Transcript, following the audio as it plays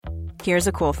Here's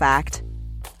a cool fact.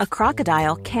 A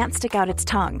crocodile can't stick out its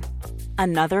tongue.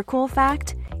 Another cool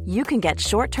fact, you can get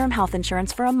short-term health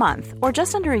insurance for a month or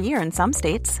just under a year in some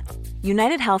states.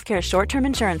 United Healthcare short-term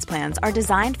insurance plans are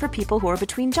designed for people who are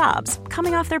between jobs,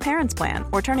 coming off their parents' plan,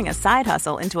 or turning a side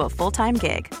hustle into a full-time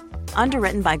gig.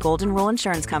 Underwritten by Golden Rule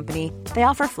Insurance Company, they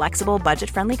offer flexible,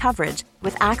 budget-friendly coverage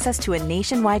with access to a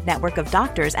nationwide network of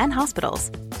doctors and hospitals.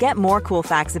 Get more cool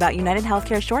facts about United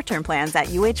Healthcare short-term plans at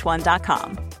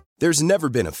uh1.com. There's never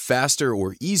been a faster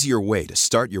or easier way to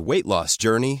start your weight loss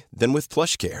journey than with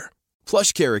PlushCare.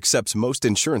 PlushCare accepts most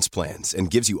insurance plans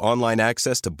and gives you online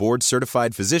access to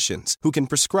board-certified physicians who can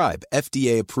prescribe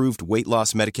FDA-approved weight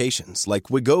loss medications like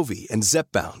Wegovy and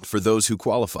Zepbound for those who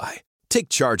qualify. Take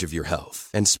charge of your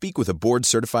health and speak with a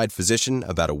board-certified physician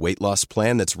about a weight loss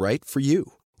plan that's right for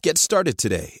you. Get started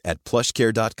today at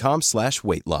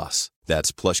plushcare.com/weight loss.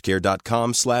 That's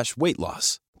plushcare.com/weight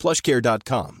loss.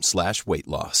 plushcare.com/weight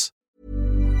loss.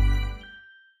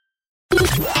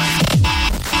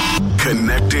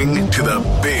 Connecting to the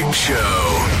big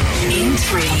show. In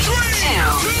 3, 2,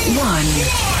 1.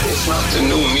 It's not the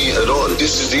new me at all.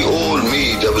 This is the old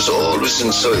me that was always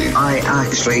inside. I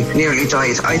actually nearly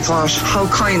died. I thought, how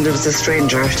kind of the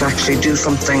stranger to actually do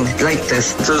something like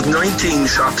this. There's 19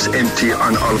 shops empty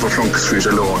on Oliver Flunk Street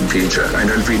alone, PJ, and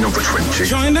it'll be number 20.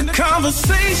 Join the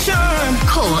conversation.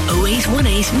 Call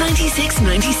 0818 96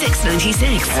 96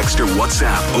 96. Text or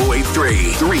WhatsApp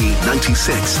 083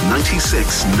 396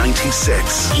 96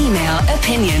 96. Email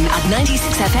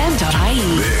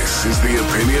opinion@96fm.ie. This is the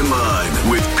Opinion Line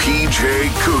with PJ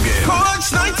Coogan.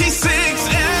 Corks 96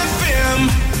 FM.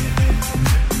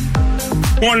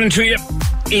 Morning to you.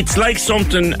 It's like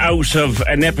something out of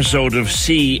an episode of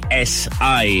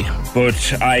CSI,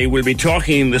 but I will be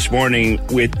talking this morning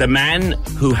with the man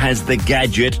who has the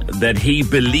gadget that he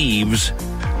believes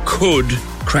could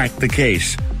crack the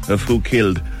case of who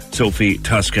killed Sophie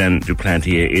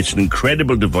Toscan-Duplantier. It's an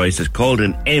incredible device. It's called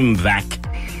an MVAC.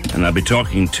 And I'll be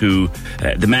talking to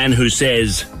the man who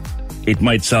says it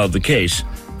might solve the case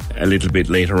a little bit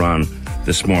later on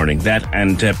this morning. That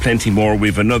and plenty more.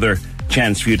 We've another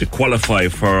chance for you to qualify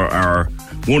for our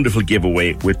wonderful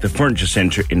giveaway with the Furniture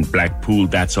Centre in Blackpool.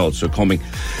 That's also coming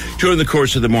during the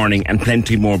course of the morning, and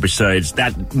plenty more besides.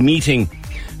 That meeting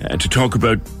to talk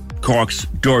about Cork's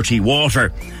dirty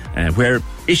water, where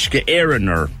Uisce Éireann,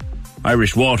 or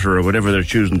Irish Water, or whatever they're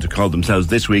choosing to call themselves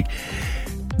this week,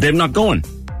 they're not going.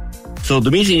 So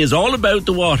the meeting is all about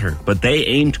the water, but they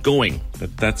ain't going.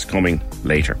 But that's coming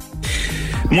later.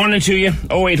 Morning to you.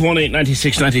 0818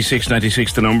 96 96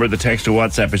 96 the number. The text to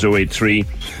WhatsApp is 083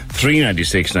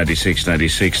 396 96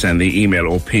 96, and the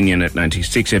email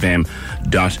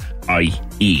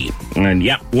opinion@96fm.ie. And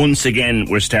yeah, once again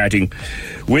we're starting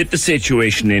with the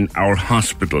situation in our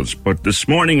hospitals. But this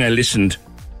morning I listened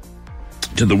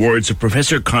to the words of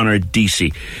Professor Conor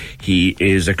Deasy. He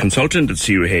is a consultant at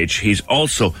CUH. He's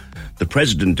also the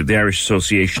president of the Irish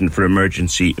Association for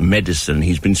Emergency Medicine.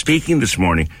 He's been speaking this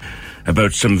morning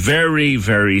about some very,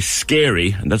 very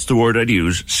scary, and that's the word I'd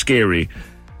use, scary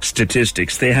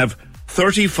statistics. They have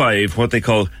 35 what they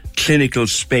call clinical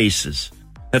spaces.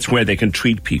 That's where they can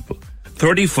treat people.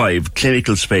 35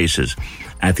 clinical spaces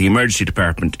at the emergency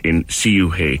department in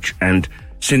CUH. And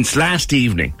since last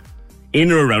evening,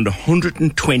 in or around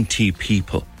 120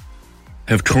 people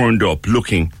have turned up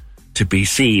looking to be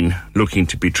seen, looking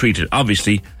to be treated.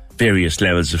 Obviously, various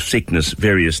levels of sickness,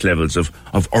 various levels of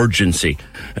urgency,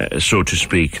 so to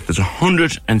speak. There's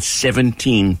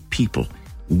 117 people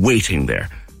waiting there.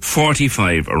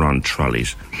 45 are on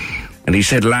trolleys. And he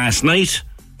said last night,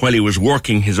 while he was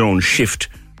working his own shift,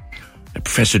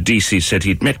 Professor Deasy said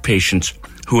he'd met patients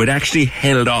who had actually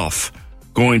held off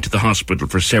going to the hospital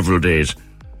for several days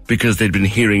because they'd been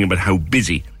hearing about how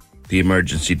busy the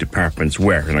emergency departments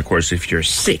were. And of course, if you're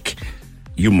sick,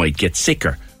 you might get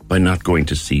sicker by not going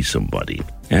to see somebody.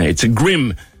 It's a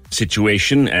grim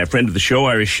situation. A friend of the show,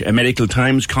 Irish Medical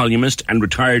Times columnist and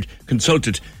retired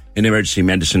consultant in emergency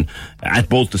medicine at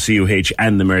both the CUH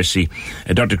and the Mercy,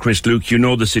 Dr. Chris Luke. You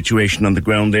know the situation on the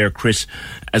ground there, Chris,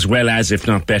 as well as, if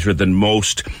not better than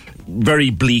most. Very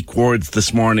bleak words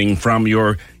this morning from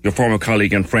your former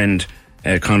colleague and friend,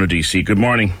 Conor Deasy. Good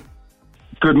morning.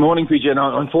 Good morning, PJ.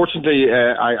 Now, unfortunately,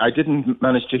 I didn't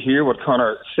manage to hear what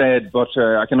Conor said, but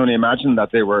I can only imagine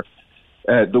that they were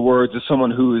the words of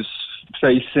someone who's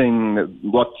facing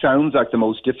what sounds like the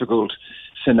most difficult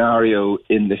scenario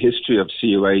in the history of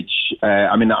CUH.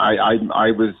 I mean, I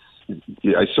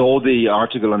saw the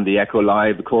article on the Echo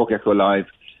Live, the Cork Echo Live,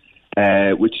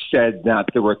 which said that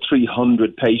there were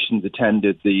 300 patients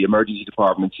attended the emergency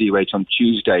department CUH on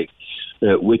Tuesday,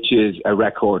 which is a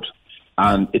record.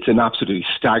 And it's an absolutely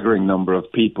staggering number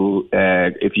of people.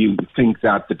 If you think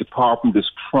that the department is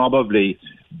probably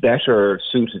better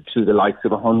suited to the likes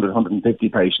of 100, 150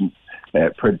 patients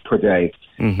per day.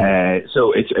 Mm-hmm.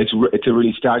 So it's a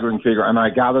really staggering figure. And I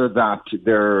gather that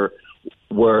there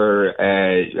were,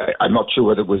 I'm not sure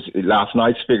whether it was last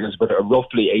night's figures, but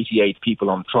roughly 88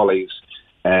 people on trolleys.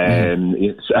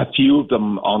 A few of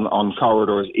them on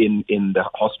corridors in the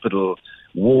hospital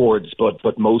wards,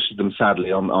 but most of them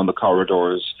sadly on the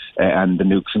corridors and the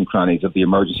nooks and crannies of the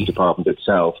emergency department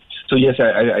itself. So yes,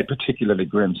 a particularly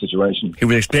grim situation. He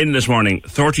was explaining this morning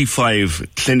 35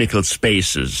 clinical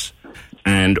spaces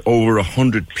and over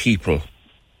 100 people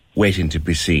waiting to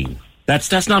be seen.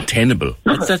 That's not tenable.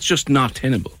 That's just not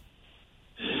tenable.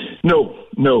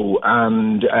 No,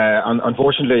 and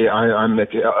unfortunately, I'm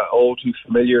all too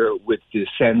familiar with the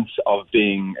sense of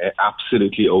being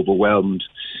absolutely overwhelmed.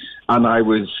 And I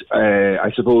was,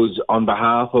 I suppose, on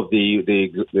behalf of the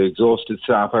exhausted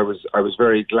staff, I was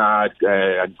very glad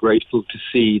and grateful to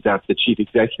see that the Chief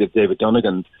Executive, David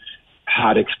Donegan,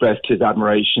 had expressed his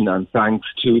admiration and thanks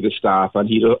to the staff. And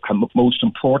most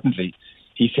importantly,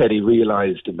 he said he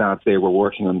realised that they were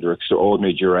working under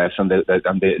extraordinary duress, and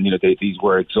these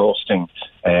were exhausting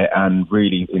and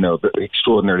really,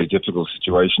 extraordinarily difficult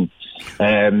situation.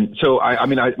 So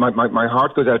my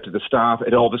heart goes out to the staff.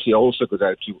 It obviously also goes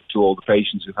out to all the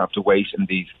patients who have to wait in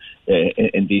these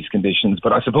conditions.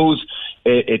 But I suppose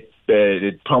it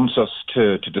prompts us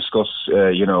to discuss,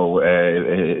 initial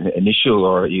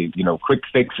or quick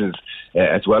fixes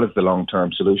as well as the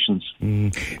long-term solutions.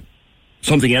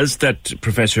 Something else that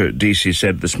Professor Deasy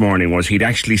said this morning was he'd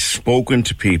actually spoken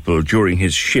to people during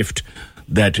his shift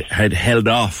that had held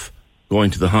off going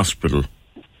to the hospital,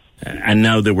 and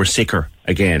now they were sicker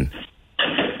again.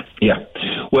 Yeah.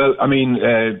 Well,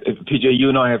 PJ, you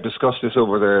and I have discussed this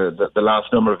over the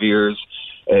last number of years.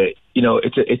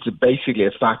 It's basically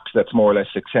a fact that's more or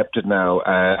less accepted now,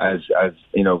 as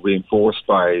reinforced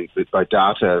by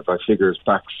data, by figures,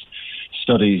 facts,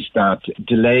 studies, that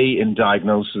delay in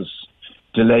diagnosis,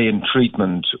 delay in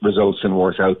treatment results in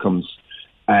worse outcomes.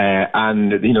 That's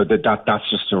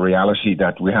just a reality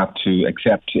that we have to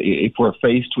accept. If we're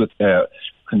faced with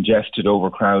congested,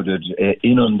 overcrowded,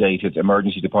 inundated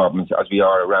emergency departments as we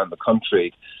are around the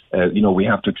country, we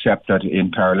have to accept that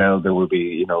in parallel there will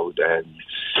be,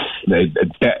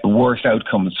 worse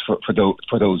outcomes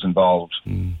for those involved.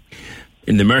 In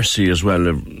the Mercy as well,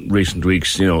 in recent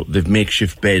weeks, they've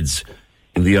makeshift beds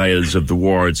in the aisles of the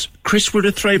wards. Chris, we're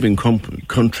a thriving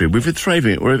country. We're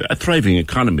a thriving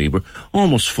economy. We're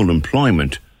almost full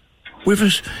employment.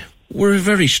 We're a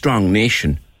very strong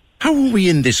nation. How are we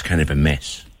in this kind of a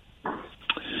mess?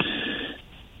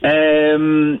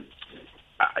 One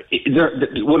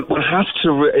has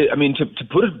to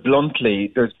put it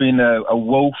bluntly, there's been a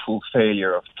woeful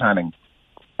failure of planning.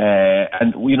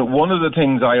 One of the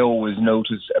things I always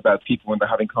notice about people when they're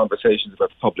having conversations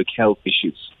about public health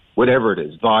issues, whatever it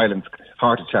is, violence,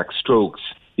 heart attacks, strokes,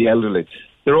 the elderly,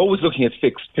 they're always looking at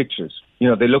fixed pictures.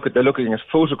 They're looking at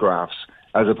photographs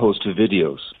as opposed to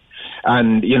videos.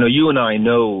 And, you and I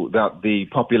know that the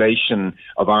population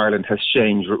of Ireland has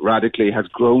changed radically, has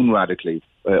grown radically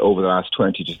over the last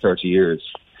 20 to 30 years.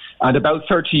 And about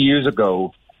 30 years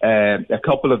ago, a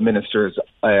couple of ministers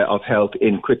of health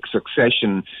in quick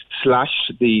succession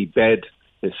slashed the bed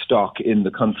stock in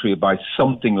the country by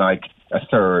something like a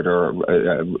third, or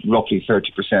roughly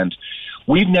 30%.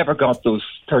 We've never got those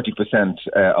 30%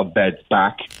 of beds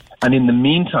back. And in the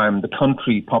meantime, the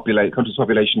country's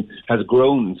population has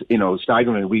grown,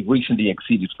 staggeringly. We've recently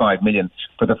exceeded 5 million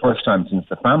for the first time since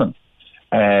the famine.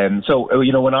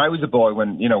 When I was a boy,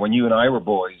 when you and I were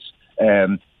boys,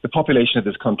 the population of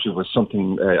this country was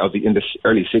something in the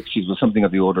early 60s was something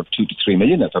of the order of 2 to 3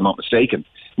 million, if I'm not mistaken.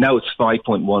 Now it's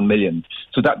 5.1 million.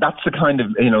 So that's the kind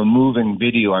of moving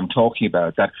video I'm talking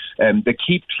about. That they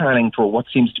keep planning for what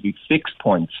seems to be fixed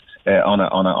points on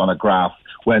a graph,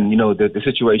 when the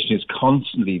situation is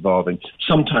constantly evolving,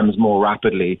 sometimes more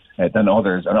rapidly than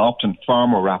others, and often far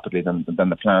more rapidly than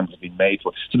the plans have been made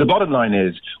for. So the bottom line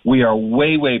is we are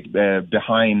way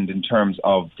behind in terms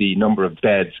of the number of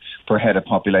beds per head of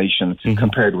population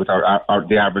compared with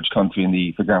the average country in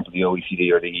for example, the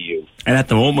OECD or the EU. And at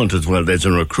the moment as well, there's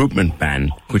a recruitment ban,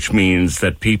 which means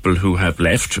that people who have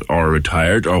left or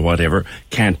retired or whatever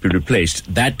can't be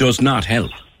replaced. That does not help.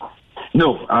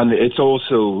 No, and it's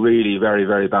also really very,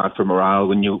 very bad for morale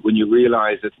when you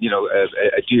realise that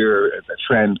a dear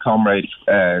friend, comrade,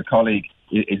 colleague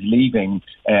is leaving,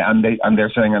 and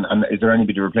they're saying, and is there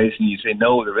anybody replacing you? You say,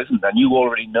 no, there isn't, and you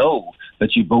already know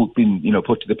that you've both been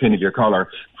put to the pin of your collar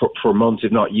for months,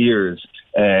 if not years,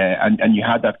 and you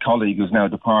had that colleague who's now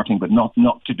departing, but not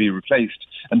to be replaced.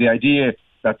 And the idea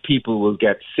that people will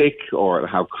get sick or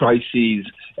have crises,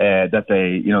 that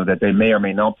they may or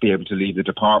may not be able to leave the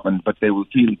department, but they will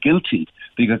feel guilty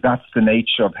because that's the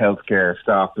nature of healthcare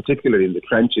staff, particularly in the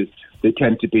trenches. They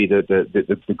tend to be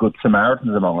the good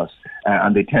Samaritans among us,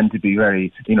 and they tend to be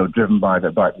very, driven by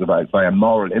a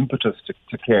moral impetus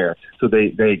to care. So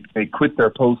they quit their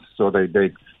posts, or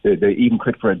they even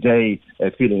quit for a day,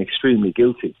 feeling extremely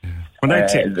guilty. When I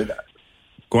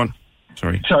go on.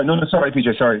 Sorry,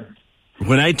 PJ. Sorry.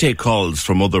 When I take calls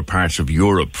from other parts of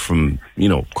Europe, from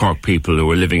Cork people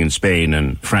who are living in Spain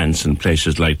and France and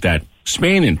places like that,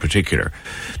 Spain in particular,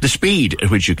 the speed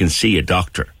at which you can see a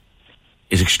doctor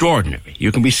is extraordinary.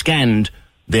 You can be scanned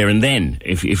there and then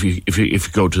if you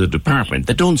go to the department.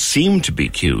 There don't seem to be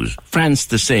queues. France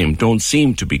the same, don't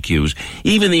seem to be queues.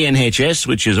 Even the NHS,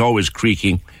 which is always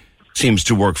creaking, seems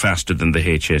to work faster than the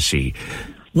HSE.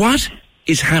 What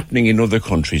is happening in other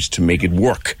countries to make it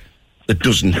work that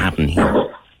doesn't happen here?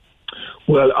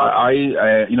 Well,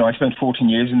 I spent 14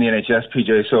 years in the NHS,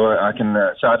 PJ, so I can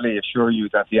sadly assure you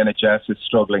that the NHS is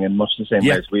struggling in much the same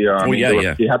way as we are.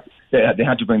 They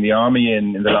had to bring the army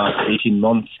in the last 18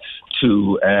 months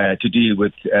to deal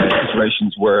with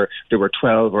situations where there were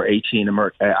 12 or 18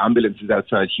 ambulances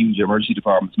outside huge emergency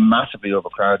departments, massively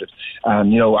overcrowded.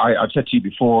 And, I've said to you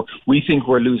before, we think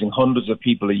we're losing hundreds of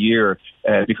people a year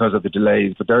because of the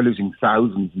delays, but they're losing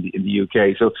thousands in the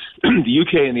UK. So the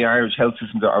UK and the Irish health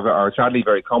systems are sadly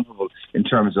very comparable in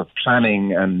terms of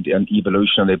planning and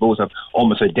evolution, and they both have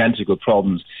almost identical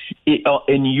problems.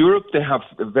 In Europe, they have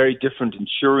very different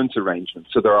insurance arrangements.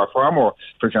 So there are far more,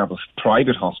 for example,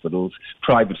 private hospitals,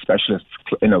 private specialists,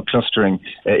 clustering.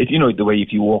 If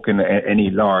you walk in any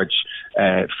large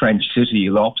French city,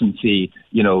 you'll often see,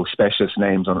 specialist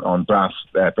names on brass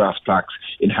plaques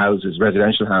in houses,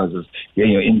 residential houses,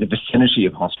 in the vicinity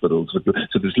of hospitals.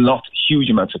 So there's huge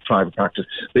amounts of private practice.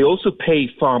 They also pay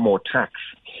far more tax.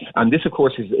 And this, of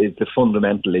course, is the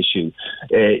fundamental issue.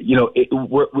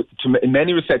 In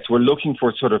many respects, we're looking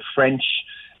for sort of French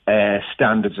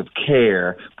standards of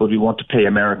care, but we want to pay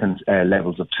American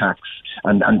levels of tax.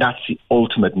 And that's the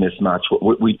ultimate mismatch.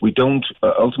 We don't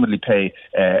ultimately pay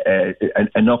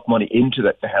enough money into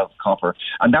the health coffer.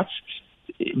 And that's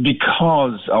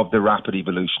because of the rapid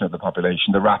evolution of the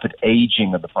population, the rapid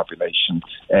aging of the population,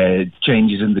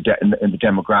 changes in the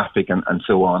demographic and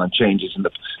so on, and changes in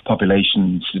the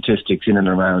population statistics in and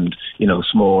around,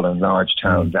 small and large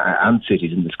towns and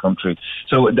cities in this country.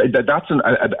 So that's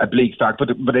a bleak fact.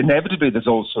 But inevitably, there's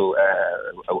also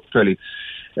a fairly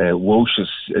woeful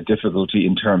difficulty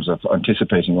in terms of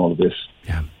anticipating all of this.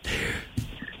 Yeah.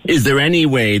 Is there any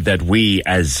way that we,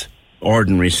 as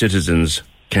ordinary citizens,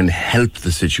 can help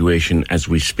the situation as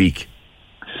we speak?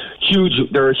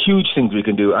 There are huge things we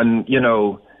can do. And,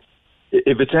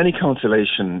 if it's any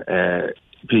consolation,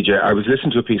 PJ, I was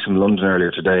listening to a piece from London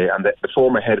earlier today, and the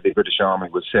former head of the British Army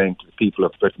was saying to the people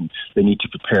of Britain, they need to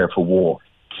prepare for war.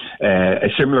 A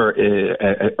similar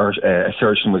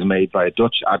assertion was made by a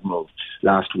Dutch admiral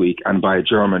last week and by a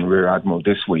German rear admiral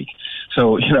this week.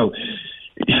 So,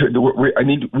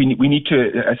 we need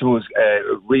to, I suppose,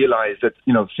 realise that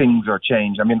things are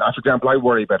changed. I mean, for example, I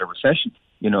worry about a recession.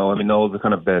 All the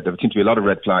kind of there seem to be a lot of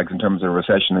red flags in terms of a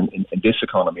recession in this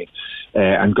economy,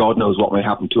 and God knows what may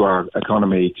happen to our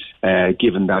economy,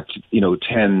 given that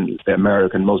 10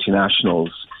 American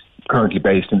multinationals currently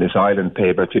based in this island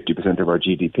pay about 50% of our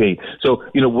GDP. So,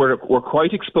 we're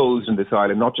quite exposed in this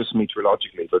island, not just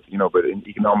meteorologically, but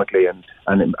economically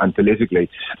and politically.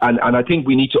 And I think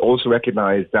we need to also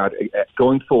recognise that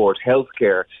going forward,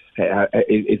 healthcare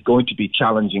is going to be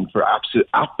challenging for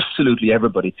absolutely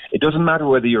everybody. It doesn't matter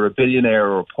whether you're a billionaire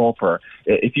or a pauper.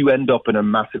 If you end up in a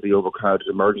massively overcrowded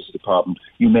emergency department,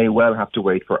 you may well have to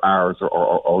wait for hours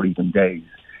or even days.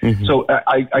 Mm-hmm. So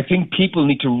I think people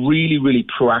need to really, really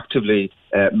proactively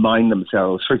mind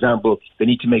themselves. For example, they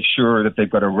need to make sure that they've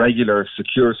got a regular,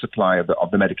 secure supply of the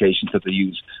medications that they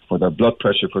use for their blood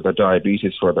pressure, for their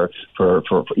diabetes, for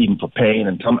even for pain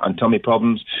and tummy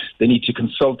problems. They need to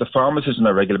consult the pharmacist on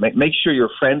a regular. Make sure you're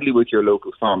friendly with your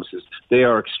local pharmacist. They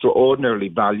are extraordinarily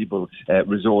valuable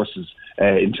resources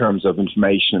in terms of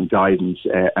information and guidance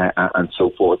and so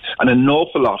forth. And an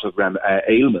awful lot of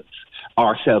ailments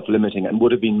are self-limiting and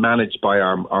would have been managed by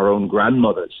our own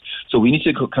grandmothers. So we need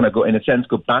to kind of go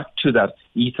back to that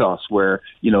ethos where,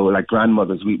 like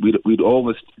grandmothers, we'd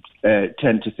always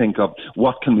tend to think of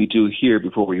what can we do here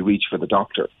before we reach for the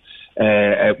doctor.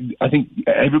 I think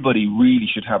everybody really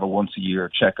should have a once-a-year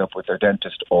checkup with their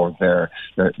dentist or their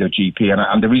GP.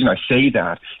 And the reason I say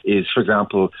that is, for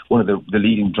example, one of the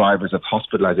leading drivers of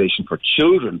hospitalisation for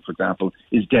children, for example,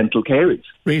 is dental caries.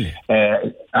 Really?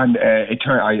 I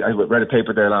read a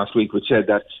paper there last week which said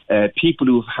that people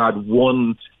who've had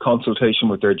one consultation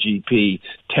with their GP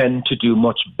tend to do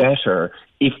much better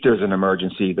if there's an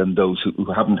emergency than those who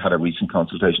haven't had a recent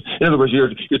consultation. In other words,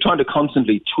 you're trying to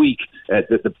constantly tweak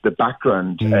the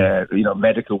background,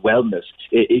 medical wellness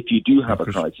if you do have a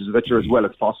crisis, so that you're as well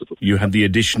as possible. You have the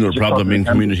additional problem in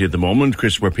community at the moment,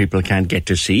 Chris, where people can't get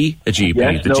to see a GP.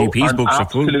 Yes, GP's books are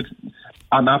full.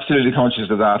 I'm absolutely conscious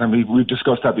of that, and we've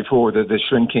discussed that before, the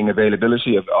shrinking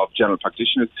availability of general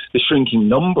practitioners, the shrinking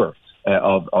number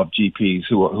of GPs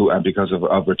who are because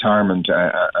of retirement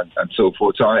and so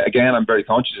forth. So I'm very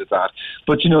conscious of that.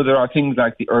 But there are things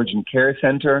like the urgent care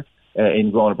centre in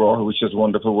Grosvenor, which does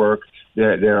wonderful work.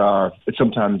 There are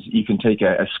sometimes you can take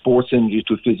a sports injury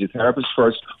to a physiotherapist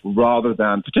first, rather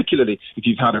than, particularly if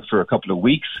you've had it for a couple of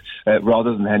weeks,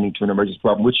 rather than heading to an emergency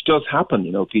department, which does happen.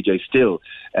 PJ, still,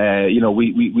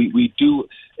 we do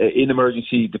in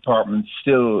emergency departments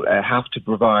still have to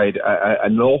provide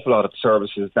an awful lot of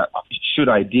services that should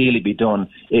ideally be done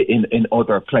in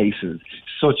other places,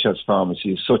 such as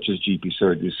pharmacies, such as GP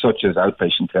surgeries, such as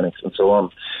outpatient clinics, and so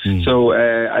on. So,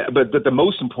 but the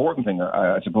most important thing,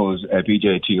 I suppose,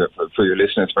 PJ, for your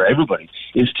listeners, for everybody,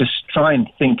 is to try and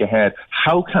think ahead.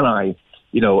 How can I,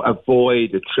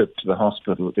 avoid a trip to the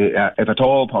hospital, if at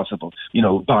all possible?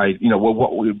 What are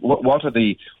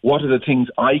the things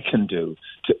I can do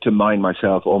to mind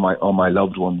myself or my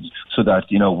loved ones, so that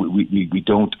we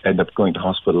don't end up going to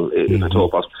hospital if at all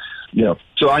possible.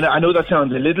 So I know that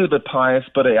sounds a little bit pious,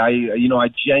 but I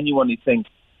genuinely think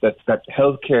that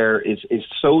healthcare is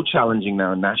so challenging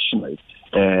now nationally,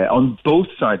 on both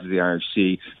sides of the Irish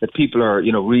Sea, that people are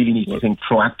really need to think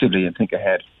proactively and think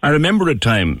ahead. I remember a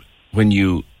time when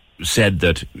you said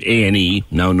that A&E,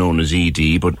 now known as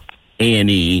ED, but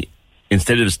A&E,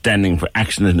 instead of standing for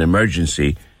accident and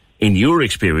emergency, in your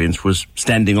experience, was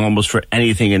standing almost for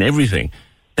anything and everything.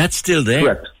 That's still there.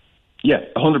 Correct. Yeah,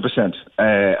 100%.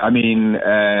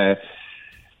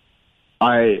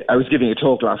 I was giving a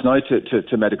talk last night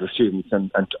to medical students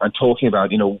and talking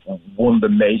about, one of the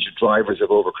major drivers of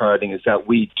overcrowding is that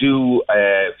we do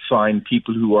find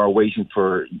people who are waiting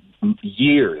for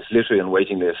years, literally on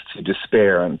waiting lists, to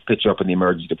despair and pitch up in the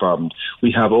emergency department.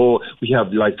 We have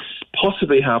like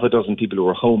possibly half a dozen people who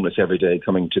are homeless every day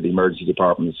coming to the emergency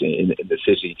departments in the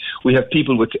city. We have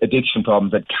people with addiction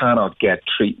problems that cannot get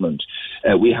treatment.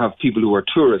 We have people who are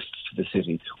tourists to the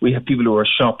city. We have people who are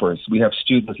shoppers. We have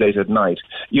students late at night.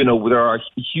 There are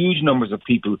huge numbers of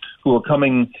people who are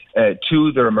coming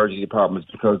to their emergency departments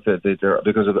because of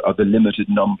the limited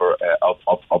number of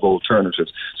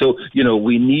alternatives. So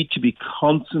we need to be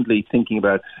constantly thinking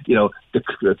about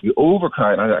the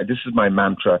overcrowding. This is my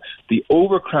mantra. The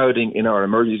overcrowding in our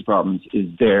emergency departments is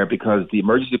there because the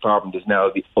emergency department is now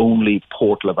the only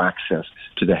portal of access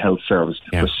to the health service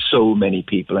for so many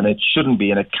people, and it shouldn't be,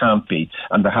 and it can't be,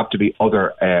 and there have to be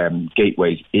other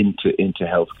gateways into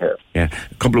healthcare. Yeah,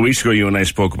 a couple of weeks ago, you and I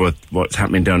spoke about what's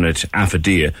happening down at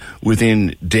Affadea.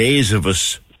 Within days of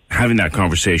us having that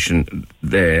conversation,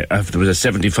 there was a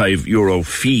 €75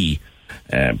 fee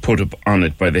put up on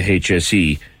it by the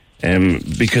HSE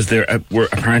because there were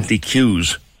apparently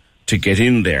queues to get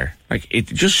in there. Like, it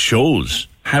just shows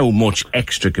how much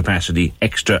extra capacity,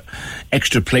 extra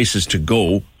places to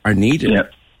go are needed. Yeah.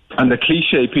 And the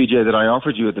cliche, PJ, that I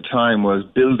offered you at the time was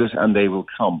build it and they will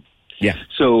come. Yeah.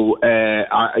 So,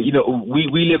 we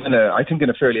live in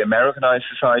a fairly Americanized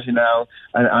society now,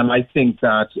 and I think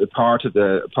that part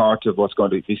of what's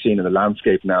going to be seen in the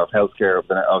landscape now of healthcare of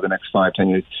the next 5-10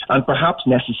 years, and perhaps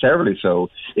necessarily so,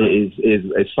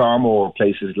 is far more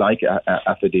places like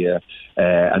Affadea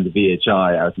and the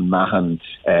VHI out in Mahon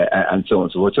and so on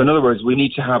and so forth. So in other words, we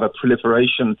need to have a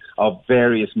proliferation of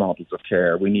various models of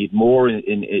care. We need more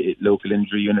in local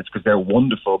injury units because they're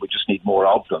wonderful. We just need more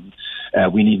of them.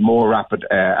 We need more rapid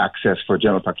access for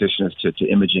general practitioners to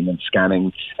imaging and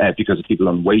scanning because of people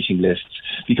on waiting lists.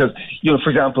 Because, for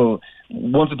example,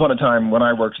 once upon a time when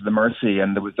I worked at the Mercy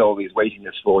and there was always waiting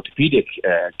lists for orthopaedic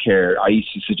care, I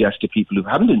used to suggest to people who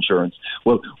hadn't insurance,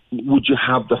 well, would you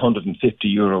have the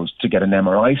 €150 to get an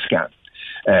MRI scan?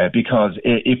 Because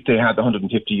if they had the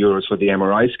 €150 for the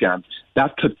MRI scan,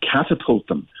 that could catapult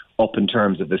them up in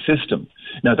terms of the system.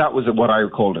 Now, that was what I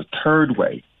called a third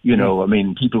way.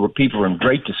 People were in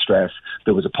great distress.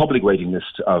 There was a public waiting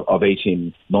list of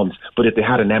 18 months. But if they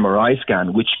had an MRI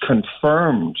scan which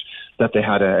confirmed that they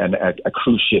had a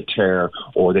cruciate tear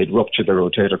or they'd ruptured the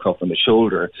rotator cuff in the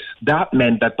shoulder, that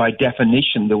meant that by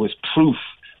definition there was proof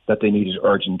that they needed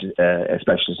urgent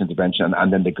specialist intervention,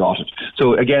 and then they got it.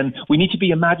 So again, we need to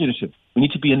be imaginative. We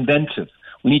need to be inventive.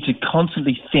 We need to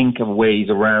constantly think of ways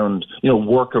around,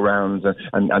 workarounds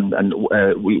and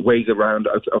ways around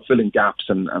of filling gaps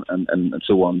and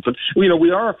so on. But, we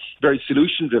are very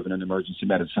solution-driven in emergency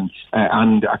medicine,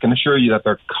 and I can assure you that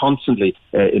they're constantly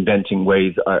inventing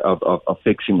ways of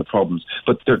fixing the problems.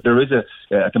 But there is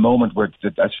at the moment where,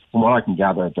 from what I can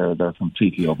gather, they're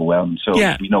completely overwhelmed. So,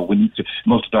 we need to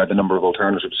multiply the number of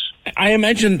alternatives. I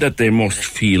imagine that they must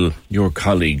feel, your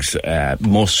colleagues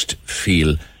must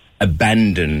feel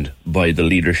abandoned by the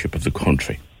leadership of the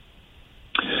country.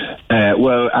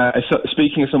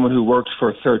 Speaking as someone who worked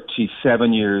for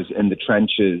 37 years in the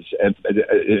trenches,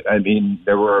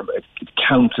 there were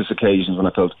countless occasions when I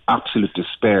felt absolute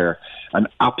despair and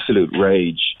absolute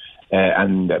rage,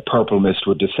 and purple mist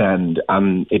would descend,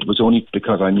 and it was only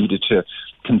because I needed to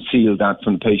conceal that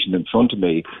from the patient in front of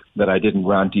me that I didn't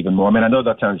rant even more. I know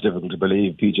that sounds difficult to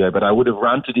believe, PJ, but I would have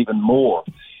ranted even more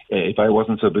if I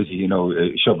wasn't so busy,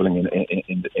 shoveling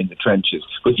in the trenches.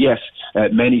 But yes,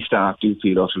 many staff do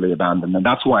feel utterly abandoned, and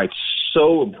that's why it's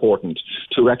so important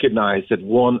to recognise that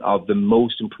one of the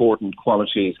most important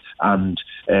qualities and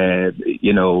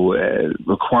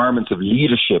requirements of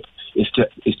leadership is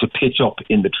to pitch up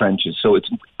in the trenches. So it's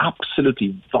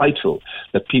absolutely vital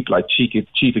that people like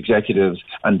chief executives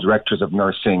and directors of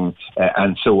nursing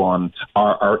and so on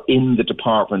are in the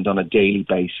department on a daily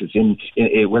basis, in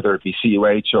whether it be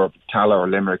CUH or Tala or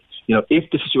Limerick. If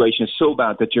the situation is so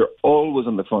bad that you're always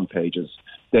on the front pages,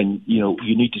 then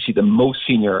you need to see the most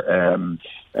senior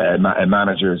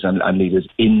managers and leaders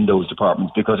in those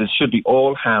departments, because it should be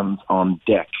all hands on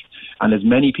deck. And as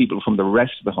many people from the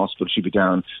rest of the hospital should be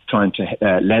down trying to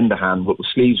lend a hand with the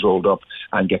sleeves rolled up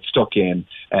and get stuck in.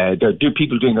 There are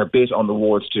people doing their bit on the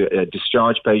wards to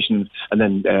discharge patients, and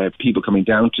then people coming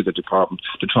down to the department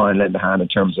to try and lend a hand in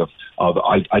terms of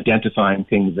identifying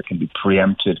things that can be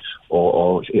preempted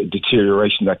or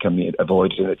deterioration that can be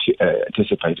avoided,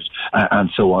 anticipated, and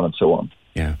so on and so on.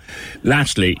 Yeah.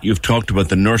 Lastly, you've talked about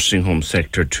the nursing home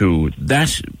sector too.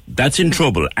 That's in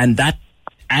trouble, and that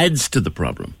adds to the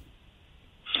problem.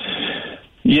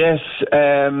 Yes,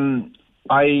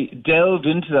 I delved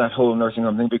into that whole nursing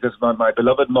home thing because my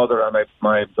beloved mother and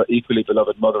my equally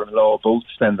beloved mother-in-law both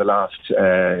spend the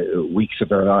last weeks of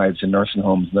their lives in nursing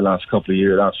homes in the last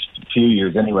few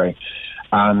years anyway.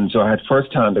 And so I had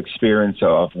first-hand experience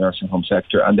of the nursing home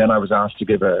sector, and then I was asked to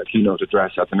give a keynote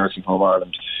address at the Nursing Home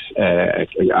Ireland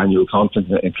annual conference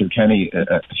in Kilkenny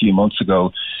a few months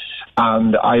ago.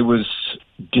 And I was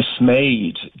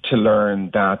dismayed to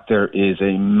learn that there is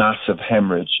a massive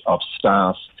hemorrhage of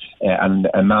staff and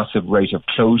a massive rate of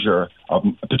closure of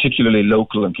particularly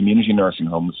local and community nursing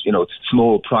homes,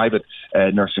 small private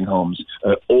nursing homes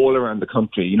all around the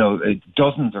country.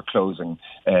 Dozens are closing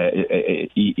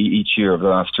each year over the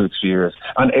last 2 or 3 years.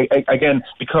 And again,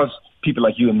 because people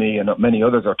like you and me and many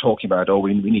others are talking about,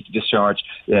 we need to discharge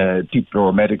people who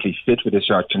are medically fit for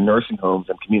discharge to nursing homes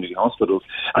and community hospitals,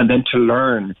 and then to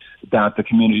learn that the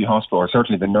community hospital, or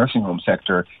certainly the nursing home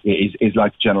sector, is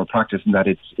like general practice in that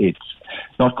it's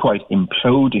not quite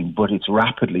imploding, but it's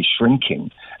rapidly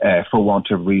shrinking for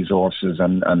want of resources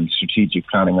and strategic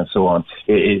planning and so on,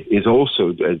 is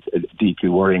also deeply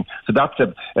worrying. So that's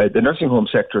the nursing home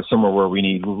sector is somewhere where we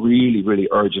need really, really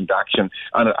urgent action.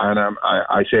 And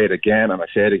I say it again, and I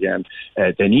say it again,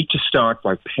 they need to start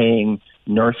by paying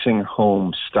nursing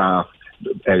home staff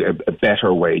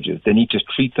better wages. They need to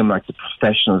treat them like the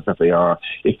professionals that they are.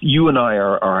 If you and I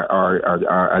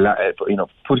are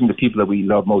putting the people that we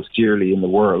love most dearly in the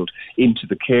world into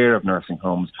the care of nursing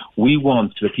homes, we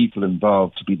want the people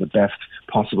involved to be the best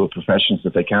possible professionals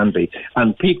that they can be.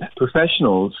 And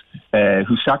professionals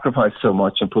who sacrifice so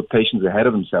much and put patients ahead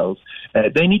of themselves,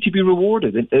 they need to be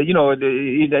rewarded.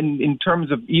 In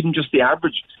terms of even just the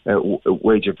average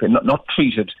wage of pay, not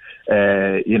treated,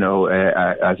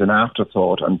 as an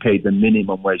afterthought and paid the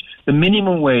minimum wage. The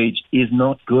minimum wage is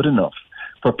not good enough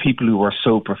for people who are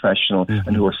so professional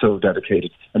and who are so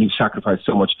dedicated and who sacrifice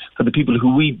so much for the people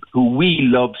who we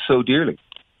love so dearly.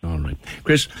 All right.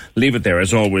 Chris, leave it there.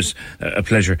 As always, a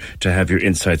pleasure to have your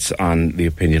insights on the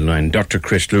opinion line. Dr.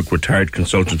 Chris Luke, retired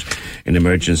consultant in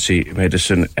emergency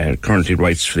medicine, currently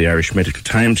writes for the Irish Medical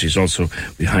Times. He's also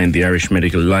behind the Irish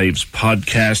Medical Lives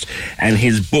podcast, and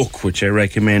his book, which I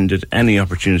recommend at any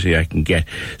opportunity I can get,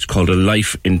 is called A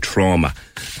Life in Trauma.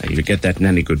 You'll get that in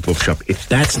any good bookshop. If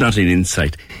that's not an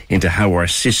insight into how our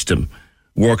system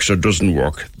works or doesn't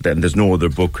work, then there's no other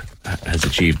book has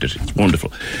achieved it. It's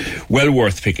wonderful. Well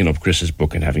worth picking up Chris's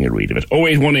book and having a read of it.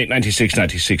 0818 96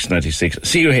 96 96.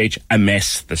 CUH, a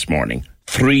mess this morning.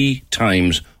 3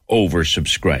 times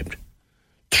oversubscribed.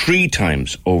 3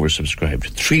 times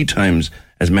oversubscribed. 3 times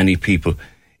as many people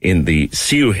in the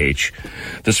CUH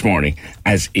this morning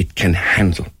as it can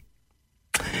handle.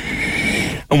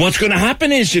 And what's going to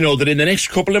happen is, you know, that in the next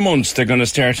couple of months they're going to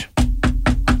start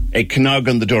a cnog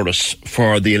on the doors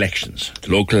for the elections,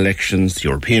 the local elections, the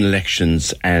European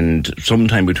elections, and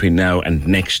sometime between now and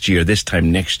next year, this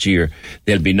time next year,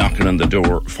 they'll be knocking on the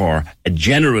door for a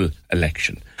general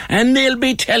election. And they'll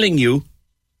be telling you,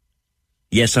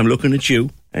 yes, I'm looking at you,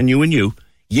 and you'll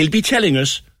be telling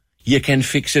us you can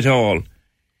fix it all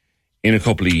in a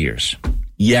couple of years.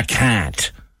 You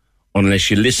can't,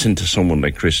 unless you listen to someone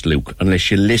like Chris Luke,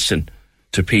 unless you listen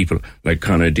to people like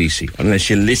Conor Deasy, unless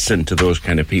you listen to those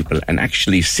kind of people and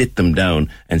actually sit them down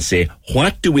and say,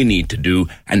 what do we need to do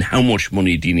and how much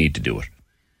money do you need to do it?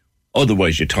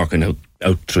 Otherwise, you're talking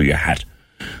out through your hat.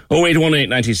 0818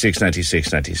 96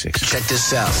 96 96. Check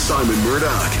this out. Simon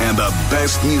Murdoch and the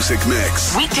best music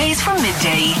mix. Weekdays from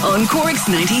midday on Cork's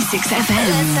 96 FM.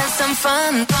 Let's have some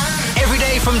fun. Every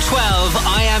day from 12,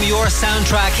 I am your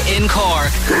soundtrack in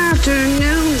Cork.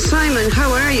 Afternoon, Simon.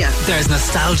 How are you? There's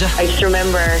nostalgia. I just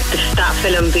remember that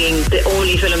film being the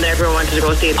only film that everyone wanted to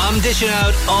go see. I'm dishing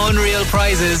out unreal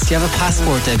prizes. Do you have a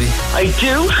passport, Debbie? I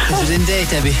do. Is it in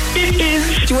date, Debbie? It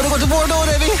is. Do you want to go to Bordeaux,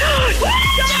 Debbie?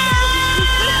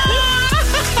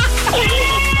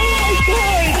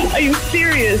 Are you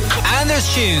serious? And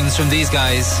there's tunes from these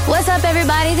guys. What's up,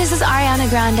 everybody? This is Ariana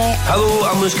Grande. Hello,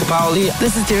 I'm Wiz Capaldi.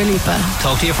 This is Dua Lipa.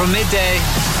 Talk to you from midday.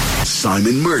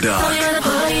 Simon Murdoch.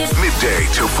 Midday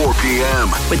to 4 p.m.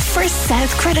 With First South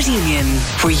Credit Union.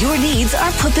 For your needs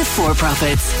are put before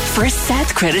profits. First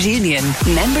South Credit Union.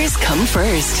 Members come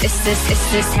first. Is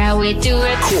this how we do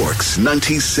it? Cork's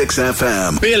 96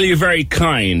 FM. Bill, you're very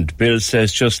kind. Bill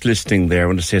says, just listening there, I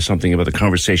want to say something about the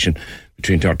conversation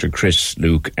between Dr. Chris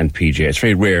Luke and PJ. It's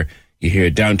very rare you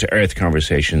hear down-to-earth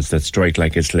conversations that strike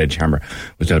like a sledgehammer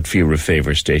without fear of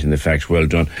favour, stating the fact. Well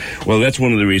done. Well, that's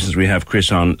one of the reasons we have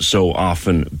Chris on so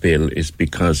often, Bill, is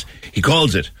because he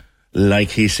calls it like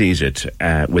he sees it,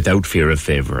 without fear of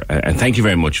favour. And thank you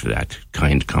very much for that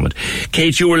kind comment.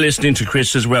 Kate, you were listening to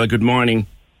Chris as well. Good morning.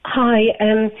 Hi,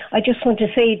 I just want to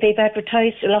say they've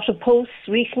advertised a lot of posts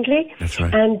recently. That's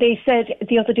right. And they said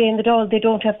the other day in the Dáil they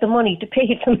don't have the money to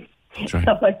pay them. That's right.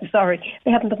 No, I'm sorry.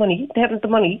 They haven't the money. They haven't the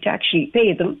money to actually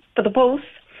pay them for the posts.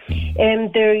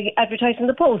 They're advertising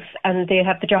the posts and they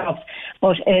have the jobs,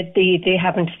 but they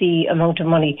haven't the amount of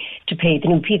money to pay the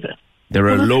new people. There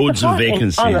are loads of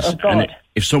vacancies. And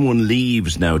if someone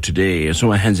leaves now today, if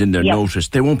someone hands in their notice,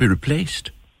 they won't be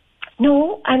replaced.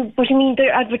 No, but I mean,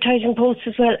 they're advertising posts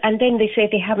as well, and then they say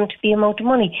they haven't the amount of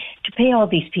money to pay all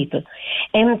these people.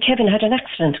 Kevin had an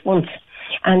accident once,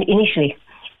 and initially,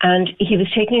 and he was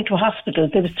taken into a hospital.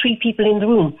 There was 3 people in the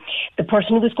room. The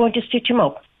person who was going to stitch him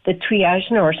up, the triage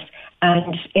nurse,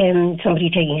 and somebody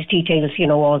taking his details, you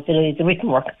know, all the written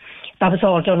work. That was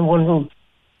all done in one room.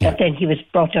 Yeah. And then he was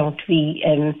brought down to be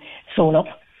sewn up.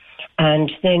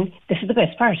 And then, this is the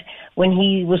best part, when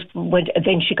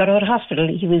eventually got out of hospital,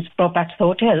 he was brought back to the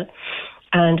hotel,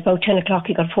 and about 10 o'clock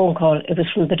he got a phone call. It was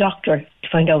from the doctor to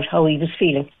find out how he was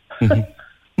feeling.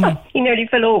 Mm-hmm. He nearly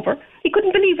fell over. He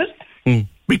couldn't believe it.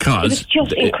 Because it was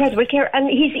just incredible care. And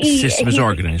the system is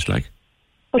organised, like.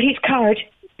 But his card,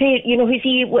 paid, you know, his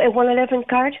E111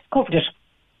 card, covered it.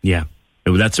 Yeah.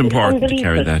 Well, that's important to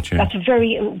carry that, yeah. That's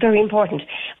very, very important.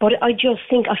 But I just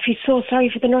think I feel so sorry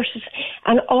for the nurses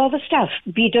and all the staff,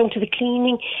 be it down to the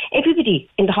cleaning, everybody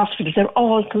in the hospitals, they're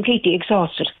all completely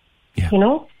exhausted, you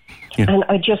know? Yeah. And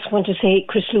I just want to say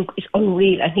Chris Luke is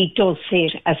unreal, and he does say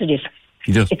it as it is.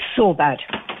 He does. It's so bad.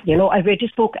 You know, I read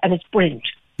his book and it's brilliant.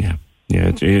 Yeah,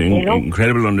 it's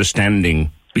incredible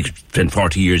understanding. We spent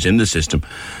 40 years in the system.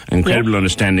 Incredible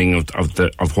understanding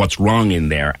of what's wrong in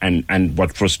there, and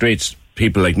what frustrates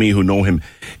people like me who know him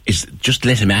is just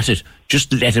let him at it.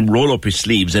 Just let him roll up his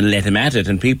sleeves and let him at it.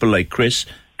 And people like Chris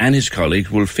and his colleague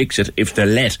will fix it if they're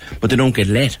let, but they don't get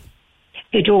let.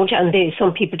 They don't, and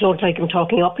some people don't like him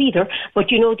talking up either.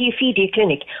 But you know, the Ophelia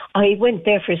Clinic, I went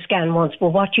there for a scan once, but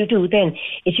what you do then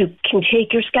is you can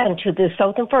take your scan to the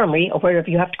South Infirmary or wherever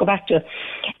you have to go back to,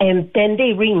 and then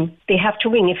they have to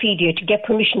ring Ophelia to get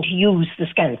permission to use the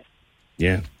scan.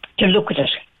 Yeah. To look at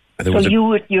it. So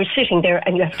you're sitting there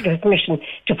and you have to get permission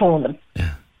to phone them.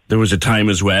 Yeah. There was a time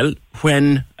as well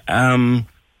when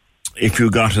if you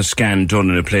got a scan done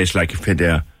in a place like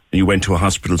Ophelia and you went to a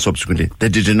hospital subsequently, they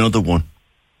did another one.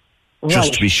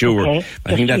 Just to be sure. Okay.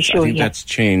 I think that's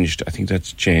changed. I think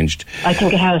that's changed. I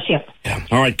think it has, yeah.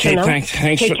 All right, Kate, thanks.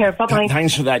 Take care. Bye-bye.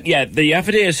 Thanks for that. Yeah, the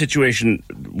Affidea situation,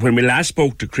 when we last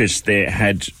spoke to Chris, they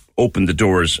had opened the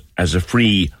doors as a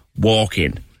free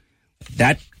walk-in.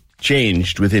 That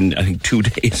changed within, I think, 2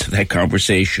 days of that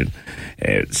conversation.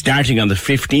 Starting on the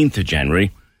 15th of January,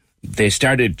 they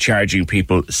started charging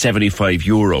people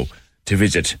 €75 to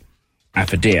visit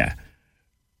Affidea,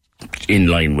 in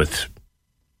line with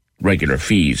regular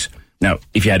fees. Now,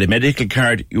 if you had a medical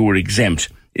card, you were exempt.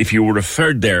 If you were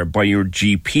referred there by your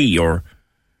GP or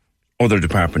other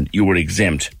department, you were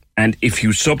exempt. And if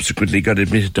you subsequently got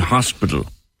admitted to hospital,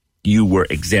 you were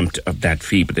exempt of that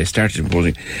fee. But they started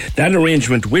imposing that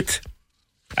arrangement with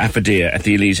Affidea at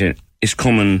the Elisa is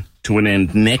coming to an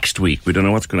end next week. We don't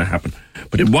know what's going to happen.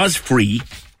 But it was free.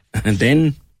 And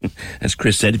then, as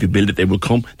Chris said, if you build it, they will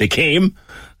come. They came.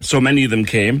 So many of them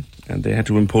came. And they had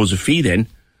to impose a fee then.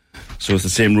 So it's the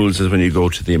same rules as when you go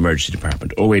to the emergency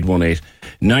department. 0818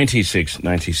 96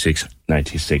 96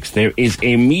 96. There is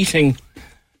a meeting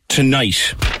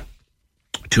tonight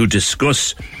to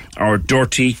discuss our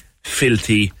dirty,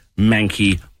 filthy,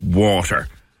 manky water.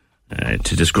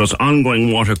 To discuss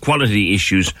ongoing water quality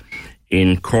issues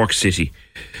in Cork City.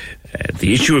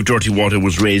 The issue of dirty water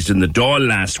was raised in the Dáil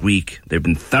last week. There have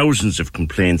been thousands of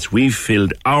complaints. We've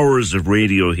filled hours of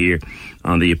radio here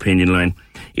on the opinion line.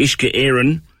 Uisce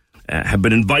Éireann have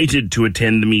been invited to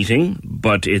attend the meeting,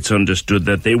 but it's understood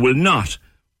that they will not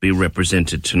be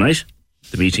represented tonight.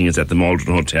 The meeting is at the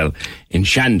Maldron Hotel in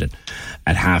Shandon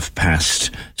at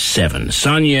 7:30.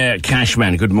 Sonia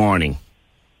Cashman, good morning.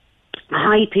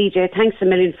 Hi, PJ. Thanks a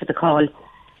million for the call.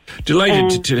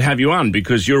 Delighted to have you on,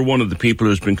 because you're one of the people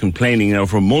who's been complaining now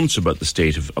for months about the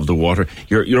state of the water.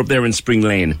 You're up there in Spring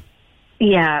Lane.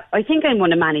 Yeah, I think I'm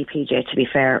one of many, PJ, to be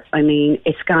fair. I mean,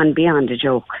 it's gone beyond a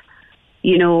joke.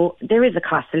 You know, there is a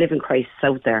cost of living crisis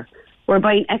out there. We're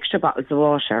buying extra bottles of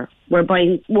water. We're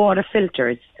buying water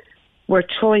filters. We're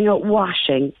throwing out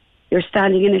washing. You're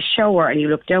standing in a shower and you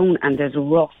look down and there's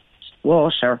rough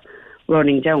water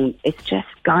running down. It's just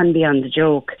gone beyond the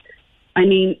joke. I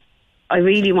mean, I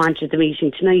really wanted the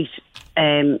meeting tonight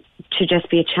to just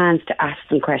be a chance to ask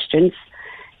some questions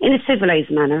in a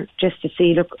civilised manner, just to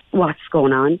see, look, what's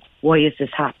going on? Why is this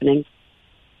happening?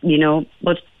 You know,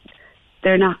 but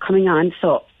they're not coming on,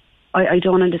 so I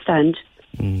don't understand.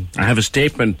 I have a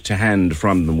statement to hand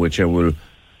from them, which I will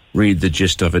read the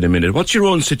gist of in a minute. What's your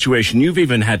own situation? You've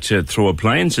even had to throw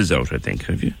appliances out, I think,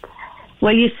 have you?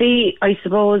 Well, you see, I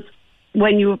suppose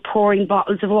when you're pouring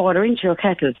bottles of water into your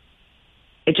kettle,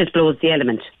 it just blows the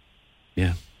element.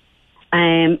 Yeah.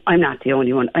 I'm not the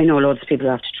only one. I know loads of people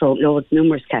have to throw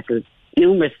numerous kettles,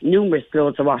 numerous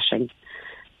loads of washing,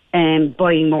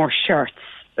 buying more shirts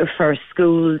for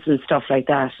schools and stuff like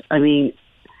that. I mean,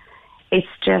 it's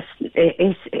just,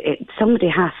 somebody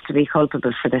has to be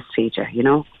culpable for this feature, you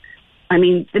know? I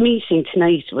mean, the meeting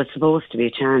tonight was supposed to be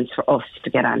a chance for us to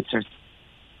get answers.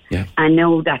 Yeah. And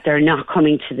know that they're not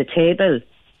coming to the table.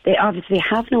 They obviously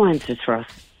have no answers for us.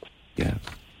 Yeah.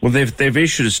 Well, they've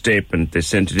issued a statement. They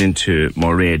sent it into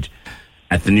Moraid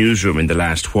at the newsroom in the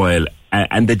last while.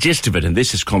 And the gist of it, and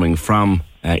this is coming from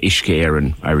Uisce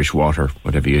Éireann, Irish Water,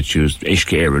 whatever you choose.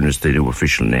 Uisce Éireann is the new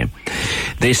official name.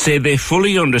 They say they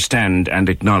fully understand and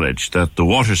acknowledge that the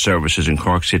water services in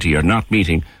Cork City are not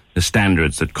meeting the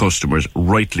standards that customers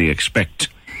rightly expect,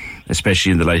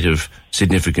 especially in the light of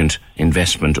significant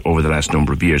investment over the last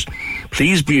number of years.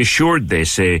 Please be assured, they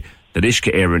say, that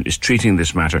Uisce Éireann is treating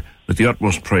this matter with the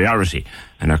utmost priority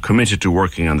and are committed to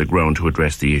working on the ground to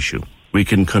address the issue. We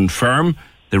can confirm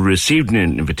they received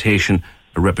an invitation.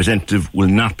 A representative will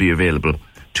not be available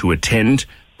to attend,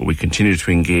 but we continue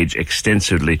to engage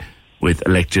extensively with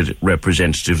elected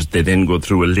representatives. They then go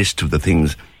through a list of the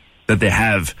things that they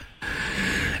have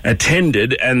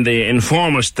attended, and they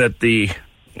inform us that the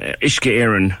Uisce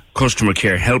Éireann customer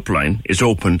care helpline is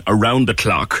open around the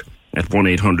clock at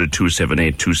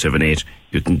 1-800-278-278.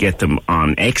 You can get them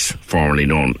on X, formerly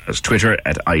known as Twitter,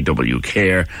 at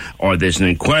IWCare, or there's an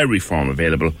inquiry form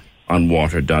available on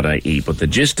water.ie. But the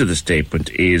gist of the statement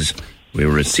is we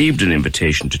received an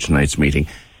invitation to tonight's meeting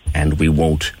and we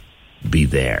won't be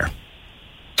there.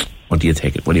 What do you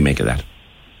take it? What do you make of that?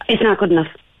 It's not good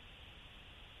enough.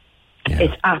 Yeah.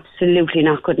 It's absolutely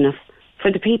not good enough.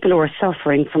 For the people who are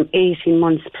suffering from 18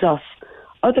 months plus,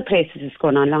 other places it's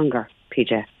going on longer,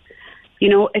 PJ. You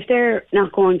know, if they're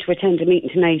not going to attend a meeting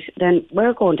tonight, then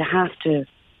we're going to have to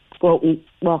go out and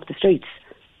walk the streets.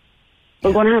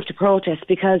 We're going to have to protest,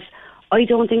 because I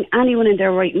don't think anyone in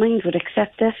their right mind would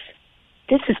accept this.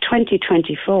 This is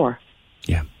 2024.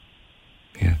 Yeah.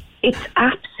 Yeah. It's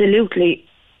absolutely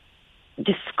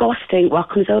disgusting what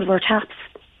comes out of our taps.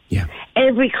 Yeah.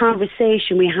 Every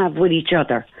conversation we have with each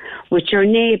other, with your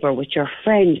neighbour, with your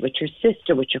friend, with your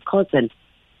sister, with your cousin,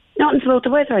 nothing's about the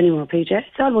weather anymore, PJ. It's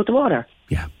all about the water.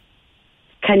 Yeah.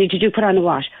 Did you put on a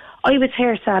wash? I was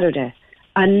here Saturday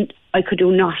and I could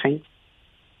do nothing.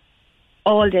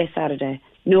 All day Saturday.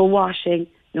 No washing,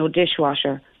 no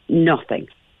dishwasher, nothing.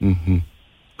 Mm-hmm.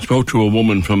 I spoke to a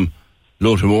woman from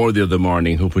Lotamore the other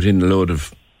morning who put in a load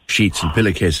of sheets and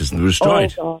pillowcases and they were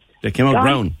destroyed. They came out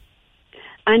brown.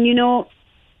 And you know,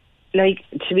 like,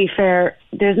 to be fair,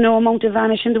 there's no amount of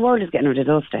vanish in the world is getting rid of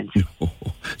those things. No.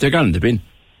 They're gone in the bin.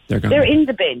 They're in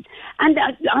the bin. And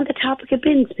on the topic of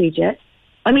bins, PJ,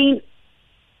 I mean,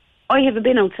 I have a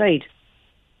bin outside.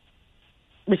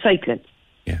 Recycling.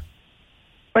 Yeah.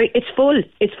 Right, it's full.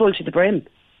 It's full to the brim.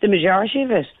 The majority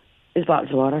of it is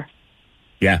bottles of water.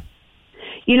 Yeah.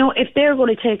 You know, if they're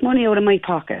going to take money out of my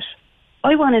pocket,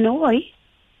 I want to know why.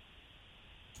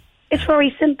 It's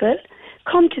very simple.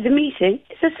 Come to the meeting.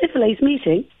 It's a civilised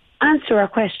meeting. Answer our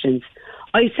questions.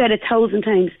 I've said 1,000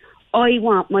 times, I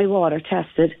want my water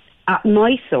tested at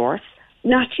my source,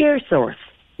 not your source.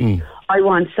 I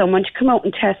want someone to come out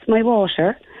and test my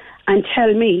water and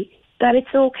tell me that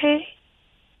it's okay.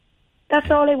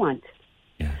 That's all I want.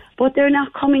 Yeah. But they're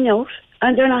not coming out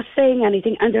and they're not saying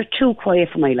anything and they're too quiet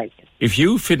for my liking. If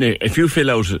you fill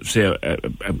out, say, a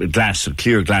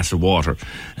clear glass of water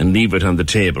and leave it on the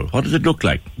table, what does it look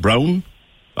like? Brown?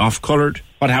 Off-coloured?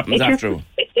 What happens after?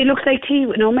 It looks like tea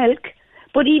with no milk.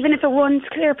 But even if it runs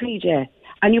clear, PJ,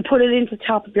 and you put it into the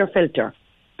top of your filter,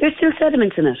 there's still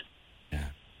sediments in it. Yeah.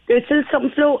 There's still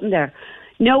something floating there.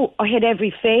 No, I had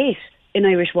every faith in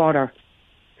Irish Water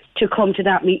to come to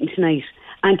that meeting tonight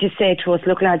and to say to us,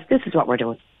 look, lads, this is what we're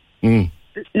doing.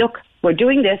 Look, we're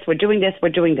doing this, we're doing this, we're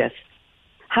doing this.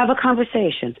 Have a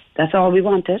conversation. That's all we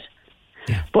wanted.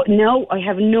 Yeah. But no, I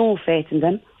have no faith in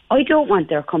them. I don't want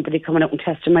their company coming out and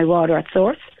testing my water at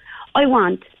source. I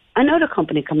want another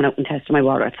company coming out and testing my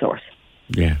water at source.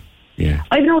 Yeah, yeah.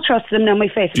 I've no trust in them now. My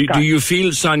face is gone. Do you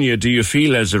feel, Sonia,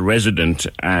 as a resident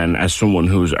and as someone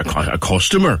who's a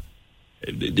customer,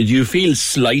 did you feel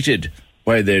slighted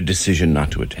by their decision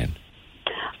not to attend?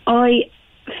 I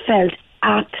felt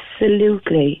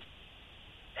absolutely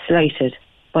slighted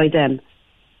by them.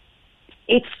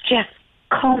 It's just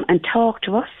come and talk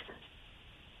to us.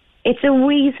 It's a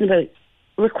reasonable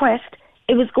request.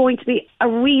 It was going to be a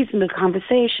reasonable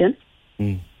conversation.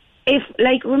 If,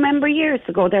 like, remember years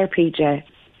ago there, PJ,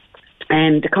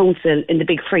 and the council in the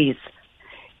big freeze,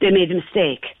 they made a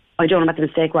mistake. I don't know what the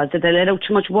mistake was. Did they let out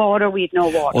too much water? We had no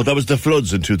water. Oh, that was the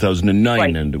floods in 2009.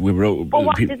 Right. And we were... But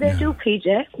what did they do,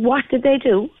 PJ? What did they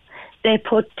do? They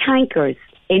put tankers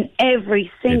in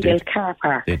every single car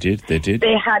park. They did.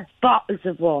 They had bottles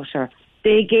of water.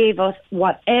 They gave us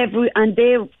whatever, and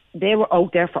they were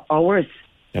out there for hours.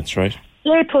 That's right.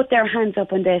 They put their hands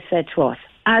up and they said to us,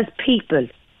 as people,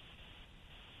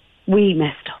 we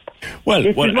messed up. Well,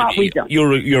 this is what we've done.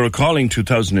 You're recalling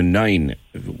 2009,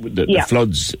 the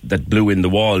floods that blew in the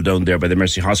wall down there by the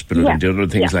Mercy Hospital and the other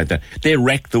things like that. They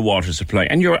wrecked the water supply.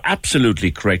 And you're absolutely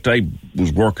correct. I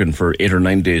was working for 8 or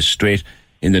 9 days straight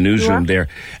in the newsroom there.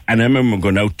 And I remember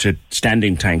going out to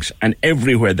standing tanks, and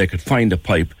everywhere they could find a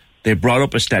pipe, they brought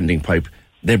up a standing pipe.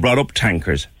 They brought up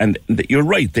tankers, and you're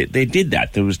right, they did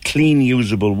that. There was clean,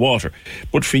 usable water.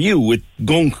 But for you, with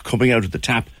gunk coming out of the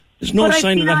tap, there's no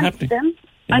sign of that happening.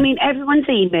 I mean, everyone's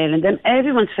emailing them,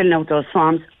 everyone's filling out those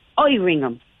forms. I ring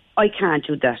them. I can't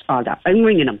do that, all that. I'm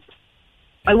ringing them.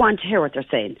 I want to hear what they're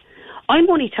saying. I'm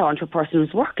only talking to a person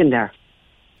who's working there.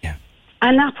 Yeah.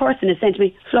 And that person is saying to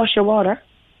me, flush your water.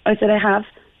 I said, I have.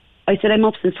 I said, I'm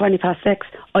up since 6:20.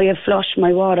 I have flushed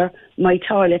my water, my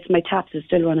toilets, my taps are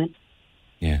still running.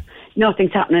 Yeah.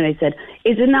 Nothing's happening. I said,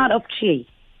 is it not up to you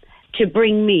to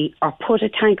bring me or put a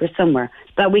tanker somewhere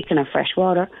that we can have fresh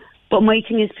water? But my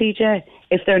thing is, PJ,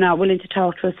 if they're not willing to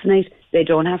talk to us tonight, they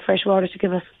don't have fresh water to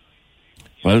give us.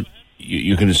 Well,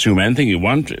 you can assume anything you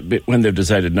want when they've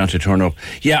decided not to turn up.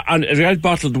 Yeah, and real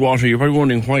bottled water, you're probably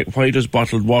wondering why does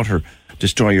bottled water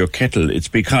destroy your kettle? It's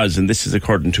because, and this is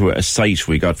according to a site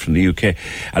we got from the UK,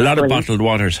 a lot of bottled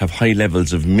waters have high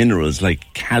levels of minerals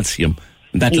like calcium,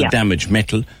 and that'll damage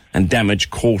metal and damage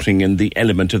coating in the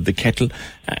element of the kettle.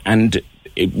 And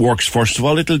it works, first of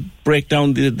all, it'll break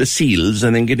down the seals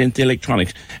and then get into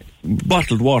electronics.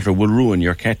 Bottled water will ruin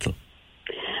your kettle.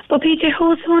 But PJ,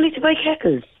 who's the money to buy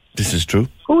kettles? This is true.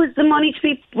 Who is the money to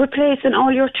be replacing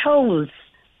all your towels,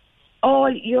 all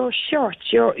your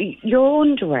shirts, your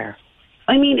underwear?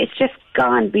 I mean, it's just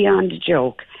gone beyond a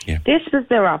joke. Yeah. This was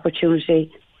their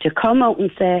opportunity to come out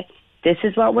and say, this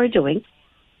is what we're doing.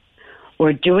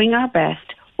 We're doing our best.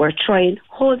 we're trying,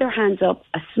 hold their hands up,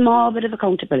 a small bit of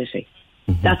accountability.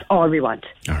 Mm-hmm. That's all we want.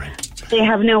 All right. They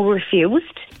have now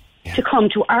refused to come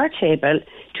to our table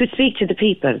to speak to the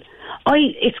people.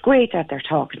 It's great that they're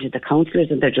talking to the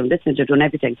councillors and they're doing this and they're doing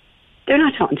everything. They're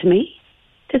not talking to me.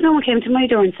 There's no one came to my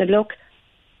door and said, look,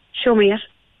 show me it,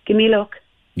 give me a look.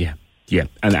 Yeah,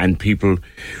 and people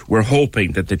were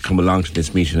hoping that they'd come along to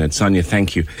this meeting. And Sonia,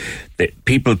 thank you.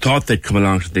 People thought they'd come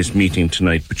along to this meeting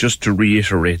tonight, but just to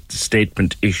reiterate the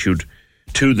statement issued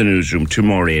to the newsroom, to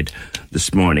Moraid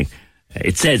this morning,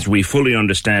 it says, we fully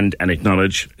understand and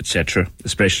acknowledge, etc.,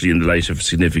 especially in the light of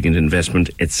significant investment,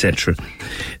 etc.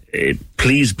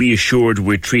 Please be assured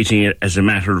we're treating it as a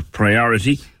matter of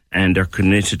priority and are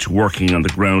committed to working on the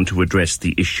ground to address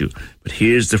the issue. But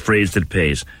here's the phrase that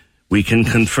pays. We can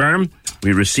confirm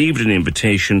we received an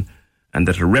invitation and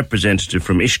that a representative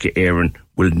from Uisce Éireann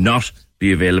will not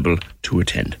be available to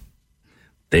attend.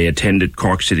 They attended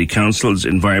Cork City Council's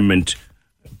Environment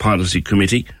Policy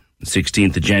Committee on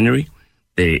 16th of January.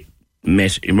 They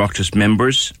met Oireachtas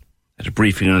members at a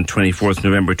briefing on 24th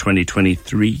November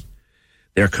 2023.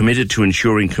 They are committed to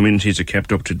ensuring communities are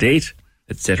kept up to date,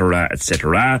 etc.,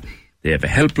 etc. They have a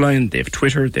helpline, they have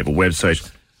Twitter, they have a website.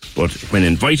 But when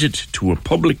invited to a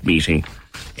public meeting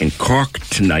in Cork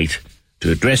tonight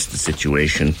to address the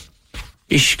situation,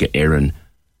 Uisce Éireann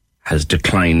has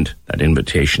declined that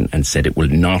invitation and said it will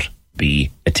not be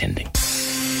attending.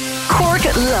 Cork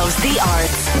loves the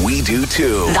arts. We do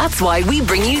too. That's why we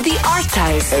bring you the Arts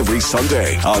House. Every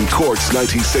Sunday on Cork's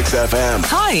 96 FM.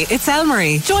 Hi, it's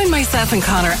Elmarie. Join myself and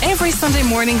Connor every Sunday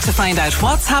morning to find out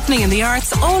what's happening in the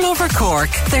arts all over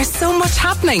Cork. There's so much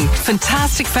happening.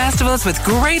 Fantastic festivals with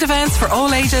great events for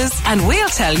all ages, and we'll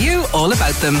tell you all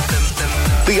about them.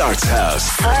 The Arts House.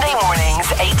 Sunday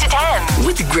mornings, 8 to 10.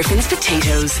 With Griffin's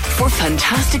Potatoes. For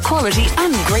fantastic quality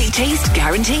and great taste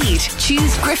guaranteed.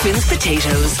 Choose Griffin's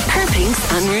Potatoes.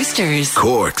 Pinks and Roosters.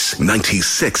 Cork's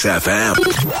 96 FM.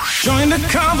 Join the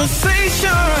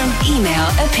conversation. Email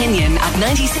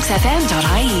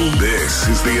opinion@96fm.ie. This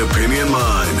is the Opinion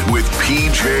Line with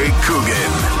PJ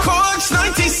Coogan. Cork's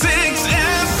 96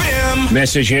 FM.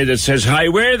 Message here that says, hi,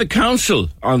 where are the council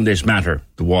on this matter,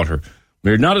 the water?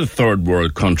 We're not a third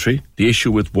world country. The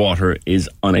issue with water is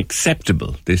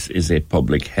unacceptable. This is a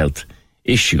public health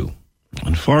issue.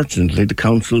 Unfortunately, the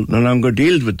council no longer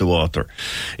deals with the water.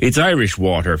 It's Irish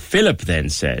water. Philip then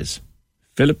says,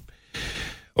 Philip,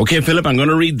 I'm going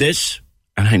to read this,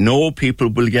 and I know people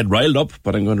will get riled up,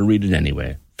 but I'm going to read it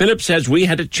anyway. Philip says we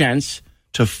had a chance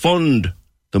to fund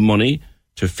the money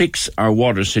to fix our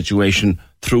water situation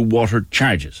through water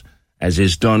charges, as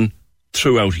is done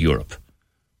throughout Europe.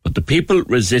 But the people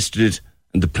resisted it,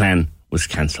 and the plan was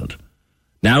cancelled.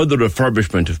 Now the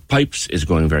refurbishment of pipes is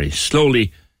going very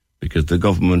slowly, because the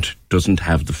government doesn't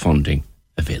have the funding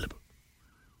available.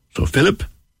 So Philip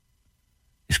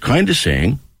is kind of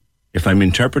saying, if I'm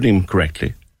interpreting him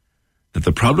correctly, that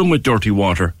the problem with dirty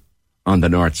water on the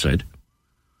north side,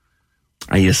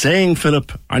 are you saying,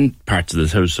 Philip, on parts of the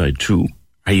south side too,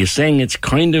 are you saying it's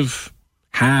kind of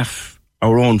half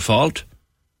our own fault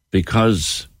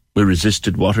because we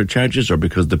resisted water charges or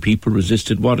because the people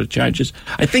resisted water charges?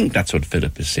 I think that's what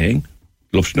Philip is saying.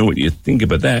 Love to know what you think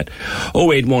about that.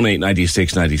 0818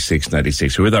 96 96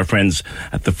 96. We're with our friends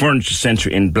at the Furniture Centre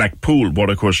in Blackpool,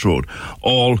 Watercourse Road,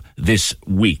 all this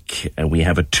week. And we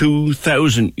have a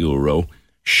 €2,000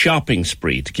 shopping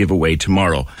spree to give away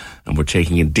tomorrow. And we're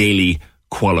taking a daily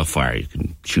qualifier. You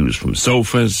can choose from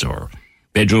sofas or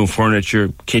bedroom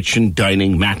furniture, kitchen,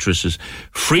 dining, mattresses,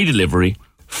 free delivery,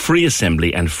 free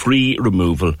assembly and free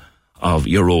removal of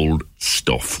your old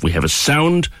stuff. We have a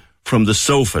sound from the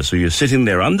sofa. So you're sitting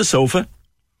there on the sofa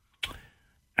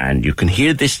and you can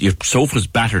hear this. Your sofa's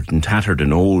battered and tattered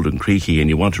and old and creaky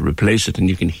and you want to replace it and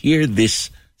you can hear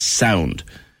this sound.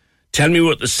 Tell me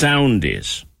what the sound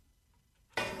is.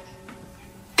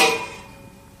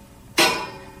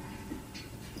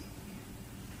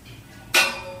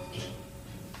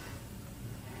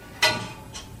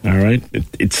 All right.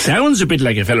 It sounds a bit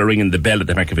like a fella ringing the bell at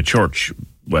the back of a church.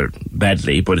 Well,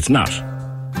 badly, but it's not.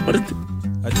 What is it?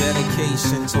 A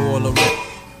dedication to all of it.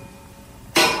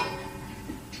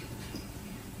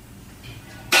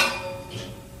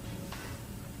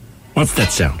 What's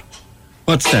that sound?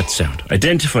 What's that sound?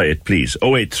 Identify it, please.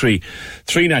 083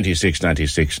 396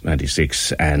 96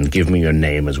 96 and give me your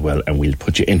name as well and we'll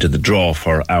put you into the draw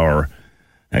for our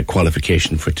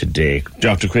qualification for today.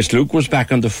 Dr. Chris Luke was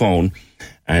back on the phone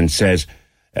and says,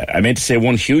 I meant to say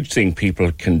one huge thing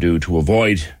people can do to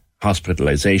avoid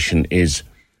hospitalisation is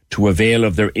to avail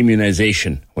of their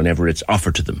immunisation whenever it's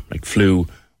offered to them, like flu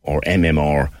or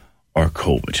MMR or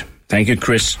COVID. Thank you,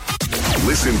 Chris.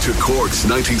 Listen to Cork's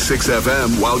 96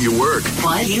 FM while you work.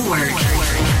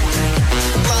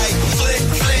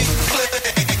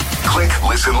 Click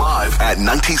Listen Live at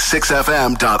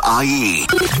 96fm.ie.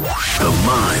 The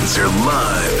lines are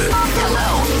live.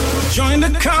 Hello. Join the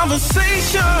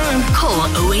conversation. Call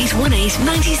 0818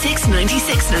 96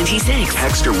 96 96.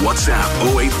 Text or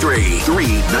WhatsApp 083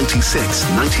 396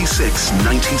 96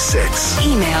 96.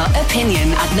 Email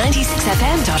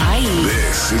opinion@96fm.ie.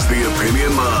 This is the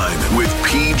Opinion Line with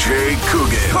PJ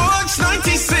Coogan. Cork's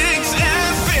 96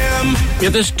 FM. Yeah,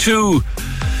 there's two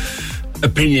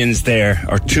opinions there,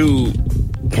 or 2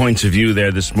 points of view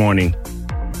there this morning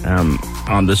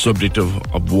on the subject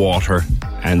of water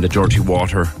and the dirty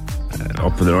water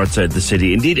up on the north side of the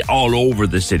city. Indeed, all over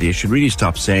the city. I should really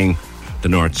stop saying the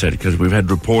north side, because we've had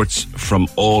reports from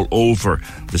all over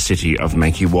the city of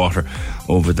manky water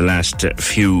over the last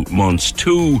few months.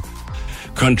 2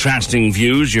 contrasting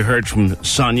views. You heard from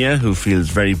Sonia, who feels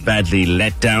very badly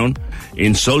let down,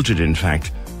 insulted in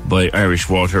fact, by Irish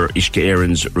Water, Uisce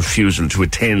Éireann's refusal to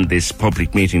attend this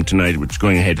public meeting tonight, which is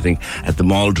going ahead, I think, at the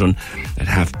Maldron at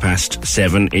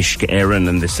 7:30. Uisce Éireann,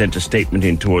 and they sent a statement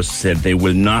in to us, said they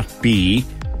will not be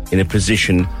in a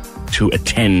position to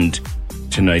attend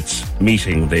tonight's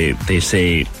meeting. They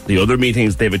say the other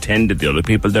meetings they've attended, the other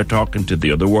people they're talking to,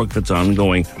 the other work that's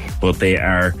ongoing, but they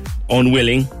are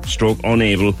unwilling,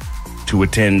 unable to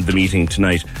attend the meeting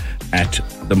tonight at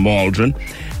the Maldron.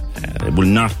 It will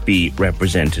not be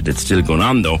represented. It's still going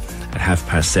on, though, at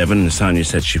 7:30. Sonia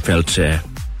said she felt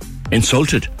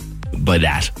insulted by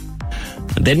that.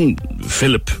 And then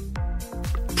Philip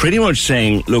pretty much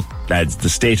saying, look, lads, the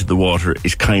state of the water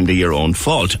is kind of your own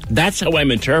fault. That's how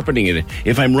I'm interpreting it.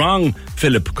 If I'm wrong,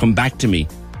 Philip, come back to me.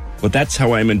 But that's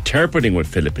how I'm interpreting what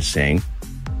Philip is saying.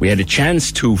 We had a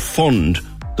chance to fund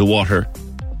the water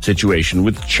situation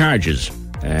with charges,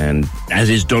 and as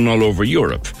is done all over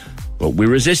Europe. But we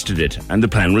resisted it, and the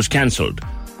plan was cancelled.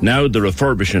 Now the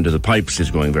refurbishment of the pipes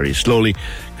is going very slowly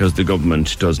because the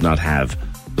government does not have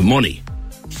the money.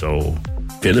 So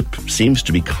Philip seems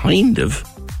to be kind of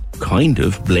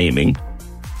blaming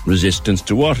resistance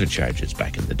to water charges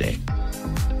back in the day.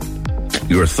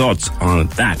 Your thoughts on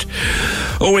that?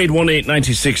 0818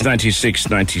 96 96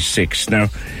 96. Now,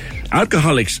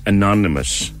 Alcoholics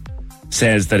Anonymous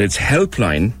says that its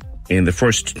helpline in the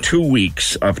first 2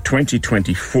 weeks of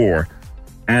 2024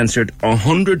 answered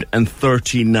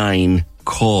 139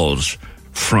 calls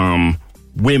from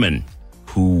women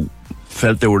who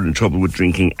felt they were in trouble with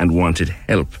drinking and wanted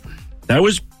help. That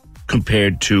was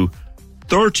compared to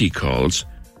 30 calls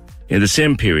in the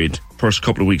same period, first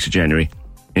couple of weeks of January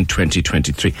in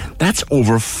 2023. That's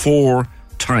over 4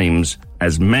 times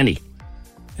as many.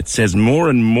 It says more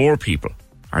and more people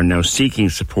are now seeking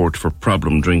support for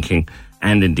problem drinking,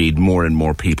 and indeed more and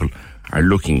more people are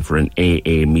looking for an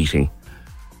AA meeting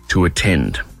to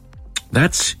attend.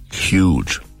 That's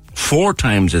huge. 4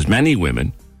 times as many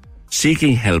women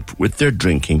seeking help with their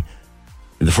drinking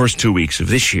in the first 2 weeks of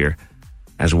this year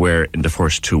as were in the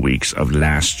first 2 weeks of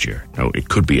last year. Now, it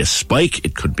could be a spike,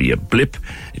 it could be a blip,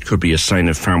 it could be a sign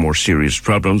of far more serious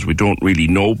problems. We don't really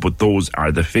know, but those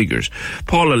are the figures.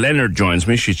 Paula Leonard joins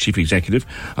me. She's Chief Executive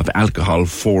of Alcohol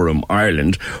Forum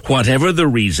Ireland. Whatever the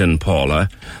reason, Paula,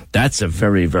 that's a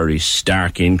very, very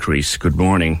stark increase. Good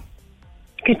morning.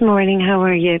 Good morning, how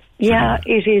are you? Yeah,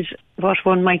 it is what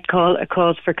one might call a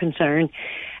cause for concern.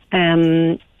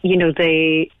 The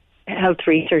Health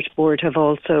Research Board have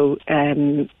also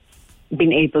been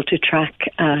able to track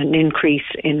an increase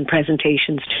in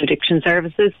presentations to addiction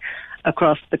services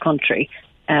across the country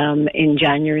in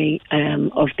January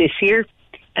of this year.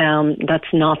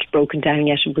 That's not broken down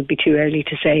yet. It would be too early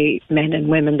to say men and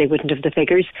women, they wouldn't have the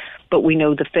figures, but we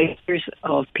know the figures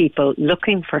of people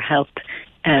looking for help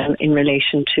in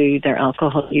relation to their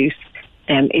alcohol use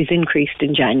is increased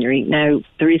in January. Now,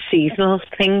 there is seasonal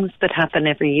things that happen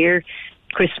every year.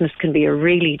 Christmas can be a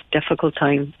really difficult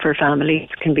time for families,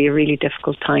 can be a really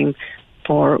difficult time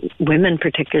for women,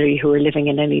 particularly who are living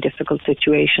in any difficult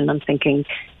situation. I'm thinking,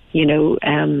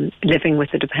 living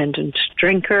with a dependent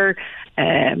drinker,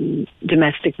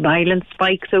 domestic violence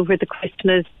spikes over the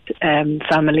Christmas,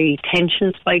 family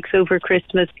tension spikes over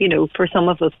Christmas. For some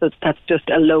of us, that's just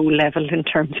a low level in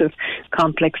terms of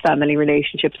complex family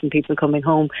relationships and people coming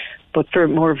home. But for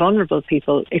more vulnerable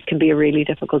people, it can be a really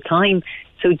difficult time.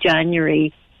 So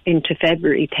January into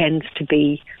February tends to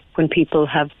be when people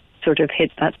have sort of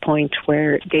hit that point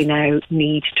where they now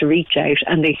need to reach out,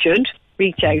 and they should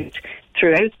reach out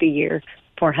throughout the year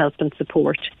for help and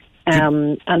support.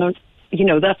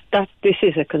 this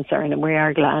is a concern, and we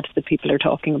are glad that people are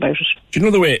talking about it. Do you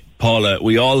know the way, Paula,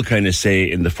 we all kind of say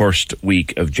in the first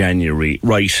week of January,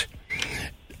 right,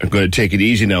 I'm going to take it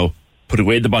easy now, put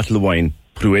away the bottle of wine,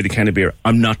 put away the can of beer.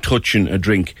 I'm not touching a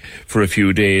drink for a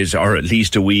few days or at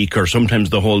least a week or sometimes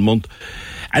the whole month.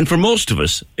 And for most of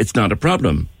us, it's not a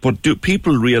problem. But do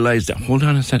people realise that, hold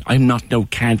on a second,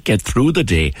 can't get through the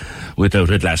day without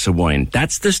a glass of wine?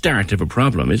 That's the start of a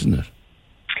problem, isn't it?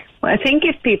 Well, I think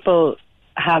if people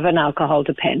have an alcohol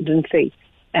dependency,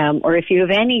 or if you have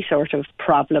any sort of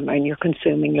problem and you're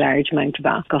consuming large amount of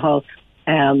alcohol,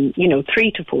 3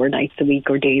 to 4 nights a week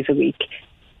or days a week,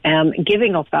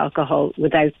 giving up alcohol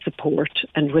without support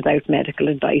and without medical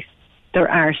advice, there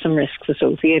are some risks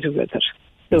associated with it.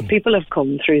 So if people have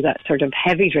come through that sort of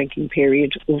heavy drinking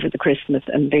period over the Christmas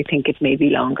and they think it may be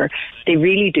longer, they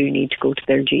really do need to go to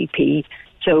their GP.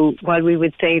 So while we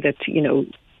would say that,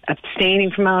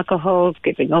 abstaining from alcohol,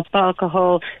 giving up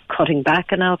alcohol, cutting back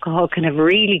on alcohol can have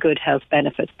really good health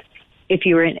benefits, if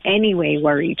you're in any way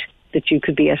worried that you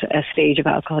could be at a stage of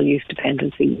alcohol use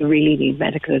dependency, you really need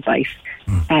medical advice,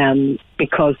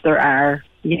 because there are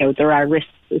risks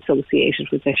associated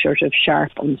with this sort of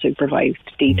sharp, unsupervised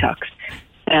detox.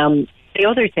 The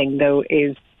other thing, though,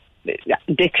 is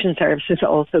addiction services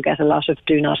also get a lot of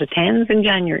do not attends in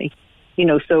January.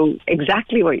 So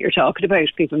exactly what you're talking about,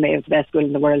 people may have the best will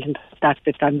in the world and that's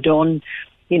it, I'm done,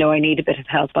 I need a bit of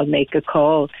help, I'll make a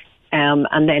call.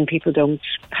 And then people don't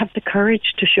have the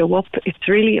courage to show up. It's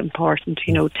really important,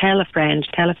 tell a friend,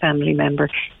 tell a family member,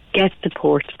 get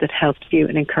support that helps you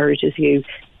and encourages you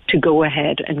to go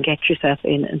ahead and get yourself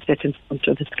in and sit in front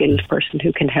of a skilled person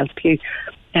who can help you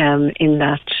in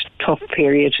that tough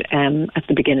period at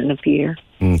the beginning of the year.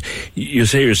 You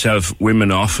say yourself,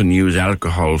 women often use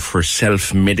alcohol for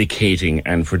self-medicating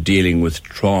and for dealing with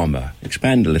trauma.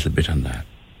 Expand a little bit on that.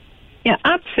 Yeah,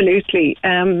 absolutely.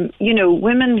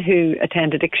 Women who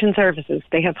attend addiction services,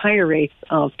 they have higher rates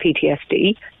of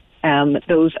PTSD.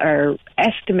 Those are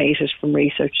estimated from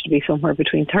research to be somewhere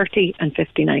between 30 and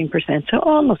 59%. So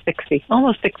almost 6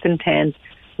 in 10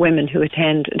 women who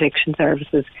attend addiction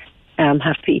services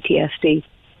have PTSD.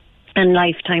 And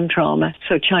lifetime trauma,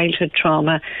 so childhood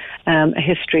trauma, a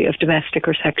history of domestic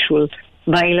or sexual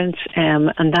violence,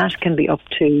 and that can be up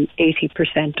to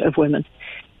 80% of women.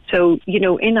 So,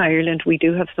 in Ireland, we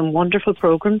do have some wonderful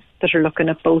programs that are looking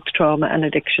at both trauma and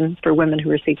addiction for women who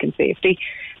are seeking safety.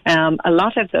 A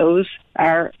lot of those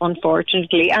are,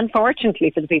 unfortunately, and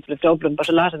fortunately for the people of Dublin, but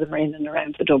a lot of them are in and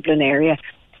around the Dublin area.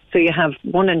 So you have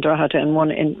one in Drogheda and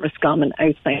one in Roscommon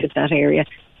outside of that area.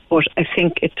 But I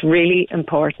think it's really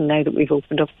important now that we've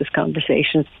opened up this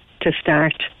conversation to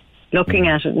start looking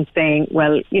at it and saying,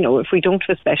 well, if we don't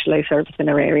have a specialised service in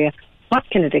our area, what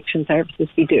can addiction services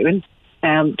be doing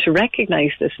to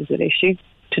recognise this as an issue,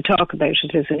 to talk about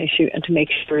it as an issue, and to make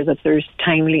sure that there's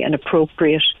timely and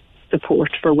appropriate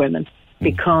support for women?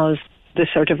 Because the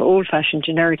sort of old-fashioned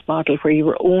generic model where you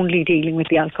were only dealing with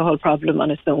the alcohol problem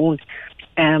on its own,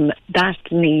 that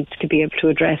needs to be able to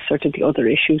address sort of the other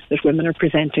issues that women are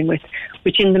presenting with,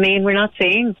 which in the main, we're not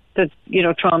saying that,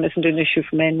 trauma isn't an issue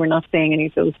for men. We're not saying any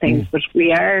of those things, but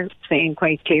we are saying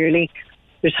quite clearly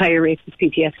there's higher rates of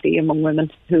PTSD among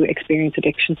women who experience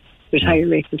addiction. There's higher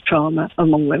rates of trauma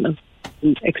among women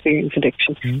who experience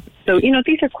addiction. So,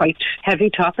 these are quite heavy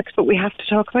topics, but we have to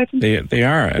talk about them. They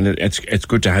are, and it's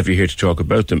good to have you here to talk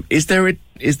about them. Is there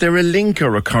a link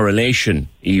or a correlation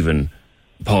even,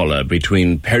 Paula,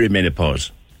 between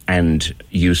perimenopause and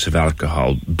use of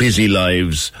alcohol? Busy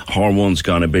lives, hormones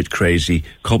gone a bit crazy,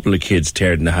 couple of kids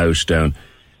tearing the house down,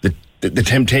 the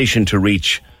temptation to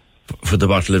reach for the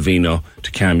bottle of vino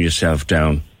to calm yourself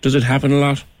down. Does it happen a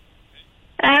lot?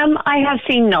 I have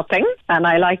seen nothing, and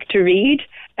I like to read.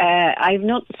 I've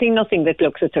not seen nothing that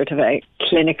looks at sort of a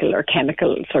clinical or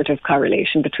chemical sort of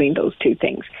correlation between those two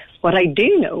things. What I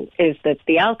do know is that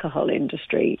the alcohol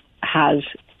industry has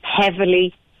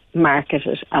heavily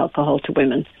marketed alcohol to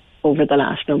women over the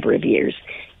last number of years.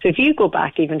 So if you go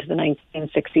back even to the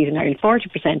 1960s in Ireland,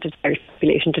 40% of the Irish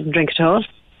population didn't drink at all.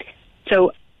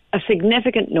 So a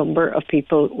significant number of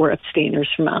people were abstainers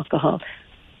from alcohol.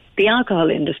 The alcohol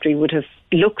industry would have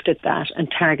looked at that and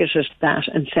targeted that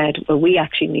and said, well, we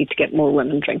actually need to get more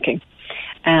women drinking.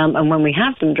 And when we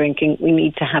have them drinking, we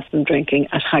need to have them drinking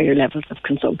at higher levels of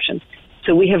consumption.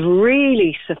 So we have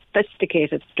really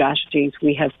sophisticated strategies.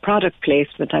 We have product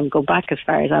placement. I go back as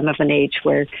far as I'm of an age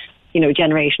where,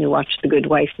 generation who watched The Good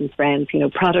Wife and Friends,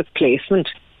 product placement,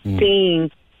 seeing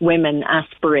women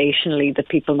aspirationally that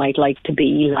people might like to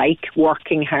be like,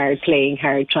 working hard, playing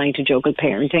hard, trying to juggle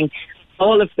parenting.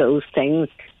 All of those things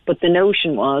But the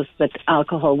notion was that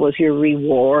alcohol was your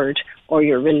reward or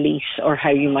your release, or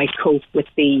how you might cope with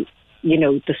the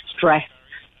stress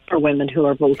for women who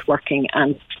are both working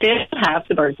and still have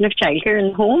the burden of childcare in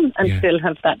the home and still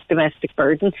have that domestic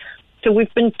burden. So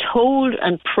we've been told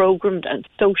and programmed and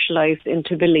socialised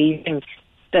into believing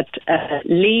that a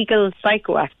legal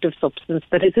psychoactive substance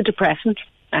that is a depressant,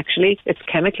 actually, it's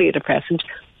chemically a depressant,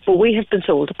 but we have been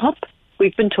sold a pup.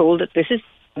 We've been told that this is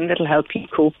something that will help you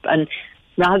cope, and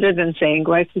rather than saying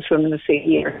go out and swim in the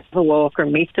sea or have a walk or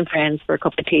meet some friends for a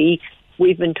cup of tea,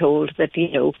 we've been told that,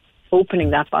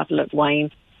 opening that bottle of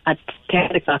wine at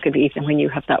 10 o'clock at evening when you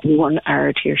have that 1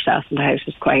 hour to yourself and the house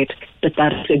is quiet,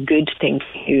 that is a good thing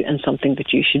for you and something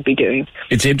that you should be doing.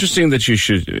 It's interesting that you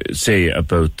should say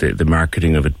about the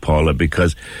marketing of it, Paula,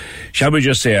 because shall we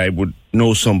just say I would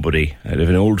know somebody, I have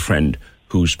an old friend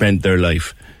who spent their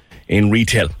life in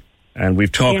retail, and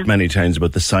we've talked many times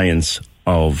about the science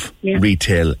of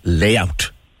retail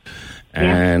layout,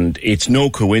 and it's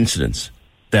no coincidence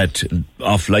that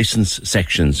off-licence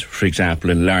sections, for example,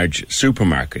 in large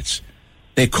supermarkets,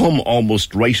 they come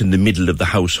almost right in the middle of the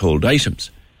household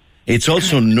items. It's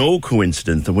also no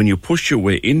coincidence that when you push your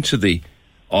way into the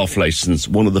off-licence,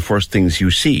 one of the first things you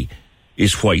see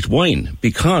is white wine,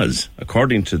 because,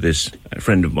 according to this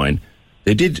friend of mine,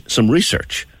 they did some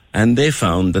research and they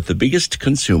found that the biggest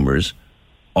consumers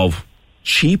of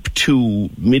cheap to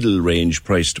middle-range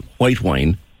priced white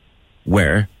wine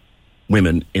were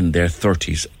women in their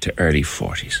 30s to early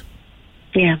 40s.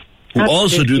 Yeah. Who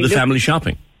also do the family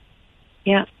shopping.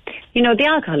 Yeah. The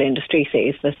alcohol industry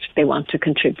says that they want to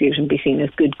contribute and be seen as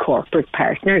good corporate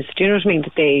partners. Do you know what I mean?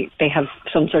 That they have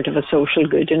some sort of a social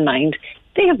good in mind.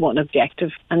 They have one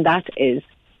objective, and that is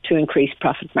to increase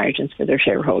profit margins for their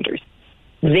shareholders.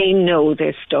 They know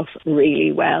this stuff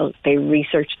really well. They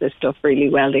research this stuff really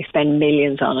well. They spend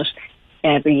millions on it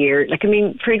every year.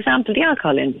 For example, the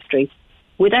alcohol industry,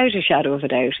 without a shadow of a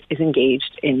doubt, is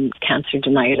engaged in cancer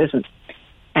denialism.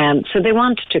 So they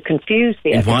want to confuse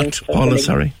the evidence. What, Paula,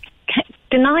 sorry?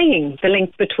 Denying the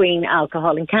link between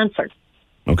alcohol and cancer.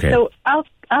 Okay. So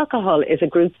alcohol is a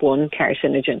group 1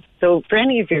 carcinogen. So for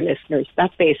any of your listeners,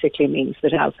 that basically means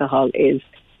that alcohol is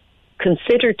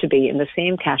considered to be in the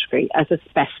same category as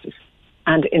asbestos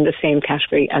and in the same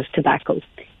category as tobacco.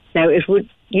 Now, if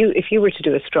you were to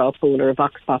do a straw poll or a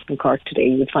vox pop in Cork today,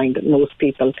 you would find that most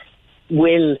people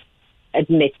will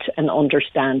admit and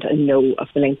understand and know of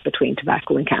the link between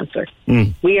tobacco and cancer.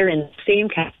 We are in the same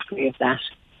category of that,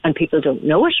 and people don't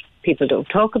know it, people don't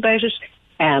talk about it,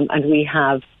 and we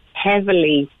have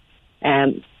heavily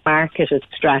marketed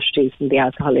strategies in the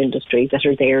alcohol industry that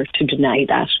are there to deny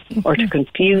that, or to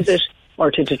confuse it, or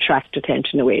to detract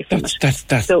attention away from it.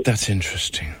 That's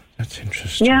interesting. That's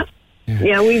interesting.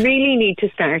 Yeah, we really need to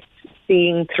start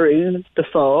seeing through the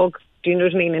fog. Do you know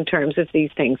what I mean, in terms of these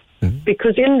things?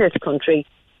 Because in this country,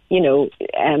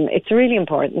 it's really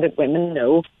important that women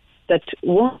know that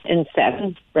 1 in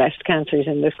 7 breast cancers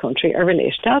in this country are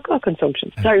related to alcohol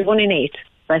consumption. 1 in 8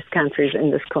 breast cancers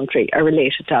in this country are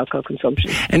related to alcohol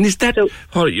consumption. And is that,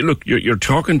 Paul, you're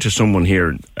talking to someone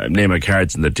here, name my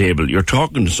cards on the table, you're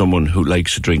talking to someone who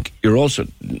likes to drink. You're also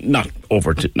not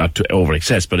to over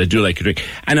excess, but I do like to drink.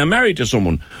 And I'm married to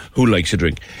someone who likes to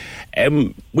drink.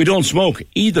 We don't smoke,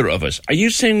 either of us. Are you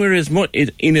saying we're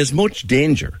in as much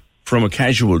danger from a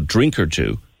casual drink or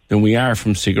two than we are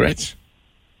from cigarettes?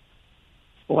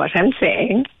 What I'm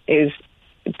saying is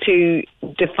to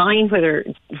define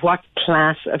what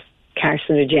class of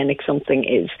carcinogenic something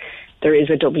is. There is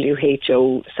a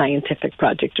WHO scientific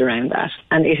project around that,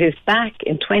 and it is back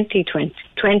in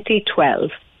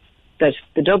 2012 that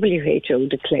the WHO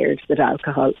declared that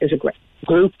alcohol is a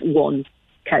group 1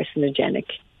 carcinogenic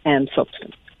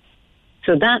substance.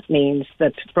 So that means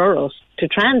that for us, to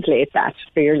translate that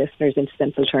for your listeners in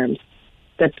simple terms,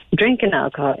 that drinking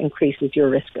alcohol increases your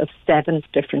risk of 7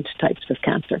 different types of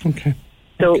cancer. Okay.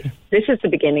 So this is the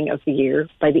beginning of the year.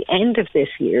 By the end of this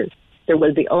year, there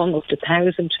will be almost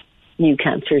 1,000 new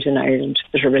cancers in Ireland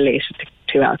that are related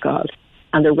to alcohol.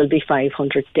 And there will be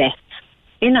 500 deaths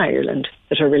in Ireland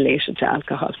that are related to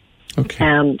alcohol.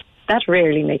 Okay. That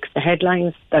rarely makes the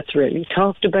headlines. That's rarely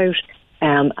talked about.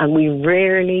 And we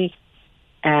rarely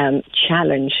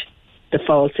challenge the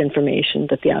false information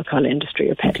that the alcohol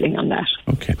industry are peddling on that.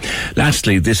 Okay.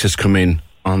 Lastly, this has come in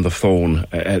on the phone,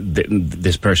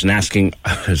 this person asking,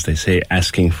 as they say,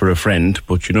 asking for a friend,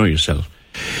 but you know yourself.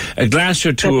 A glass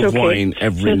or two of wine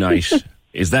every night,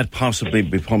 is that possibly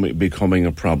becoming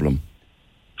a problem?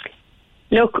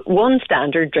 Look, 1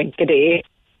 standard drink a day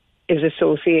is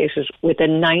associated with a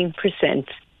 9%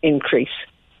 increase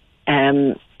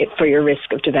for your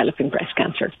risk of developing breast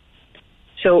cancer.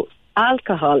 So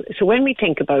alcohol, so when we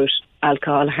think about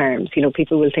alcohol harms,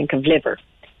 people will think of liver.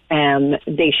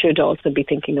 They should also be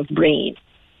thinking of brain.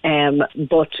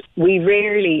 But we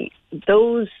rarely,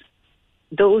 those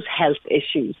health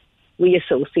issues we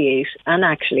associate, and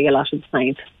actually a lot of the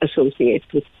science associates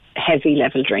with heavy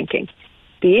level drinking.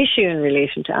 The issue in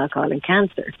relation to alcohol and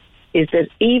cancer is that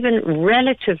even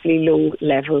relatively low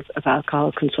levels of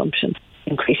alcohol consumption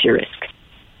increase your risk.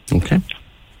 Okay.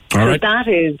 All right. That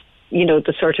is,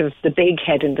 the sort of the big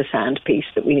head in the sand piece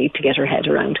that we need to get our head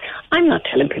around. I'm not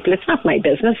telling people, it's not my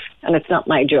business and it's not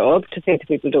my job to say to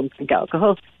people don't drink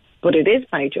alcohol, but it is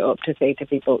my job to say to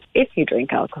people, if you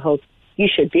drink alcohol, you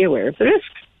should be aware of the risks.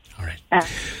 All right.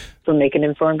 So make an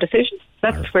informed decision.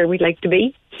 That's where we'd like to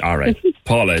be. All right.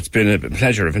 Paula, it's been a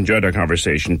pleasure. I've enjoyed our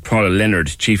conversation. Paula Leonard,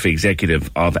 Chief Executive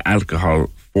of Alcohol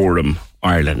Forum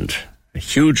Ireland.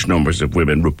 Huge numbers of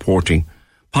women reporting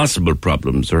possible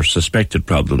problems or suspected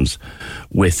problems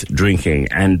with drinking.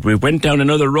 And we went down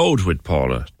another road with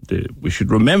Paula. We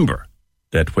should remember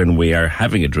that when we are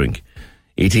having a drink,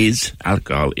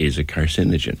 alcohol is a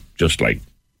carcinogen, just like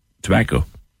tobacco,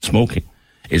 smoking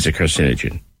is a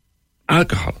carcinogen.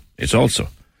 Alcohol is also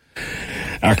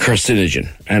a carcinogen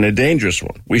and a dangerous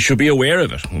one. We should be aware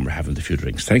of it when we're having the few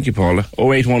drinks. Thank you, Paula.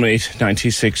 0818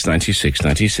 96 96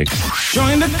 96.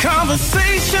 Join the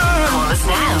conversation. Call us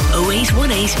now.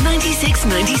 0818 96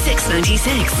 96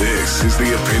 96. This is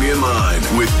The Opinion Line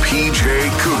with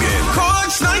PJ Coogan.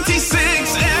 Corks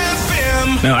 96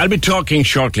 FM. Now, I'll be talking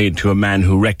shortly to a man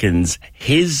who reckons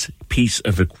his piece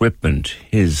of equipment,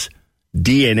 his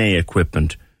DNA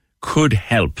equipment, could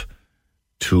help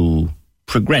to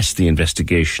progress the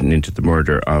investigation into the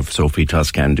murder of Sophie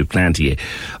Toscan-du-Clantier.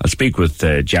 I'll speak with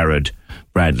Jared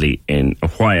Bradley in a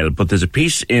while, but there's a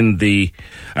piece in the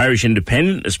Irish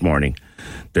Independent this morning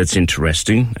that's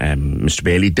interesting. Mr.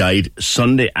 Bailey died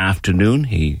Sunday afternoon.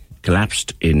 He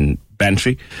collapsed in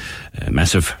Bantry, a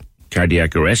massive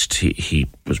cardiac arrest. He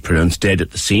was pronounced dead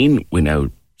at the scene, we now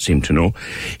seem to know.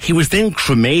 He was then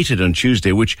cremated on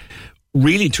Tuesday, which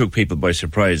really took people by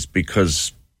surprise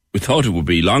because we thought it would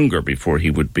be longer before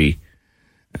he would be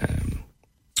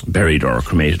buried or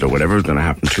cremated or whatever was going to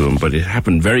happen to him, but it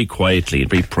happened very quietly and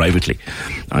very privately.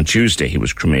 On Tuesday he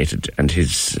was cremated, and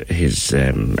his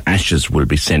ashes will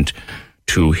be sent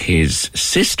to his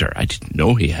sister. I didn't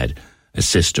know he had a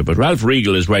sister, but Ralph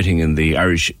Regal is writing in the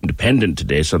Irish Independent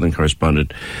today, Southern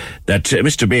correspondent, that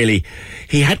Mr. Bailey,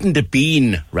 he hadn't a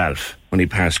bean, Ralph, when he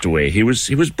passed away. He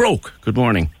was broke. Good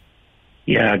morning.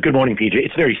 Yeah, good morning, PJ.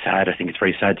 It's very sad. I think it's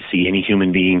very sad to see any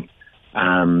human being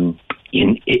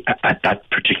at that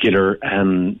particular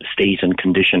state and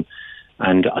condition.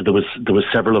 And there was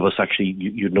several of us, actually.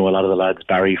 You'd know a lot of the lads,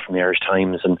 Barry from the Irish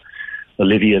Times and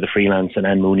Olivia, the freelance, and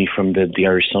Anne Mooney from the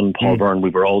Irish Sun, Paul Byrne.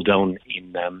 We were all down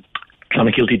in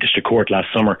Clonakilty District Court last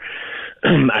summer.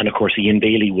 And, of course, Ian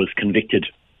Bailey was convicted,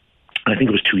 I think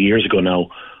it was 2 years ago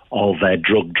now, of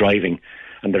drug driving.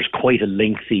 And there's quite a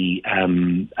lengthy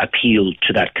appeal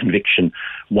to that conviction,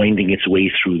 winding its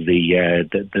way through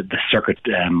the Circuit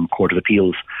Court of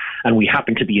Appeals. And we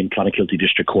happened to be in Clonakilty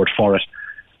District Court for it.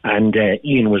 And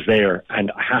Ian was there,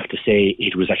 and I have to say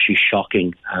it was actually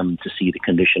shocking to see the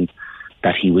condition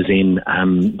that he was in.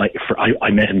 I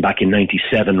met him back in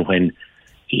 '97 when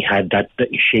he had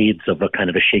the shades of a kind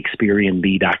of a Shakespearean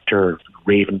lead actor,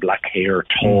 raven black hair,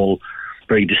 tall,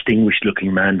 very distinguished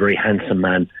looking man, very handsome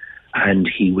man. And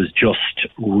he was just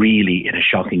really in a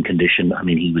shocking condition. I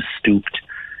mean, he was stooped,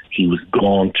 he was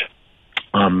gaunt.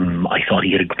 I thought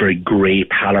he had a very grey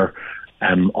pallor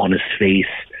on his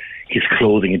face. His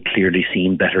clothing had clearly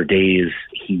seen better days.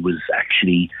 He was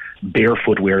actually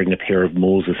barefoot, wearing a pair of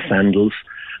Moses sandals,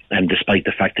 and despite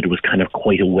the fact that it was kind of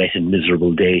quite a wet and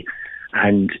miserable day.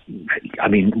 And I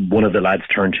mean, one of the lads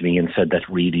turned to me and said that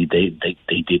really they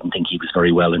didn't think he was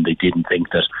very well, and they didn't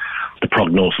think that the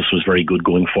prognosis was very good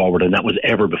going forward. And that was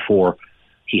ever before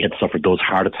he had suffered those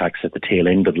heart attacks at the tail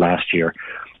end of last year.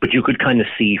 But you could kind of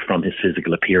see from his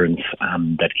physical appearance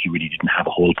that he really didn't have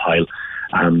a whole pile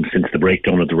since the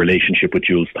breakdown of the relationship with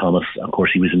Jules Thomas. Of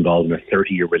course, he was involved in a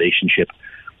 30-year relationship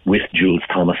with Jules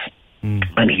Thomas,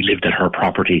 and he lived at her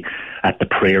property at the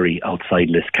Prairie outside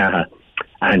Liscaha.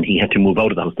 And he had to move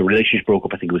out of the house. The relationship broke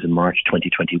up, I think it was in March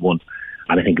 2021.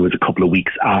 And I think it was a couple of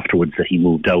weeks afterwards that he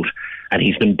moved out. And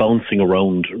he's been bouncing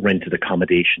around rented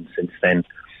accommodation since then.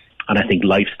 And I think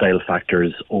lifestyle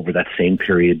factors over that same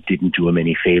period didn't do him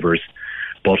any favours.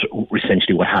 But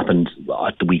essentially what happened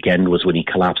at the weekend was when he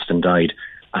collapsed and died,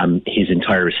 his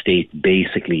entire estate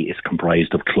basically is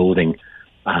comprised of clothing,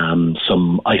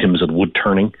 some items of wood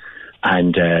turning,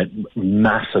 and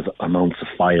massive amounts of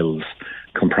files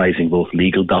comprising both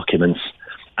legal documents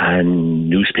and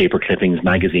newspaper clippings,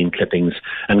 magazine clippings,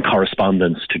 and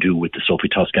correspondence to do with the Sophie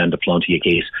Toscan de Plantier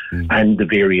case and the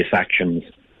various actions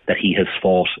that he has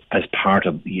fought as part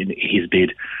of his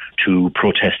bid to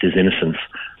protest his innocence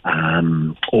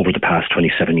over the past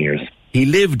 27 years. He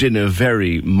lived in a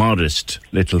very modest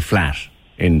little flat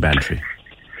in Bantry.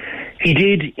 He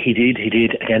did.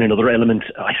 Again, another element,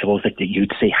 I suppose, that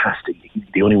you'd say has to,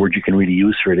 the only word you can really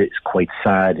use for it is quite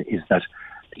sad, is that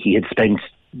he had spent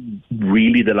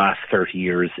really the last 30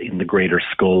 years in the greater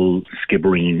Skull,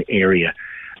 Skibbereen area,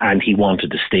 and he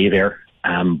wanted to stay there,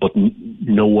 but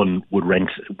no one would rent.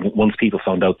 Once people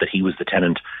found out that he was the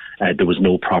tenant, there was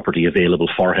no property available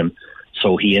for him.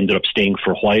 So he ended up staying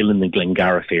for a while in the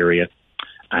Glengariff area,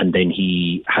 and then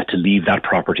he had to leave that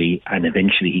property, and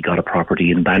eventually he got a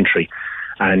property in Bantry.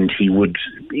 And he was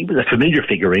a familiar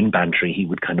figure in Bantry. He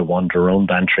would kind of wander around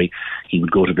Bantry. He would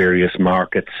go to various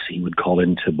markets. He would call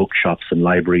into bookshops and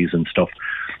libraries and stuff.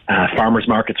 Farmers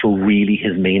markets were really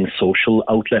his main social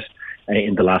outlet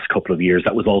in the last couple of years.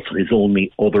 That was also his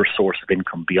only other source of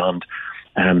income beyond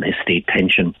his state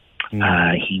pension.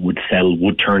 He would sell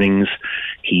wood turnings.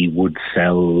 He would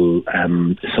sell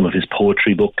some of his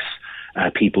poetry books.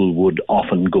 People would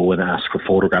often go and ask for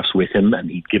photographs with him,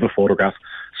 and he'd give a photograph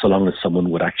so long as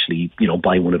someone would actually,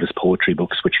 buy one of his poetry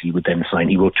books, which he would then sign.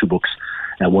 He wrote 2 books.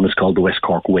 One is called The West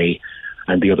Cork Way,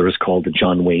 and the other is called The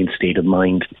John Wayne State of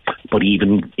Mind. But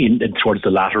even towards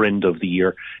the latter end of the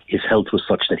year, his health was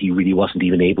such that he really wasn't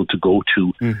even able to go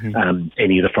to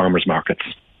any of the farmers' markets.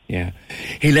 Yeah,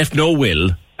 he left no will.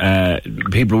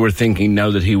 People were thinking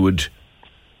now that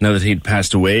he'd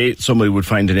passed away, somebody would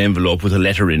find an envelope with a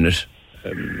letter in it.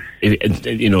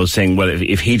 Saying, well,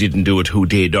 if he didn't do it, who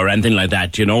did, or anything like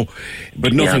that,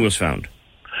 but nothing was found.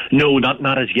 No,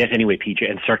 not as yet anyway, PJ,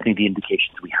 and certainly the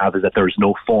indications we have is that there is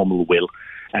no formal will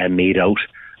made out.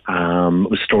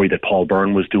 It was a story that Paul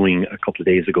Byrne was doing a couple of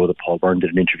days ago, that Paul Byrne did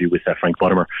an interview with Frank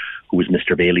Buttimer, who was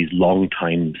Mr. Bailey's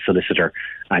longtime solicitor,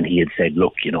 and he had said,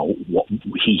 look,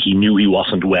 he knew he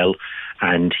wasn't well,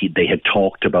 and they had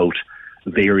talked about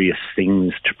various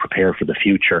things to prepare for the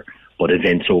future, but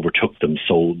events overtook them.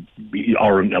 So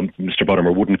Mr.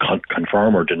 Buttimer wouldn't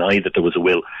confirm or deny that there was a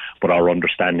will, but our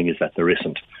understanding is that there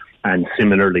isn't. And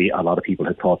similarly, a lot of people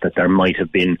had thought that there might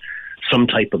have been some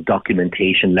type of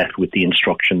documentation left with the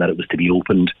instruction that it was to be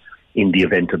opened in the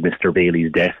event of Mr.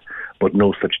 Bailey's death, but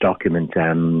no such document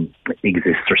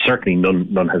exists, or certainly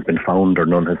none has been found, or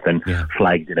none has been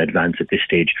flagged in advance at this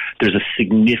stage. There's a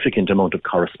significant amount of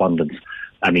correspondence.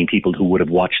 I mean, people who would have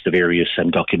watched the various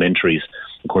documentaries.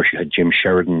 Of course, you had Jim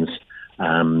Sheridan's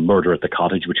Murder at the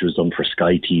Cottage, which was done for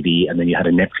Sky TV, and then you had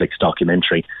a Netflix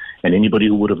documentary. And anybody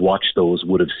who would have watched those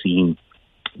would have seen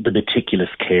the meticulous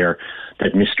care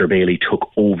that Mr. Bailey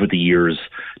took over the years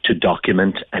to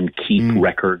document and keep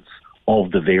records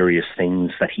of the various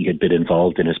things that he had been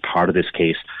involved in as part of this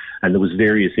case. And there was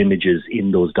various images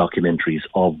in those documentaries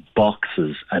of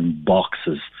boxes and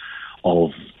boxes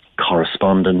of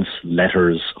correspondence,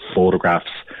 letters, photographs,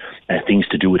 things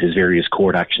to do with his various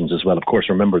court actions as well. Of course,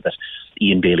 remember that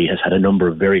Ian Bailey has had a number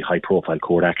of very high-profile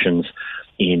court actions.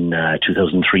 In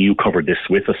 2003, you covered this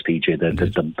with us, PJ,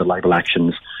 the libel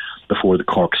actions before the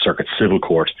Cork Circuit Civil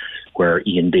Court, where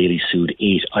Ian Bailey sued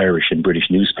 8 Irish and British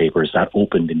newspapers. That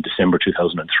opened in December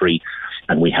 2003,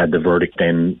 and we had the verdict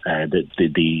then.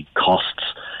 The costs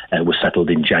was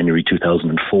settled in January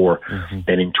 2004.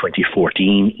 Then in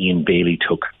 2014, Ian Bailey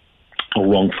took a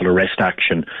wrongful arrest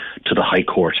action to the High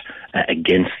Court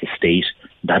against the state.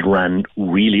 That ran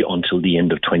really until the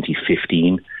end of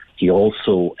 2015. He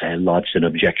also lodged an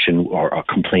objection or a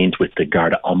complaint with the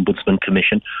Garda Ombudsman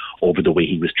Commission over the way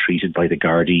he was treated by the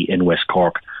Gardaí in West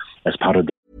Cork as part of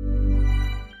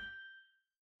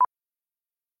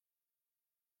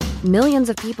Millions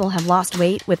of people have lost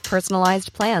weight with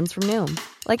personalized plans from Noom.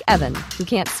 Like Evan, who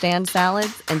can't stand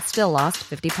salads and still lost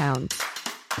 50 pounds.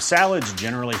 Salads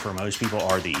generally for most people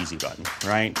are the easy button,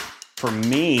 right? For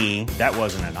me, that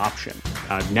wasn't an option.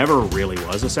 I never really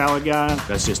was a salad guy.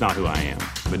 That's just not who I am.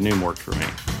 But Noom worked for me.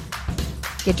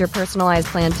 Get your personalized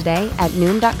plan today at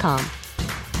Noom.com.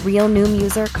 Real Noom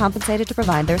user compensated to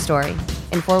provide their story.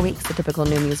 In 4 weeks, the typical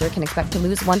Noom user can expect to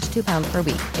lose 1 to 2 pounds per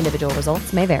week. Individual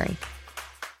results may vary.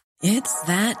 It's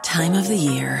that time of the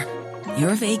year.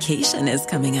 Your vacation is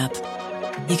coming up.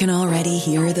 You can already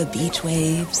hear the beach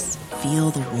waves,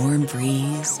 feel the warm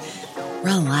breeze,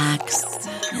 relax,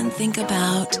 and think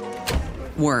about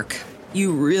work.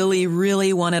 You really,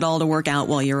 really want it all to work out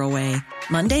while you're away.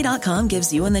 Monday.com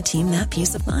gives you and the team that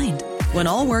peace of mind. When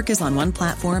all work is on one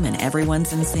platform and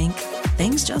everyone's in sync,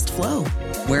 things just flow.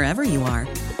 Wherever you are,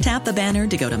 tap the banner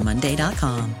to go to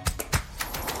Monday.com.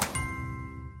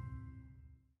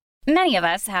 Many of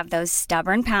us have those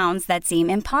stubborn pounds that seem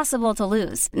impossible to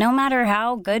lose, no matter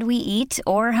how good we eat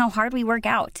or how hard we work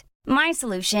out. My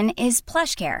solution is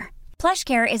PlushCare.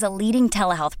 PlushCare is a leading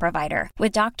telehealth provider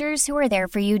with doctors who are there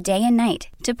for you day and night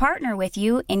to partner with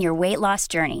you in your weight loss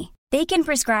journey. They can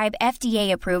prescribe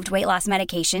FDA-approved weight loss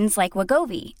medications like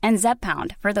Wegovy and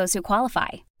Zepbound for those who qualify.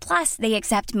 Plus, they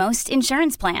accept most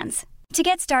insurance plans. To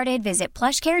get started, visit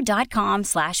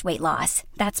plushcare.com/weightloss.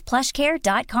 That's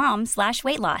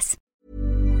plushcare.com/weightloss.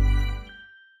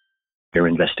 Their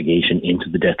investigation into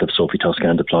the death of Sophie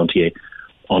Toscan de Plantier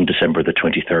on December the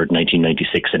 23rd,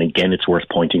 1996. And again, it's worth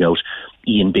pointing out,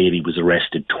 Ian Bailey was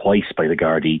arrested twice by the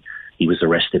Gardaí. He was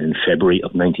arrested in February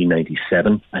of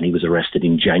 1997 and he was arrested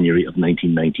in January of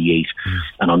 1998.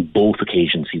 And on both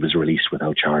occasions, he was released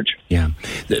without charge. Yeah.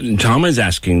 Tom is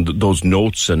asking those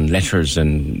notes and letters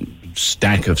and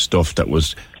stack of stuff that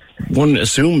was... One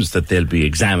assumes that they'll be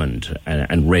examined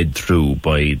and read through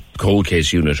by cold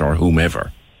case unit or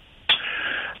whomever.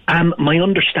 My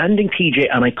understanding, PJ,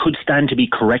 and I could stand to be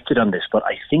corrected on this, but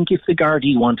I think if the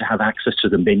Gardaí want to have access to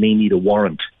them, they may need a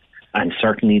warrant. And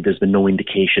certainly there's been no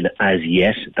indication as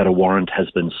yet that a warrant has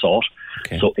been sought.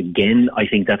 Okay. So again, I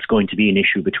think that's going to be an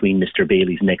issue between Mr.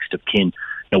 Bailey's next of kin.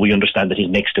 Now, we understand that his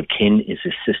next of kin is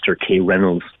his sister, Kay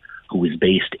Reynolds, who is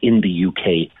based in the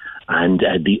UK. And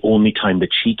the only time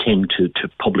that she came to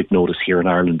public notice here in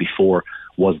Ireland before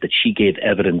was that she gave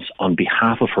evidence on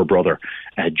behalf of her brother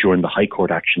during the High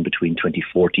Court action between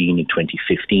 2014 and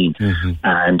 2015. Mm-hmm.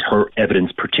 And her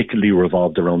evidence particularly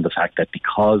revolved around the fact that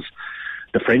because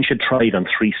the French had tried on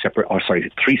three separate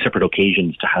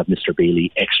occasions to have Mr.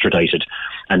 Bailey extradited,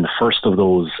 and the first of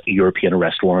those European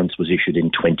arrest warrants was issued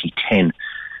in 2010.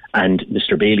 And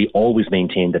Mr. Bailey always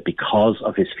maintained that because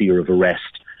of his fear of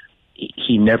arrest,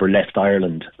 he never left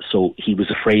Ireland. So he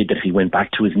was afraid that if he went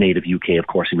back to his native UK, of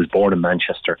course, he was born in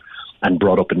Manchester and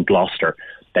brought up in Gloucester,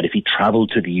 that if he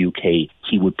travelled to the UK,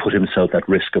 he would put himself at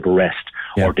risk of arrest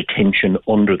or detention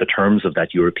under the terms of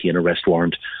that European arrest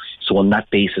warrant. So on that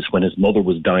basis, when his mother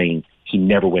was dying, he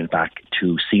never went back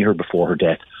to see her before her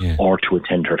death or to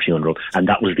attend her funeral. And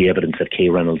that was the evidence that Kay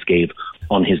Reynolds gave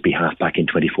on his behalf back in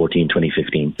 2014,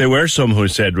 2015. There were some who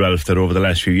said, Ralph, that over the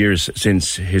last few years,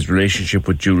 since his relationship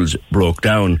with Jules broke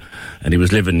down and he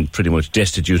was living pretty much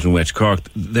destitute in West Cork,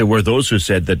 there were those who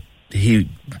said that he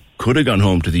could have gone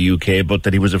home to the UK, but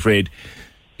that he was afraid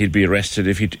he'd be arrested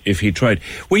if he tried.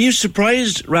 Were you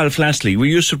surprised, Ralph, lastly, were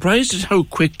you surprised at how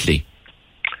quickly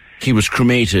he was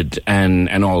cremated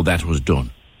and all that was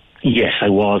done? Yes, I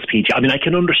was, PJ. I mean, I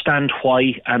can understand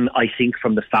why. I think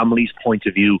from the family's point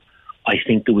of view, I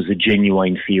think there was a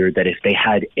genuine fear that if they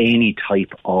had any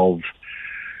type of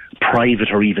private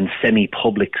or even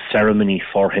semi-public ceremony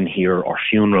for him here or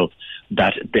funeral,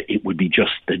 that it would be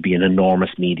there'd be an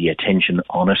enormous media attention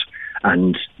on it.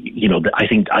 And, you know, I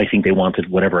think they wanted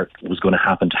whatever was going to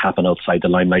happen outside the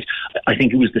limelight. I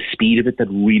think it was the speed of it that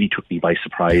really took me by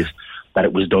surprise, that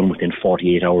it was done within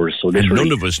 48 hours. So and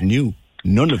none of us knew.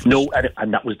 None of us. No,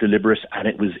 and that was deliberate. And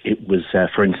it was.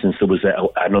 For instance, there was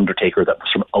an undertaker that was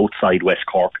from outside West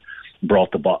Cork,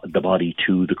 brought the body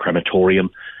to the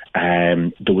crematorium.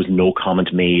 There was no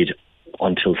comment made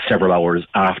until several hours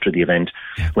after the event,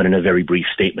 when in a very brief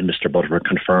statement, Mr. Butler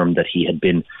confirmed that he had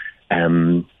been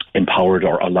empowered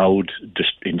or allowed,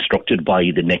 instructed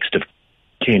by the next of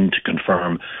kin to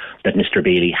confirm that Mr.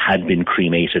 Bailey had been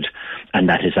cremated and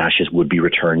that his ashes would be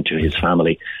returned to his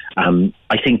family.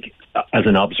 I think, as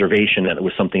an observation, and it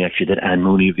was something actually that Anne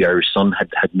Mooney of the Irish Sun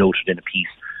had noted in a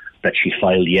piece that she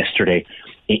filed yesterday,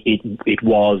 it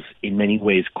was in many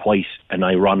ways quite an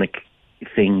ironic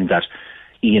thing that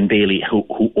Ian Bailey, who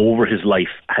over his life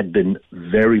had been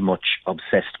very much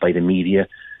obsessed by the media,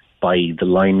 by the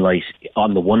limelight.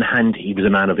 On the one hand, he was a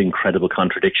man of incredible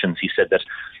contradictions. He said that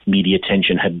media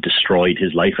attention had destroyed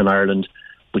his life in Ireland,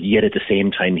 but yet at the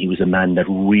same time, he was a man that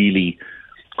really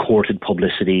courted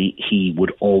publicity. He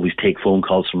would always take phone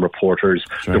calls from reporters.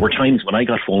 Right. There were times when I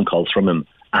got phone calls from him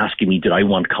asking me, did I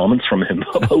want comments from him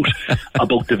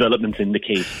about developments in the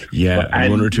case? Yeah,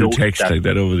 and one or two texts like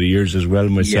that over the years as well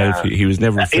myself. Yeah. He was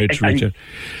never afraid to reach out.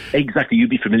 Exactly, you'd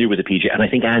be familiar with it, PJ. And I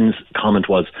think Anne's comment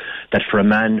was that for a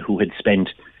man who had spent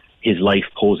his life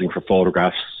posing for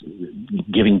photographs,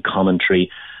 giving commentary,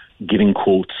 giving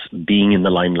quotes, being in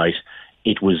the limelight,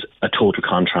 it was a total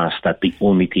contrast that the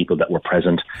only people that were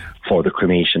present for the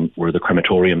cremation were the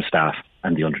crematorium staff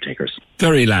and the undertakers.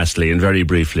 Very lastly and very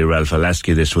briefly, Ralph, I'll ask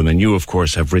you this one, and you of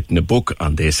course have written a book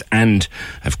on this and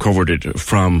have covered it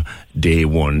from day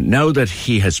one. Now that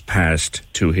he has passed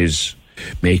to his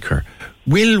maker,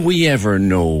 will we ever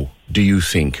know, do you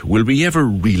think, will we ever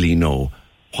really know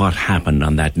what happened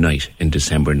on that night in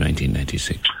December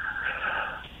 1996?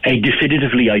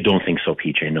 Definitively, I don't think so,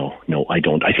 PJ. No, I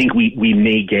don't. I think we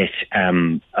may get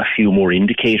a few more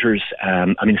indicators.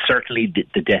 Certainly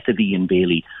the death of Ian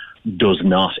Bailey does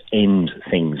not end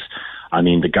things.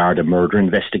 The Garda murder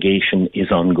investigation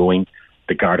is ongoing.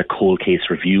 The Garda cold case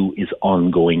review is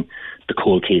ongoing. The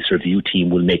cold case review team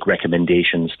will make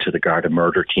recommendations to the Garda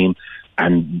murder team.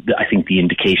 And I think the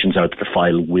indications out that the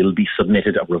file will be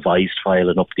submitted, a revised file,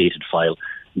 an updated file,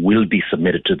 will be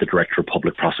submitted to the Director of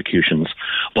Public Prosecutions.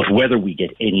 But whether we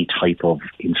get any type of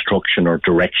instruction or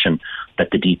direction that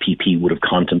the DPP would have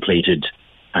contemplated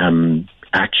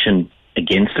action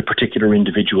against a particular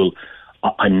individual,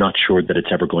 I'm not sure that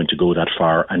it's ever going to go that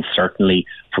far. And certainly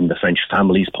from the French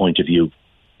family's point of view,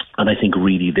 and I think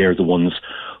really they're the ones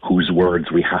whose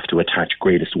words we have to attach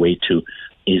greatest weight to,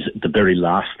 is the very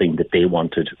last thing that they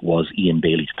wanted was Ian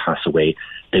Bailey to pass away.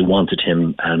 They wanted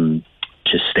him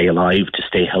to stay alive, to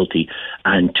stay healthy,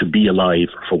 and to be alive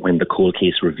for when the cold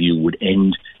case review would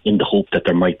end, in the hope that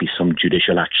there might be some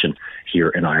judicial action here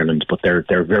in Ireland. But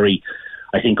they're very,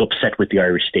 I think, upset with the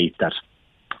Irish state that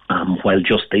while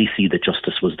they see that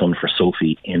justice was done for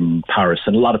Sophie in Paris,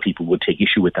 and a lot of people would take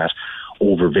issue with that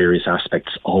over various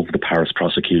aspects of the Paris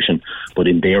prosecution, but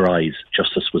in their eyes,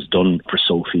 justice was done for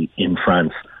Sophie in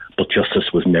France, but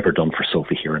justice was never done for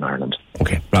Sophie here in Ireland.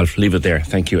 OK, Ralph, leave it there.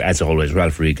 Thank you, as always.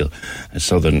 Ralph Riegel, a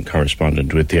Southern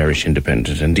correspondent with the Irish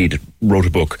Independent. Indeed, wrote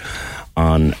a book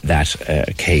on that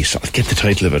case. I'll get the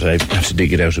title of it. I have to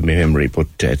dig it out of my memory, but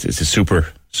it's a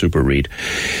super read.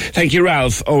 Thank you,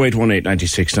 Ralph. 0818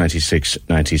 96 96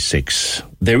 96.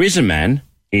 There is a man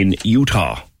in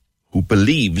Utah who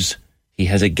believes he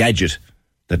has a gadget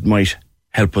that might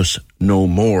help us know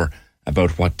more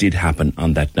about what did happen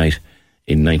on that night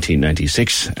in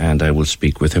 1996, and I will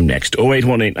speak with him next.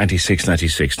 0818 96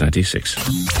 96 96.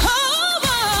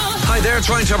 Hi there, it's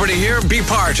Ryan Tuberty here. Be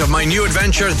part of my new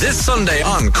adventure this Sunday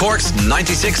on Cork's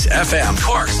 96 FM.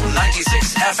 Cork's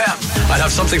 96 FM. I'll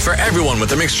have something for everyone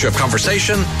with a mixture of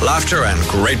conversation, laughter and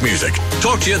great music.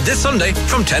 Talk to you this Sunday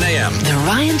from 10 a.m. The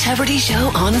Ryan Tuberty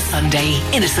Show on Sunday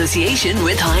in association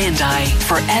with High&I.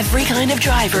 For every kind of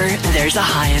driver, there's a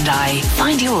High&I.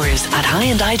 Find yours at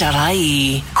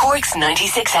highandI.ie. Cork's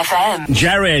 96 FM.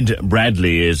 Jared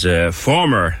Bradley is a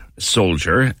former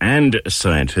soldier and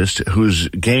scientist who's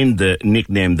gained the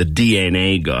nickname the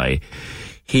DNA guy.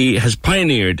 He has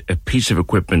pioneered a piece of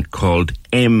equipment called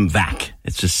MVAC.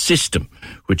 It's a system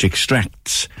which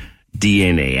extracts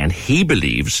DNA, and he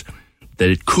believes that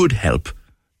it could help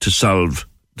to solve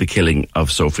the killing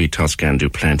of Sophie Toscan du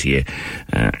Plantier.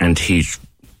 And he's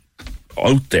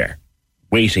out there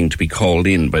waiting to be called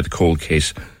in by the cold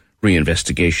case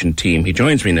reinvestigation team. He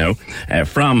joins me now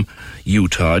from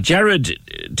Utah. Jared,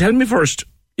 tell me first,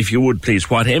 if you would please,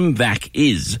 what MVAC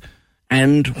is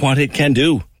and what it can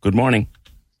do. Good morning.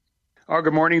 Oh,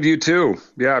 good morning to you too.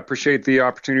 Yeah, I appreciate the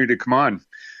opportunity to come on.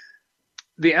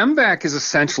 The MVAC is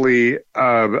essentially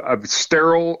a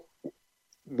sterile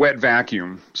wet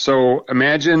vacuum. So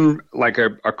imagine like a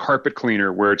carpet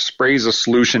cleaner where it sprays a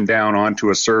solution down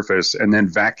onto a surface and then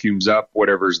vacuums up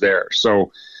whatever's there.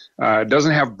 So it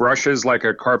doesn't have brushes like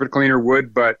a carpet cleaner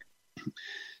would, but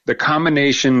the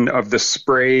combination of the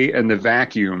spray and the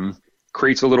vacuum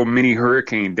creates a little mini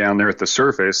hurricane down there at the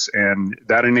surface, and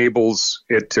that enables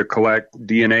it to collect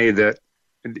DNA that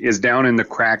is down in the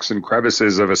cracks and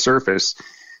crevices of a surface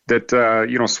that,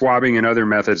 swabbing and other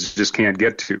methods just can't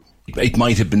get to. It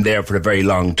might have been there for a very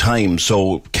long time,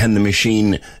 so can the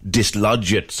machine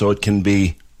dislodge it so it can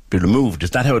be removed?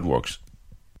 Is that how it works?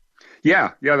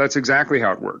 Yeah, that's exactly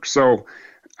how it works. So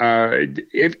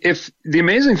if the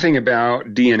amazing thing about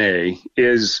DNA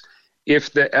is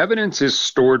if the evidence is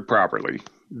stored properly,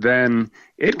 then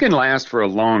it can last for a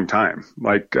long time.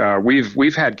 Like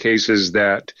we've had cases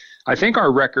that I think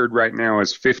our record right now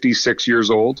is 56 years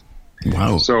old.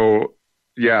 Wow. So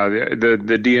yeah,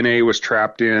 the DNA was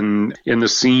trapped in the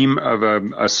seam of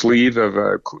a sleeve of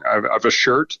a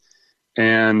shirt,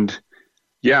 and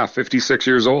yeah, 56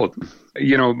 years old.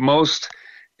 Most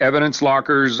evidence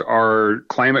lockers are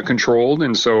climate controlled,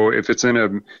 and so if it's in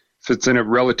a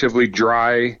relatively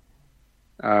dry,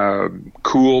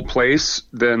 cool place,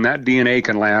 then that DNA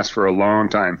can last for a long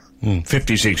time.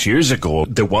 56 years ago,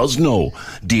 there was no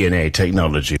DNA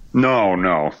technology.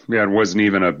 No. Yeah, it wasn't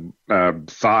even a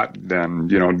thought then.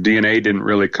 DNA didn't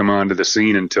really come onto the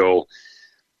scene until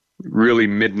really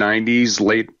mid-90s,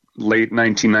 late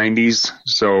 1990s.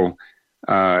 So,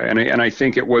 and I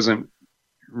think it wasn't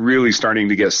really starting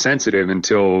to get sensitive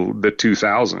until the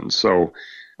 2000s. So,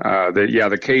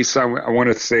 the case I want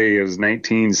to say is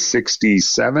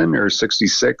 1967 or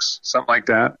 66, something like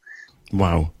that.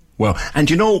 Wow. Well, and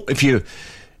if you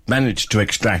managed to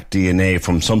extract DNA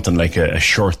from something like a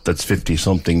shirt that's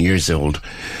 50-something years old,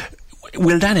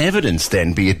 will that evidence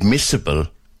then be admissible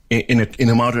in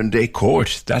a modern-day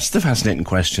court? That's the fascinating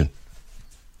question.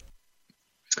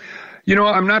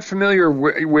 I'm not familiar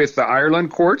with the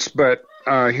Ireland courts, but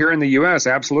here in the U.S.,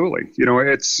 absolutely.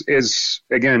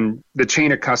 Again, the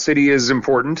chain of custody is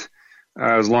important.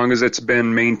 As long as it's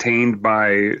been maintained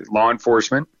by law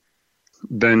enforcement,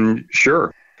 then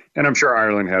sure. And I'm sure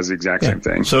Ireland has the exact same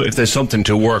thing. So if there's something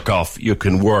to work off, you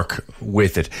can work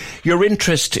with it. Your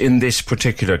interest in this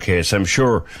particular case, I'm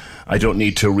sure I don't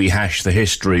need to rehash the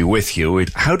history with you.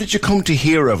 How did you come to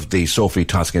hear of the Sophie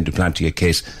Toscan du Plantier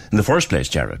case in the first place,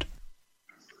 Jared?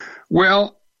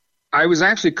 Well, I was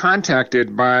actually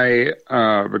contacted by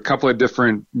a couple of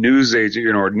different news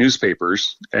agents, or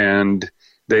newspapers, and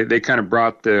they kind of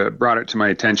brought it to my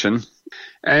attention.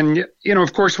 And,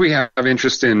 of course, we have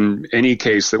interest in any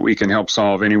case that we can help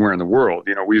solve anywhere in the world.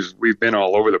 We've been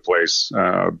all over the place,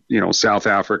 South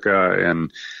Africa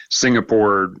and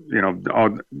Singapore,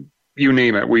 you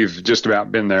name it. We've just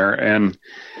about been there. And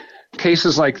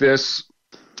cases like this,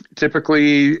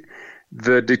 typically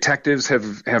the detectives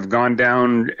have gone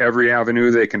down every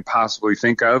avenue they can possibly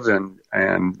think of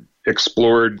and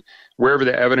explored wherever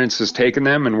the evidence has taken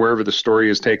them and wherever the story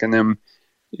has taken them.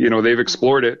 They've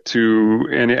explored it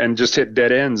and just hit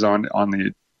dead ends on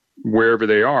the wherever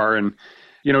they are. And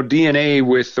DNA,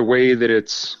 with the way that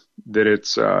it's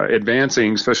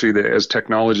advancing, especially as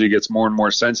technology gets more and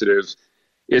more sensitive,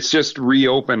 it's just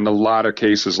reopened a lot of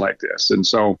cases like this. And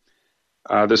so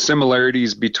the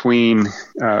similarities between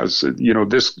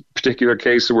this particular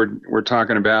case that we're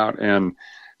talking about and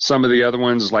some of the other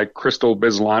ones, like Crystal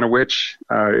Bislanowicz,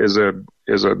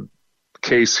 is a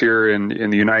case here in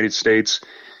the United States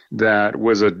that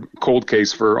was a cold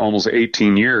case for almost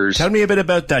 18 years. Tell me a bit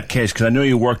about that case, because I know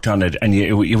you worked on it and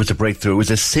it was a breakthrough. It was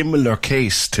a similar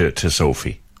case to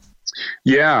Sophie.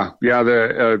 Yeah.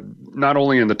 Not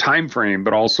only in the time frame,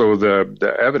 but also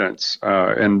the evidence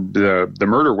and the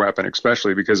murder weapon,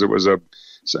 especially because it was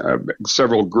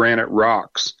several granite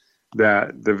rocks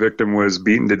that the victim was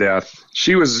beaten to death.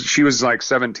 She was like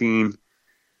 17,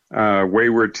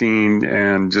 wayward teen,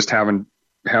 and just having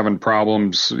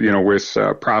problems, with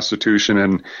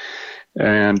prostitution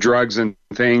and drugs and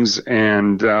things.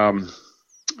 And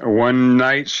one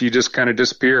night she just kind of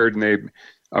disappeared, and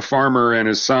a farmer and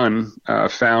his son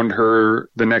found her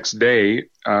the next day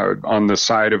on the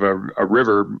side of a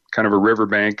river, kind of a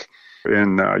riverbank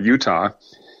in Utah.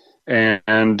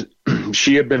 And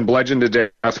she had been bludgeoned to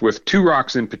death with two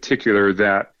rocks in particular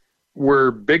that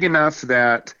were big enough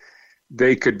that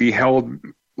they could be held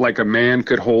like a man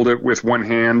could hold it with one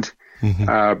hand,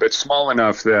 but small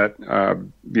enough that,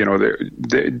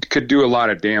 they could do a lot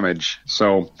of damage.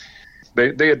 So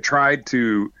they had tried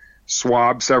to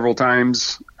swab several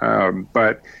times,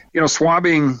 but,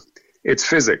 swabbing, it's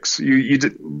physics.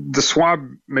 The swab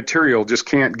material just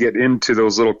can't get into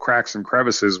those little cracks and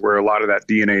crevices where a lot of that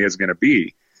DNA is going to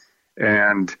be.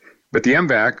 But the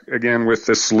MVAC, again, with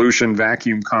the solution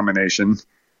vacuum combination,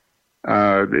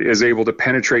 is able to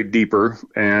penetrate deeper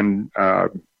and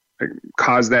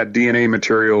cause that DNA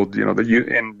material,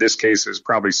 in this case is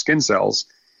probably skin cells,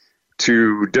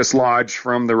 to dislodge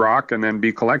from the rock and then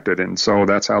be collected. And so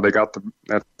that's how they got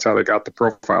the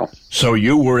profile. So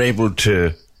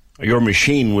your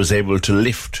machine was able to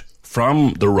lift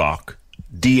from the rock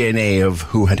DNA of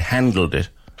who had handled it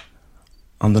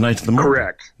on the night of the murder.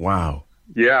 Correct. Wow.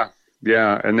 Yeah.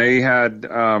 And they had,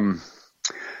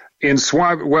 in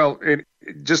swab,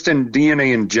 just in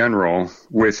DNA in general,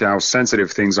 with how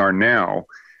sensitive things are now,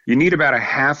 you need about a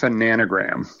half a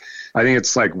nanogram. I think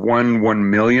it's like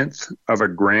 1/1,000,000th of a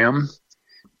gram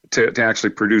to actually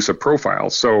produce a profile.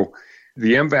 So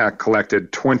the MVAC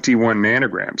collected 21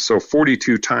 nanograms, so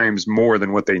 42 times more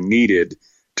than what they needed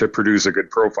to produce a good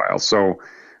profile. So,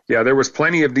 yeah, there was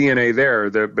plenty of DNA there,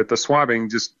 but the swabbing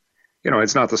just,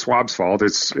 it's not the swab's fault.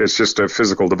 It's just a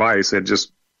physical device. It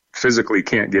just physically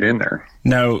can't get in there.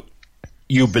 Now,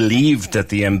 you believe that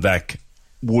the MVAC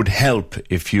would help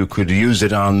if you could use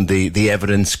it on the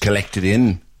evidence collected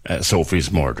in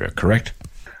Sophie's murder, correct?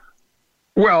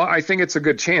 Well, I think it's a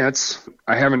good chance.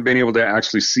 I haven't been able to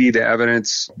actually see the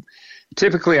evidence.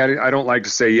 Typically, I don't like to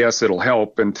say, yes, it'll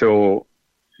help until,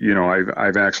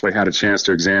 I've actually had a chance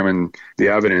to examine the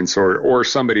evidence or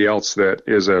somebody else that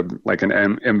is like an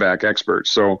MVAC expert.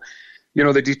 So,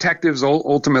 the detectives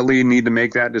ultimately need to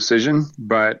make that decision.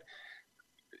 But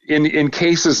in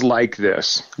cases like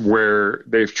this, where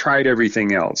they've tried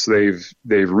everything else,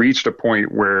 they've reached a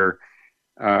point where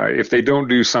if they don't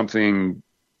do something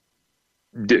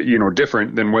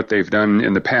different than what they've done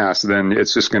in the past, then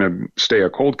it's just going to stay a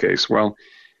cold case. Well,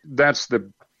 that's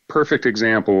the perfect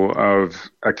example of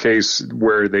a case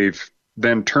where they've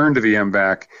then turned to the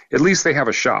MVAC. At least they have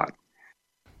a shot.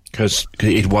 Because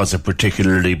it was a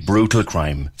particularly brutal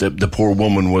crime. The poor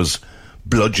woman was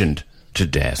bludgeoned to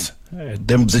death.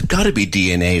 There's got to be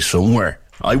DNA somewhere.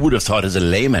 I would have thought as a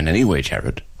layman anyway,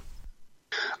 Jared.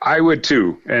 I would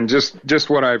too. And just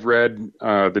what I've read,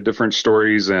 the different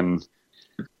stories, and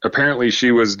apparently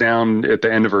she was down at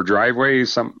the end of her driveway,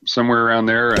 somewhere around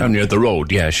there. Down near the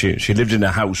road, yeah. She lived in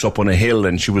a house up on a hill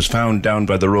and she was found down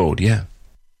by the road, yeah.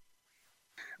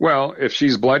 Well, if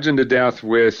she's bludgeoned to death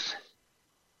with,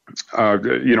 a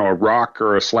rock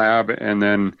or a slab, and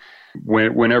then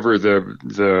whenever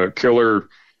the killer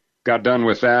got done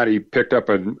with that, he picked up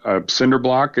a cinder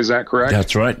block, is that correct?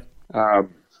 That's right.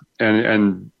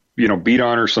 And beat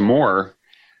on her some more.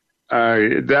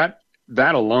 That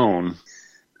alone,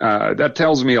 that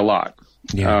tells me a lot.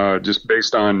 Yeah. Just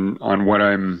based on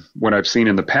what I've seen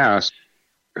in the past.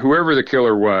 Whoever the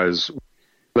killer was,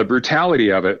 the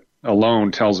brutality of it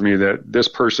alone tells me that this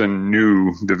person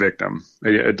knew the victim.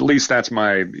 At least that's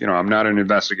my, I'm not an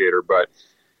investigator,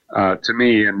 but to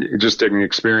me, and just an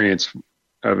experience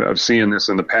of seeing this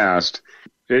in the past,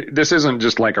 this isn't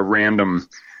just like a random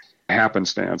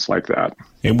happenstance like that.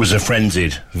 It was a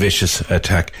frenzied, vicious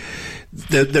attack.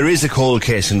 There is a cold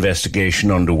case investigation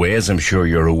underway, as I'm sure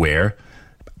you're aware.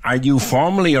 Are you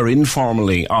formally or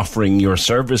informally offering your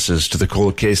services to the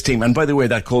cold case team? And by the way,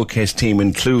 that cold case team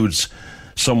includes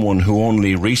someone who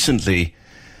only recently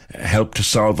helped to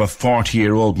solve a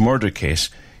 40-year-old murder case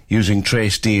using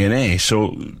trace DNA.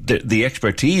 So the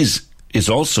expertise is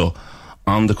also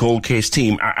on the cold case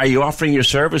team. Are you offering your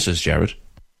services, Jared?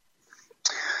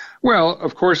 Well,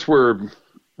 of course, we're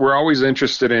always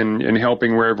interested in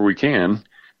helping wherever we can.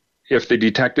 If the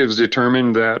detectives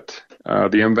determine that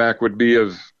the MVAC would be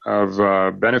of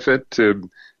benefit to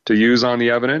use on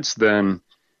the evidence, then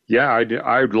yeah,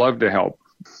 I'd love to help.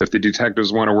 If the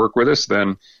detectives want to work with us,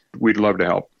 then we'd love to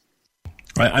help.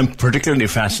 I'm particularly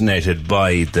fascinated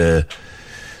by the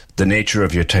nature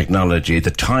of your technology. The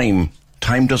time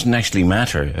doesn't actually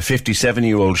matter. A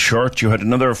 57-year-old short, you had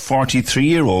another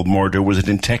 43-year-old murder. Was it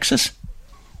in Texas?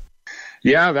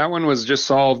 Yeah, that one was just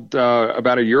solved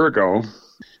about a year ago.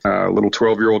 A little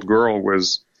 12-year-old girl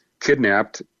was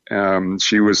kidnapped.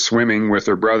 She was swimming with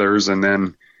her brothers, and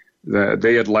then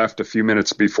they had left a few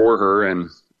minutes before her, and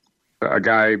a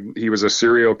guy, he was a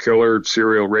serial killer,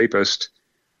 serial rapist,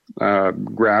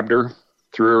 grabbed her,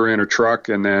 threw her in a truck,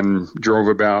 and then drove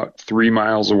about 3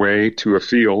 miles away to a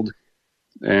field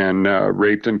and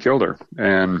raped and killed her.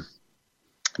 And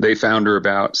they found her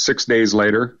about 6 days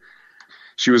later.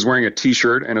 She was wearing a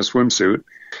T-shirt and a swimsuit.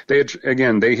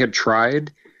 They had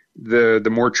tried the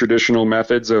more traditional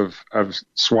methods of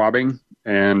swabbing,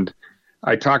 and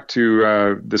I talked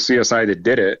to the CSI that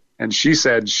did it, and she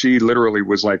said she literally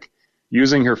was like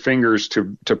using her fingers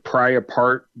to pry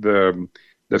apart the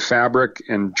fabric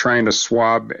and trying to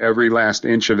swab every last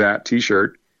inch of that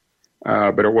T-shirt.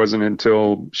 But it wasn't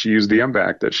until she used the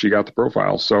MVAC that she got the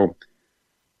profile. So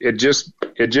it just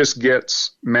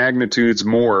gets magnitudes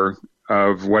more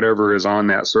of whatever is on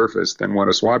that surface than what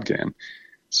a swab can.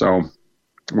 So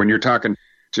when you're talking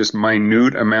just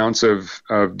minute amounts of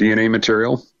DNA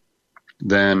material,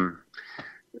 then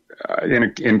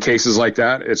in cases like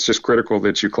that, it's just critical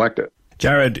that you collect it.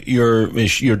 Jared,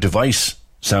 your device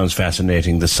sounds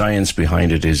fascinating. The science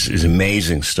behind it is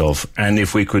amazing stuff. And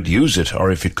if we could use it,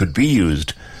 or if it could be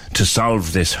used to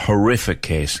solve this horrific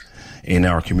case in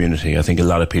our community, I think a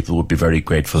lot of people would be very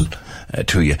grateful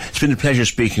to you. It's been a pleasure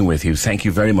speaking with you. Thank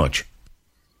you very much.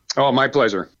 Oh, my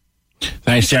pleasure.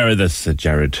 Thanks, Jared. That's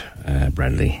Jared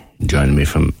Bradley joining me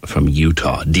from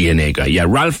Utah, DNA guy. Yeah,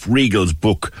 Ralph Riegel's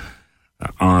book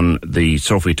on the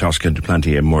Sophie Toscan de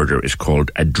Plantier murder is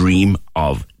called A Dream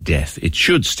of Death. It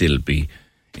should still be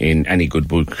in any good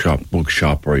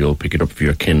bookshop, or you'll pick it up for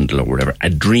your Kindle or whatever. A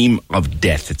Dream of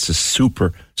Death. It's a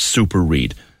super, super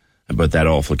read about that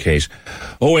awful case.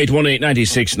 0818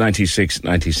 96 96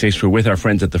 96. We're with our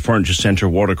friends at the Furniture Centre,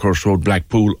 Watercourse Road,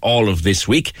 Blackpool, all of this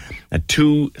week. A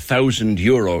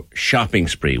 €2,000 shopping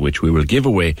spree, which we will give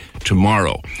away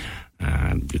tomorrow.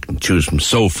 You can choose from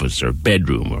sofas or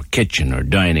bedroom or kitchen or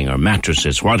dining or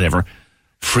mattresses, whatever.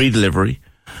 Free delivery,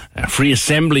 free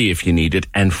assembly if you need it,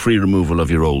 and free removal of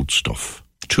your old stuff.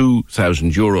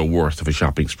 €2,000 worth of a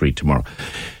shopping spree tomorrow.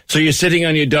 So you're sitting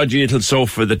on your dodgy little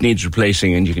sofa that needs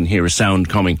replacing, and you can hear a sound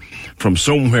coming from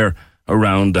somewhere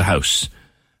around the house.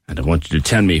 And I want you to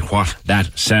tell me what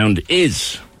that sound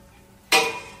is.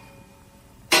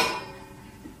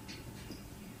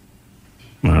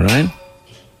 All right?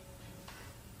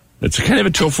 It's kind of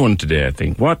a tough one today, I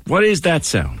think. What is that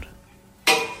sound?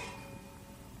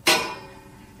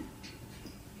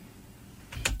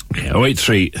 Okay,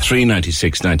 083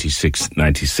 396 96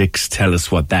 96. Tell us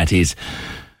what that is.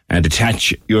 And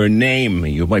attach your name.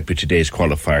 You might be today's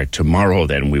qualifier. Tomorrow,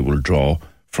 then, we will draw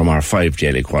from our 5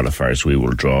 daily qualifiers. We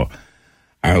will draw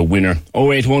our winner.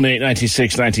 0818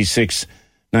 96 96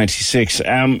 96.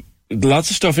 Lots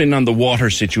of stuff in on the water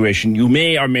situation. You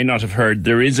may or may not have heard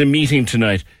there is a meeting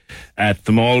tonight at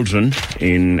the Maldron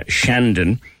in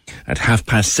Shandon at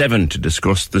 7:30 to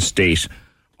discuss the state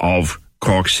of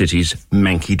Cork City's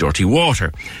manky dirty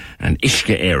water. And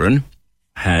Uisce Éireann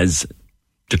has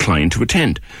declined to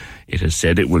attend. It has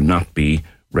said it will not be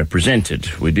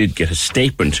represented. We did get a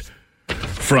statement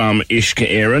from Uisce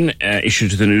Éireann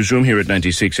issued to the newsroom here at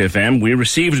 96 FM. We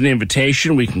received an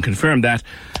invitation. We can confirm that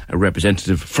a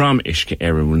representative from Uisce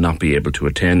Éireann will not be able to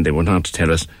attend. They will not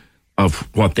tell us of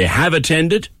what they have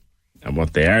attended and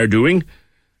what they are doing,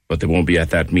 but they won't be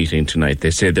at that meeting tonight. They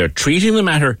say they're treating the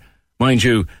matter, mind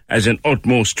you, as an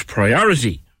utmost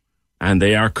priority, and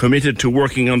they are committed to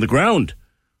working on the ground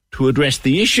to address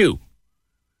the issue,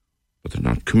 but they're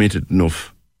not committed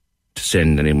enough to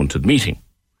send anyone to the meeting.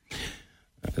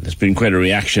 There's been quite a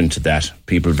reaction to that.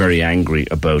 People very angry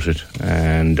about it.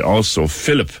 And also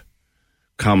Philip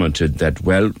commented that,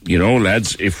 well, you know,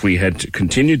 lads, if we had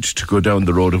continued to go down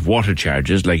the road of water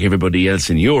charges like everybody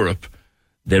else in Europe,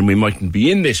 then we mightn't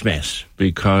be in this mess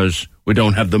because we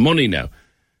don't have the money now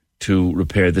to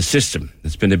repair the system.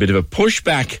 There's been a bit of a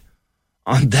pushback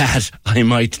on that, I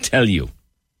might tell you.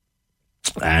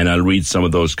 And I'll read some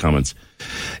of those comments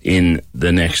in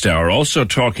the next hour. Also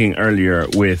talking earlier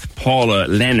with Paula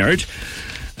Leonard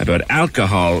about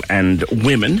alcohol and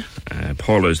women.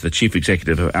 Paula is the chief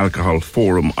executive of Alcohol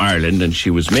Forum Ireland, and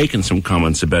she was making some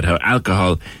comments about how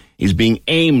alcohol is being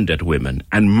aimed at women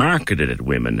and marketed at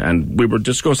women. And we were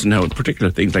discussing how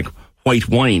particular things like white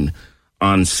wine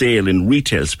on sale in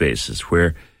retail spaces,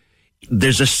 where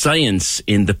there's a science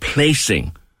in the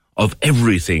placing of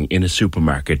everything in a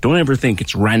supermarket. Don't ever think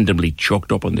it's randomly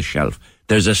chucked up on the shelf.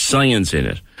 There's a science in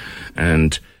it.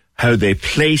 And how they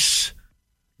place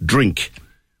drink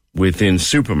within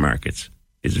supermarkets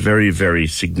is very, very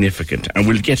significant. And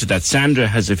we'll get to that. Sandra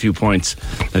has a few points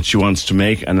that she wants to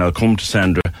make, and I'll come to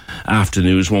Sandra after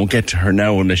news. Won't get to her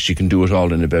now unless she can do it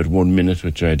all in about 1 minute,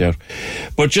 which I doubt.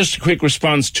 But just a quick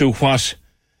response to what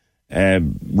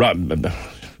Rob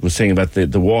was saying about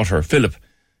the water. Philip,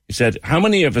 he said, how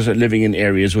many of us are living in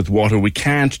areas with water we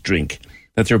can't drink,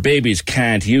 that their babies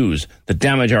can't use, that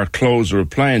damage our clothes or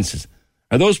appliances?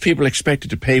 Are those people expected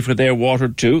to pay for their water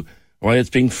too, while it's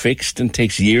being fixed and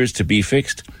takes years to be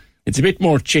fixed? It's a bit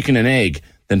more chicken and egg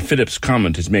than Philip's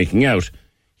comment is making out.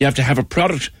 You have to have a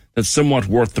product that's somewhat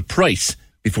worth the price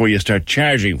before you start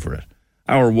charging for it.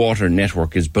 Our water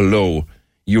network is below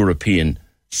European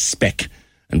spec.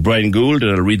 And Brian Gould,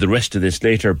 and I'll read the rest of this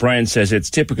later, Brian says it's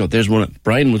typical.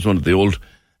 Brian was one of the old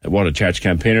water charge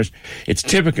campaigners. It's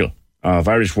typical of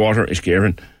Irish Water, Uisce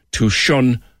Éireann, to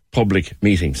shun public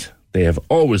meetings. They have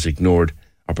always ignored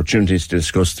opportunities to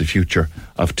discuss the future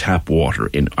of tap water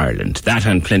in Ireland. That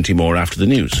and plenty more after the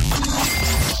news.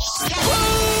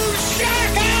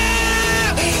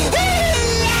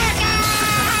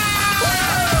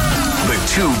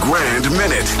 $2,000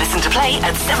 minute. Listen to play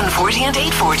at 7:40 and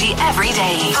 8:40 every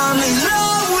day. I'm in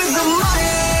love with the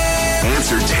money.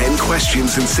 Answer 10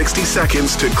 questions in 60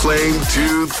 seconds to claim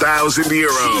 €2,000.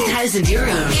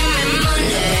 €2,000.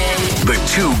 The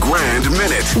 $2,000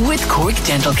 minute. With Cork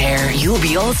Dental Care, you'll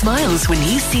be all smiles when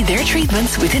you see their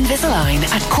treatments with Invisalign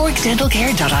at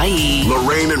corkdentalcare.ie.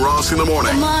 Lorraine and Ross in the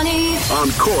morning. Money.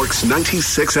 On Cork's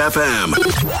 96 FM.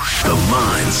 The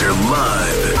lines are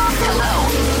live. Hello.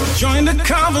 Join the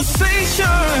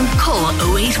conversation. Call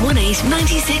 0818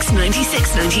 96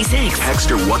 96 96.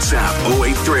 Text or WhatsApp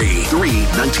 083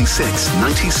 396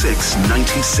 96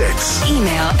 96.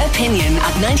 Email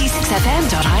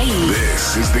opinion@96fm.ie.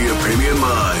 This is the Opinion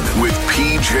Line with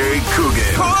PJ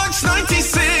Coogan. Cork's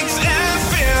 96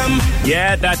 FM.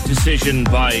 Yeah, that decision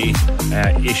by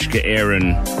Uisce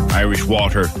Éireann, Irish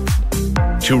Water,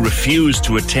 to refuse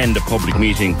to attend a public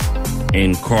meeting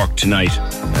in Cork tonight,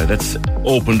 that's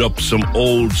opened up some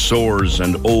old sores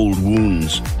and old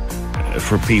wounds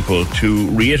for people. To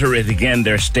reiterate again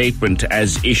their statement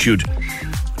as issued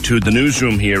to the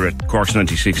newsroom here at Cork's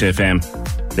 96 FM,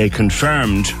 they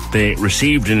confirmed they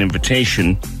received an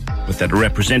invitation, but that a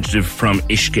representative from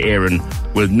Uisce Éireann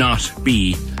will not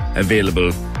be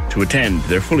available to attend.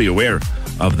 They're fully aware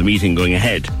of the meeting going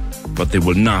ahead, but they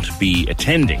will not be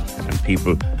attending, and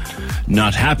people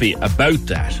not happy about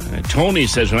that. Tony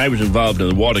says, when I was involved in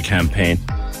the water campaign,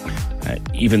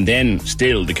 Even then,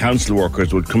 still, the council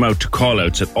workers would come out to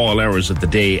call-outs at all hours of the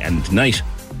day and night,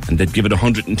 and they'd give it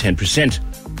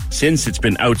 110%. Since it's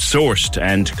been outsourced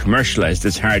and commercialised,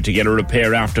 it's hard to get a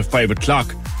repair after 5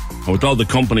 o'clock. And with all the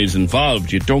companies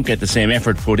involved, you don't get the same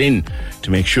effort put in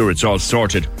to make sure it's all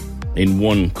sorted in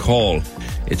one call.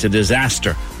 It's a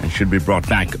disaster and should be brought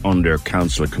back under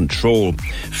council control.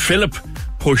 Philip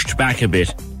pushed back a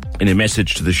bit in a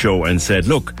message to the show and said,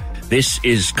 look, this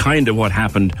is kind of what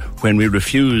happened when we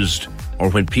refused, or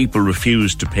when people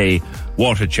refused to pay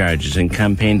water charges and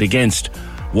campaigned against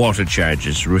water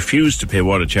charges, refused to pay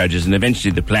water charges, and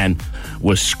eventually the plan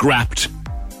was scrapped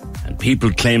and people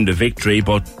claimed a victory.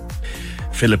 But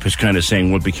Philip is kind of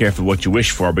saying, well, be careful what you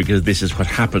wish for, because this is what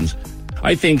happens.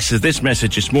 I think, says this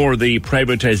message, it's more the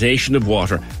privatisation of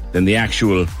water than the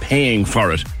actual paying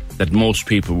for it that most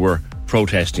people were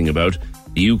protesting about.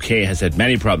 The UK has had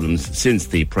many problems since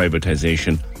the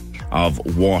privatisation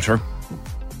of water.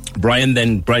 Brian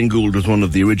Gould was one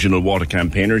of the original water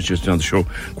campaigners, just on the show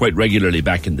quite regularly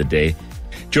back in the day.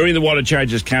 During the water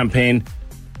charges campaign,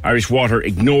 Irish Water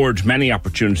ignored many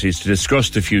opportunities to discuss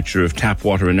the future of tap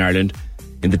water in Ireland.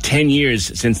 In the 10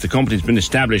 years since the company's been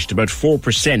established, about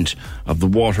 4% of the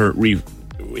water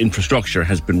infrastructure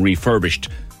has been refurbished.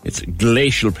 It's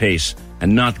glacial pace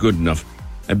and not good enough.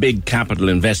 A big capital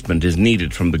investment is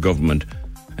needed from the government.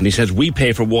 And he says, we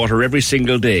pay for water every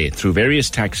single day through various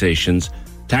taxations.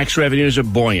 Tax revenues are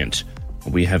buoyant.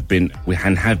 We have been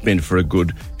for a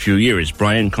good few years.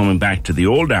 Brian coming back to the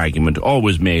old argument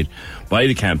always made by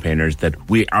the campaigners that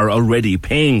we are already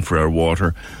paying for our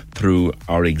water through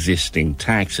our existing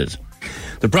taxes.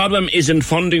 The problem isn't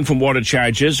funding from water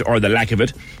charges or the lack of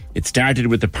it. It started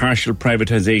with the partial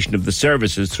privatisation of the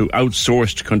services through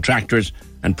outsourced contractors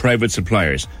and private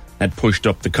suppliers. That pushed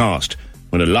up the cost.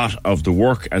 When a lot of the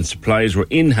work and supplies were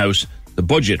in-house, the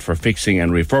budget for fixing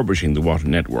and refurbishing the water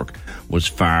network was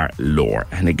far lower.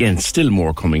 And again, still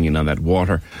more coming in on that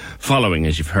water, following,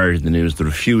 as you've heard in the news, the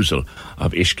refusal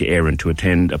of Uisce Éireann to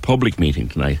attend a public meeting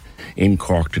tonight in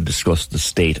Cork to discuss the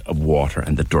state of water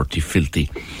and the dirty, filthy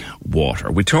water.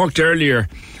 We talked earlier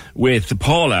with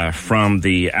Paula from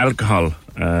the Alcohol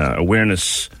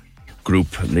Awareness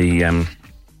Group, the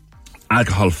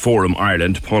Alcohol Forum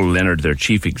Ireland, Paula Leonard, their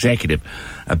chief executive,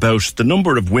 about the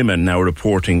number of women now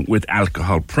reporting with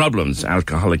alcohol problems.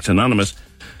 Alcoholics Anonymous,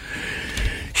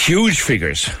 huge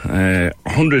figures,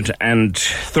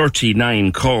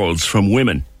 139 calls from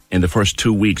women in the first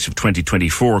 2 weeks of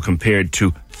 2024 compared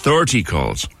to 30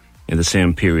 calls in the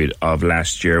same period of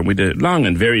last year. We did a long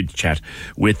and varied chat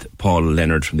with Paula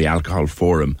Leonard from the Alcohol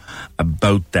Forum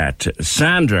about that.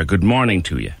 Sandra, good morning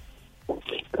to you.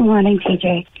 Good morning,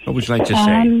 PJ. What would you like to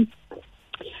say?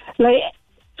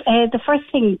 The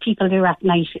first thing people do at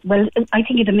night, well, I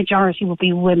think the majority will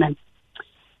be women.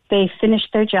 They finish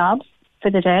their jobs for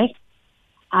the day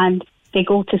and they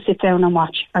go to sit down and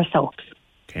watch our soaps.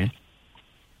 Okay.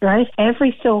 Right?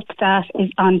 Every soap that is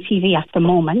on TV at the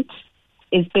moment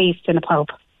is based in a pub.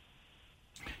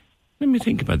 Let me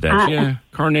think about that.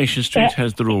 Coronation Street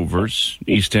has the Rovers.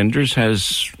 EastEnders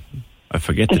has... I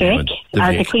forget the name.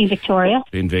 The Queen Victoria.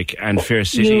 Queen Vic. And Fair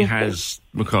City has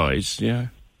McCoy's, yeah.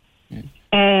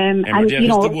 And has the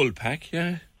Woolpack,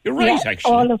 yeah. You're right,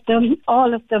 actually. All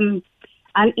of them.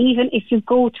 And even if you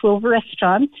go to a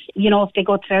restaurant, if they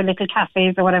go to their little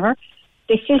cafes or whatever,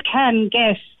 they still can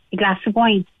get a glass of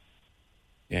wine.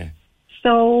 Yeah.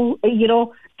 So,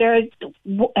 their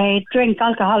drink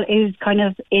alcohol is kind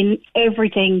of in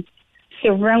everything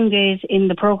surrounded in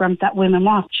the programs that women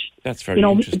watch. That's very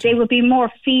interesting. They would be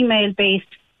more female-based,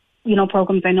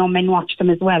 programs. I know men watch them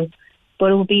as well.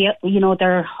 But it would be,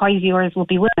 their high viewers would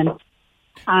be women.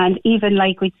 And even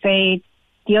we'd say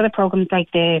the other programs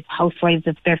like the Housewives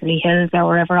of Beverly Hills or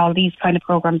wherever, all these kind of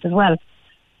programs as well,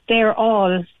 they're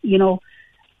all,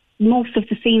 most of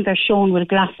the scenes are shown with a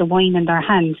glass of wine in their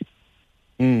hand.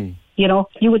 Mm.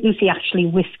 You wouldn't see actually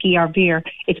whiskey or beer.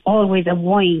 It's always a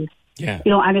wine. Yeah.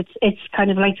 And it's kind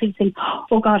of like to think,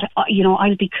 oh God,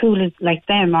 I'll be cool as like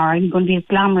them, or I'm going to be as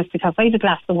glamorous because I have a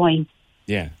glass of wine.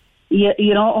 Yeah.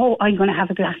 I'm going to have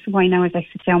a glass of wine now as I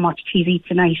sit down and watch TV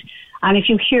tonight. And if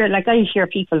you hear, I hear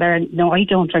people there, no, I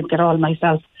don't drink at all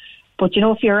myself. But,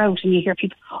 if you're out and you hear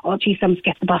people, oh, geez, I'm just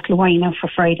getting a bottle of wine now for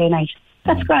Friday night.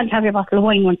 That's grand to have your bottle of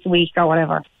wine once a week or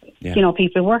whatever. Yeah.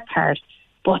 People work hard.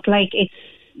 But, it's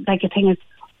a thing is,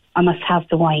 I must have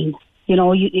the wine.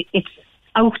 It's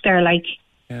out there,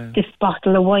 this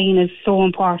bottle of wine is so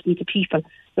important to people.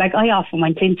 I often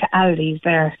went into Aldi's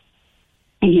there,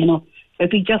 and, it'd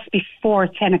be just before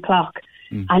 10 o'clock,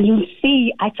 and you'll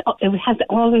see it has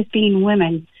always been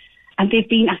women, and they've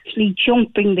been actually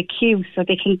jumping the queue so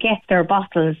they can get their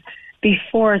bottles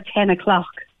before 10 o'clock.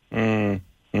 You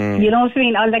know what I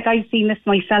mean? Like, I've seen this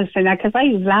myself, and because I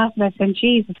was laughing at them,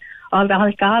 Jesus, all the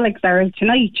alcoholics are out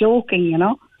tonight joking, you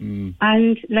know.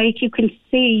 And like, you can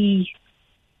see,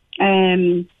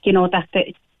 you know, that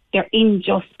they're in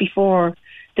just before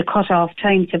the cut-off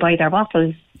time to buy their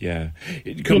bottles. Yeah.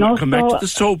 Come back to the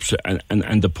soaps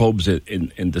and the pubs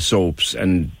in the soaps,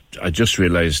 and I just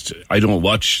realised I don't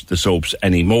watch the soaps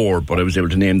anymore, but I was able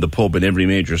to name the pub in every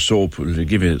major soap to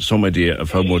give you some idea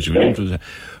of how much of an influence.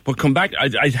 But come back,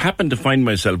 I happened to find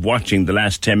myself watching the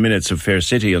last 10 minutes of Fair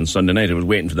City on Sunday night. I was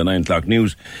waiting for the 9 o'clock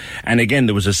news, and again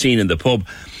there was a scene in the pub.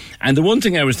 And the one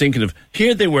thing I was thinking of,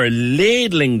 here they were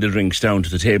ladling the drinks down to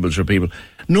the tables for people.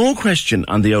 No question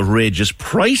on the outrageous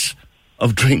price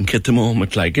of drink at the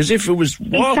moment, like, as if it was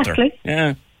water. Exactly.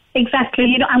 Yeah. Exactly.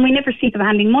 You know, and we never see them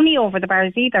handing money over the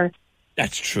bars either.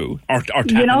 That's true. Or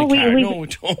tapping you know, a card. we No, we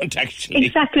don't actually.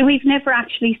 Exactly. We've never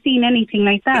actually seen anything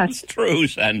like that. That's true,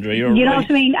 Sandra. You're you know right.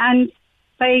 what I mean? And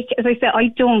like, as I said, I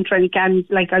don't drink, and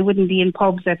like, I wouldn't be in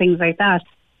pubs or things like that.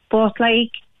 But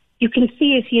like, you can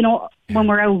see it, you know, when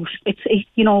we're out. It's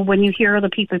you know, when you hear other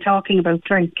people talking about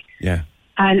drink. Yeah.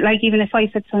 And like, even if I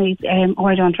said to me, "Oh,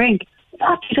 I don't drink,"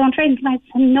 "Oh, you don't drink?" And I'd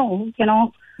say, "No," you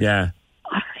know. Yeah.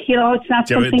 You know, it's not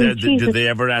something. Did they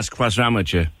ever ask what's wrong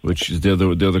with you? Which is the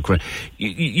other question.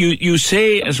 You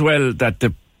say as well that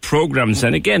the programs,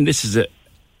 and again, this is an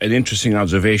interesting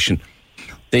observation,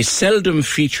 they seldom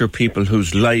feature people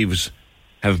whose lives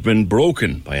have been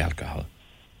broken by alcohol.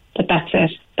 But that's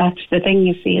it. That's the thing,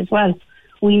 you see, as well.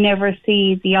 We never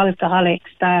see the alcoholics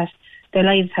that their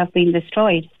lives have been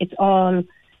destroyed. It's all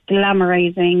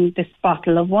glamorising this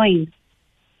bottle of wine.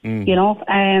 You know,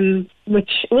 which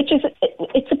is,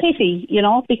 it's a pity, you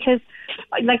know, because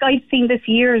like, I'd seen this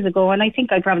years ago, and I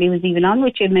think I probably was even on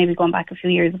with you maybe going back a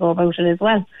few years ago about it as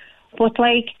well. But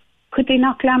like, could they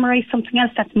not glamorise something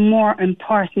else that's more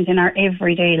important in our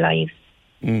everyday lives?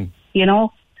 You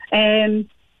know,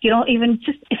 even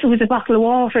just if it was a bottle of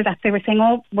water that they were saying,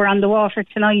 "Oh, we're on the water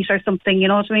tonight," or something, you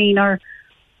know what I mean?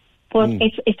 But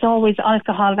it's always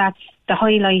alcohol that's the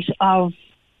highlight of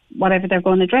whatever they're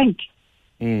going to drink.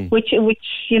 Which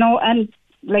you know, and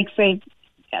like, say,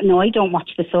 no, I don't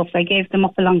watch the soaps. I gave them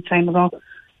up a long time ago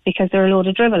because they're a load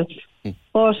of dribbles.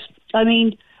 But I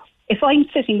mean, if I'm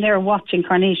sitting there watching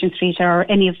Coronation Street or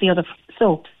any of the other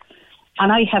soaps,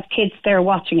 and I have kids there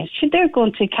watching it, they're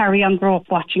going to carry on grow up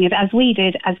watching it as we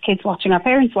did as kids watching our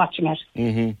parents watching it.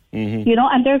 You know,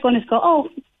 and they're going to go, "Oh,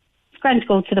 it's grand to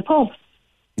go to the pub."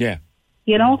 Yeah.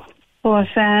 You know,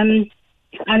 but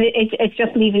and it's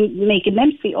just even making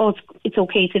them see, oh, it's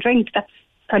okay to drink. That's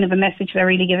kind of a message they're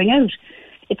really giving out.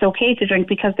 It's okay to drink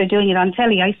because they're doing it on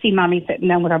telly. I see mommy sitting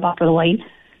down with her bottle of wine,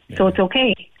 so it's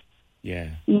okay. Yeah.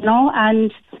 You know,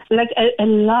 and like a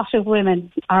lot of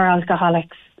women are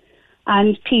alcoholics,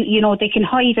 and you know, they can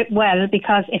hide it well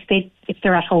because if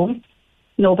they're at home,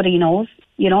 nobody knows.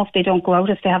 You know, if they don't go out,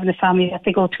 if they have a family that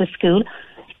they go to a school,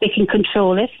 they can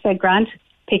control it. They're grand,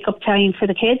 pick up time for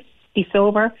the kids, be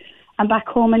sober, and back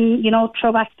home and, you know,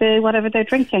 throw back the whatever they're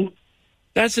drinking.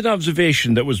 That's an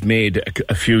observation that was made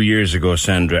a few years ago,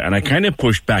 Sandra, and I kind of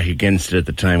pushed back against it at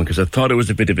the time because I thought it was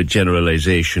a bit of a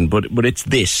generalisation, but it's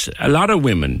this. A lot of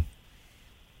women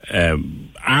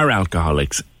are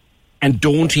alcoholics and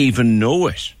don't even know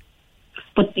it.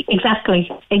 But exactly.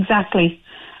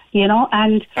 You know,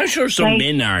 and I'm sure some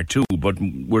men are too, but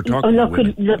we're talking about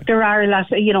women. Look, there are a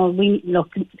lot of, you know,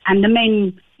 and the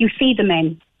men, you see the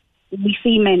men. We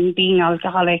see men being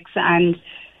alcoholics, and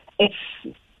it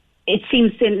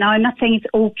seems to, now I'm not saying it's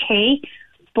okay,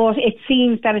 but it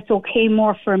seems that it's okay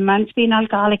more for a man to be an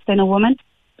alcoholic than a woman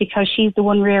because she's the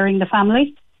one rearing the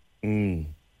family. You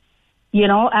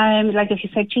know, like if you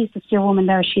said, Jesus, your woman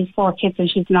there, she's 4 kids and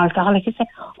she's an alcoholic, you say,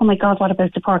 oh my God, what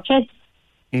about the poor kids?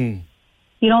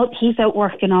 You know, he's out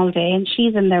working all day and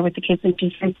she's in there with the kids and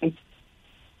she's drinking.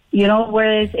 You know,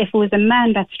 whereas if it was a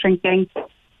man that's drinking,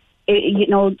 you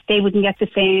know, they wouldn't get the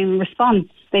same response.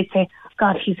 They'd say,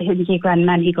 God, he's a grand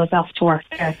man, he goes off to work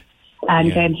there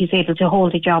and he's able to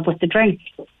hold a job with the drink.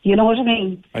 You know what I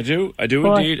mean? I do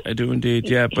indeed,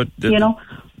 yeah. But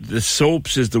the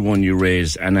soaps is the one you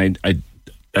raised, and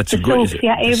that's the a good... soaps,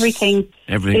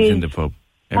 everything's in the pub.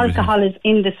 Alcohol is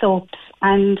in the soaps,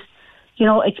 and, you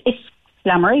know, it's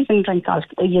glamorising drink,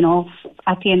 you know,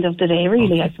 at the end of the day,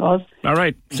 really, I suppose. All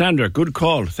right, Sandra, good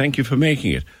call. Thank you for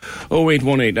making it.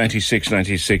 0818 96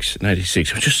 96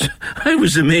 96. I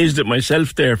was amazed at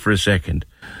myself there for a second.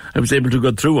 I was able to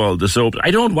go through all the soaps.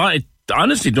 I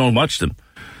honestly don't watch them.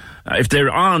 If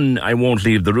they're on, I won't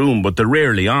leave the room, but they're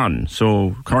rarely on.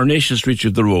 So, Coronation Street, you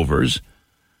have the Rovers.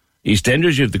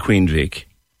 EastEnders, you have the Queen Vic.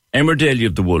 Emmerdale, you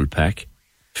have the Woolpack.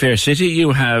 Fair City,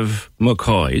 you have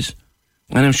McCoy's,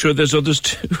 and I'm sure there's others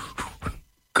too.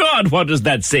 God, what does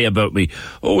that say about me?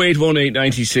 0818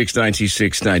 96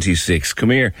 96 96. Come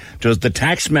here. Does the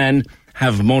taxman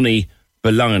have money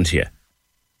belonging to you?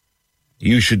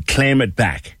 You should claim it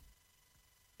back.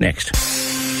 Next.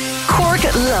 Cork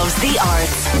loves the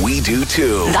arts. We do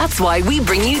too. That's why we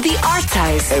bring you the Arts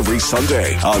House. Every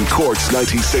Sunday on Cork's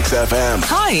 96 FM.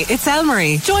 Hi, it's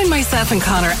Elmarie. Join myself and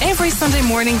Connor every Sunday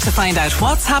morning to find out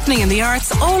what's happening in the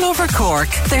arts all over Cork.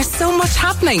 There's so much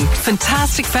happening.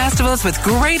 Fantastic festivals with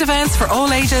great events for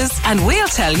all ages, and we'll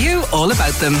tell you all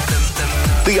about them.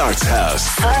 The Arts House.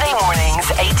 Sunday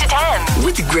mornings, 8 to 10.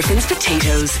 With Griffin's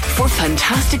Potatoes. For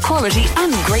fantastic quality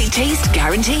and great taste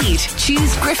guaranteed.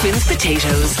 Choose Griffin's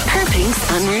Potatoes.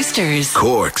 Pinks and Roosters.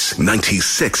 Cork's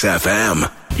 96 FM.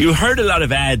 You heard a lot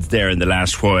of ads there in the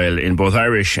last while in both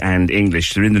Irish and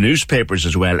English. They're in the newspapers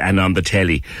as well and on the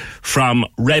telly from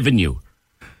Revenue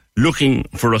looking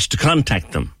for us to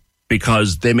contact them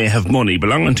because they may have money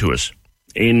belonging to us.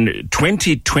 In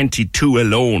 2022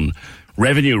 alone,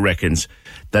 Revenue reckons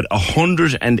that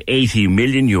 €180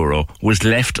 million was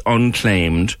left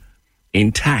unclaimed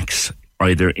in tax,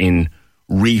 either in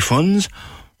refunds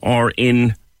or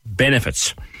in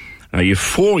benefits. Now, you have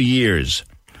 4 years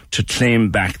to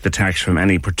claim back the tax from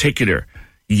any particular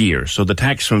year. So the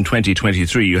tax from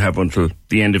 2023, you have until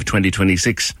the end of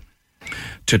 2026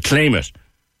 to claim it.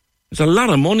 There's a lot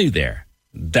of money there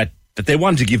that they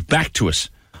want to give back to us.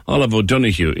 Olive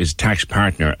O'Donoghue is tax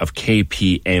partner of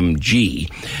KPMG.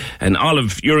 And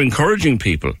Olive, you're encouraging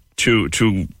people to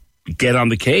get on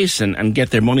the case and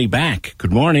get their money back.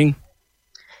 Good morning.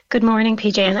 Good morning,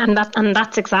 PJ, and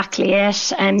that's exactly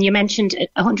it. You mentioned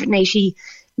 180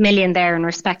 million there in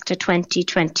respect to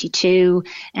 2022,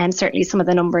 and certainly some of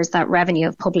the numbers that Revenue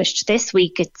have published this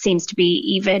week, it seems to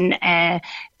be even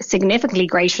significantly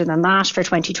greater than that for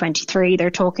 2023.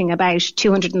 They're talking about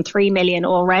 203 million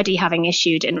already having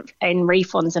issued in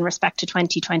refunds in respect to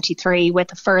 2023,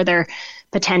 with a further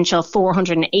potential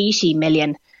 480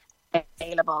 million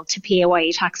available to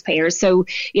PAYE taxpayers. So,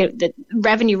 the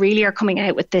Revenue really are coming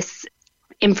out with this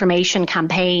information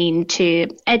campaign to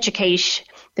educate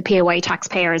the PAYE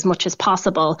taxpayer as much as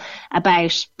possible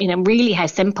about, really how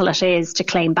simple it is to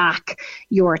claim back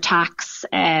your tax,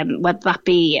 whether that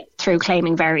be through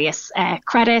claiming various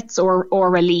credits or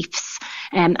reliefs.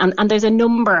 And there's a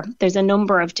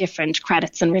number of different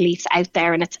credits and reliefs out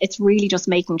there, and it's really just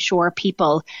making sure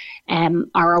people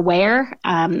are aware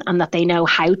and that they know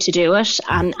how to do it,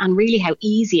 and really how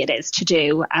easy it is to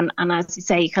do, and as you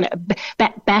say, kind of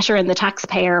better in the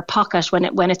taxpayer pocket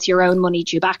when it's your own money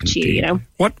due back to you.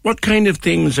 What kind of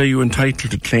things are you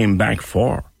entitled to claim back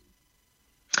for?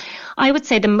 I would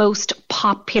say the most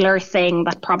popular thing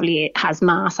that probably has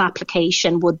mass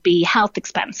application would be health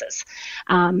expenses.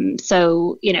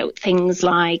 So, things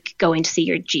like going to see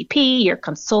your GP, your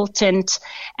consultant,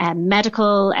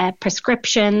 medical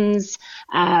prescriptions,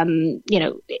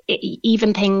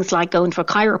 even things like going to a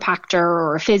chiropractor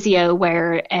or a physio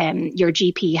where your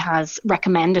GP has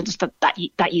recommended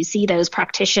that you see those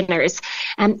practitioners,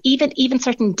 and even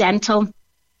certain dental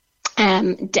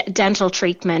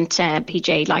treatment,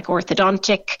 PJ, like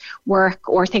orthodontic work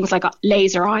or things like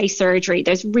laser eye surgery.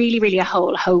 There's really a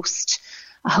whole host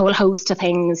of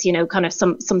things, kind of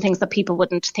some things that people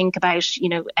wouldn't think about,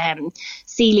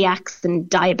 celiacs and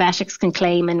diabetics can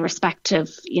claim in respect of,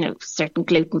 certain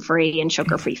gluten-free and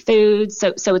sugar-free foods.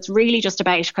 So it's really just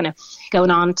about kind of going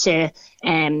on to,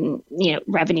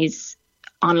 Revenue's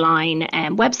online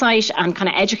website and kind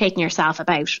of educating yourself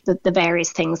about the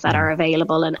various things that are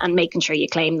available and making sure you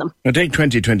claim them. Now take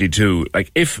 2022,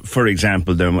 like if, for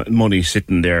example, the money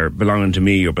sitting there belonging to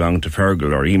me or belonging to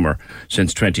Fergal or Emer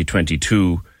since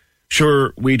 2022,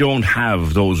 sure, we don't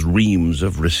have those reams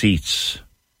of receipts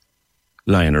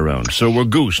lying around. So we're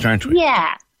goosed, aren't we?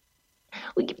 Yeah.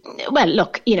 Well,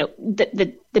 look,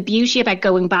 the beauty about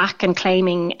going back and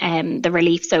claiming the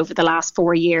reliefs over the last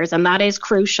 4 years, and that is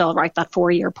crucial, right, that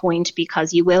 4-year point,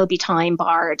 because you will be time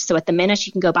barred. So at the minute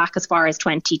you can go back as far as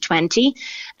 2020.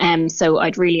 So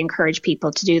I'd really encourage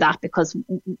people to do that, because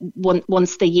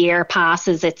once the year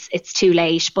passes, it's too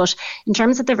late. But in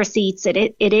terms of the receipts,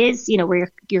 it is,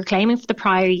 where you're claiming for the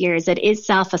prior years, it is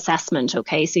self-assessment,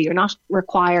 okay? So you're not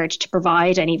required to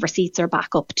provide any receipts or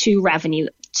backup to Revenue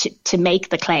to make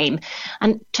the claim.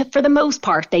 And for the most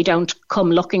part, they don't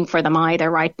come looking for them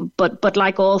either, right? But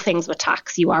like all things with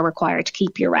tax, you are required to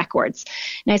keep your records.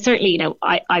 Now, certainly,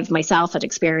 I've myself had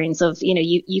experience of,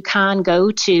 you can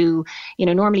go to,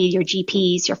 normally your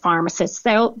GPs, your pharmacists,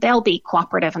 they'll be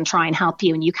cooperative and try and help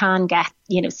you, and you can get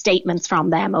statements from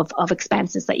them of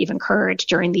expenses that you've incurred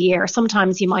during the year.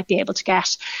 Sometimes you might be able to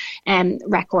get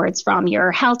records from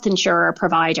your health insurer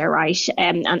provider, right,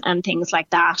 and things like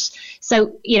that.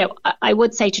 So, I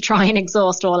would say to try and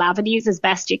exhaust all avenues as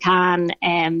best you can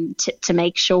to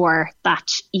make sure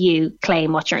that you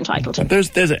claim what you're entitled to.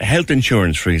 There's a health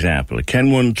insurance, for example.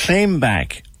 Can one claim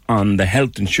back on the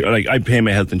health insurance? Like, I pay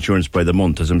my health insurance by the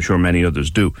month, as I'm sure many others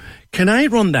do. Can I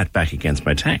run that back against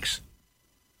my tax?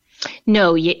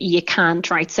 No, you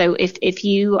can't, right? So if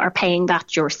you are paying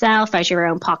that yourself out of your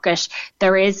own pocket,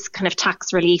 there is kind of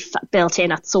tax relief built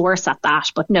in at source at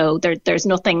that. But no, there's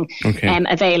nothing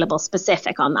available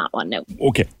specific on that one, no.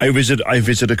 Okay, I visit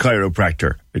a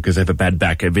chiropractor because I have a bad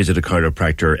back. I visit a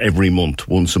chiropractor every month,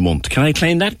 once a month. Can I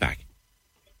claim that back?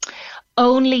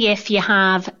 Only if you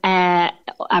have a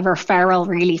referral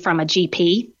really from a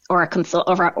GP or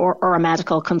a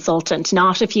medical consultant.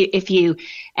 Not if you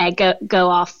go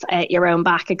off your own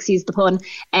back, excuse the pun.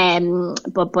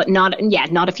 But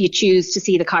not if you choose to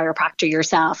see the chiropractor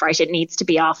yourself, right? It needs to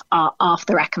be off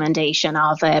the recommendation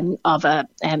of a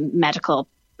medical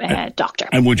doctor.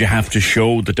 And would you have to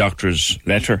show the doctor's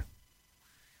letter?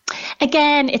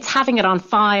 Again, it's having it on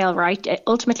file, right?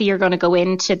 Ultimately, you're going to go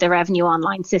into the revenue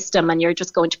online system and you're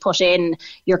just going to put in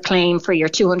your claim for your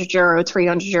 €200,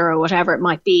 €300, whatever it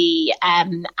might be.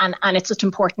 And it's just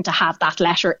important to have that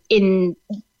letter in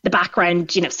the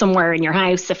background, somewhere in your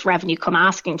house if revenue come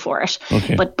asking for it.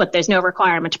 Okay. But there's no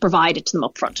requirement to provide it to them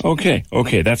up front. Okay.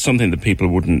 That's something that people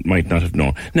might not have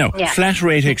known. Now, flat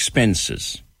rate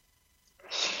expenses.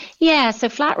 Yeah, so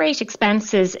flat rate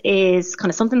expenses is kind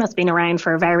of something that's been around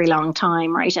for a very long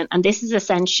time, right? And this is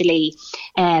essentially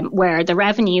where the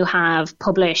Revenue have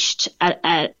published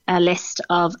a list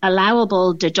of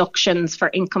allowable deductions for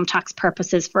income tax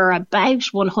purposes for about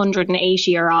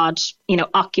 180 or odd,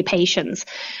 occupations.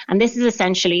 And this is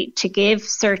essentially to give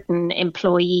certain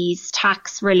employees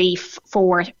tax relief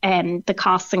for the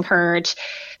costs incurred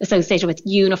associated with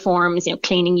uniforms,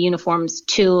 cleaning uniforms,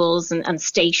 tools and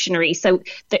stationery. So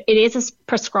it is a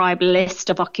prescribed list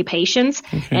of occupations.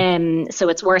 Okay. So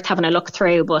it's worth having a look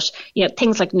through. But,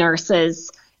 things like nurses,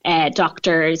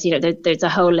 doctors, there's a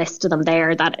whole list of them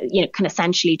there that, can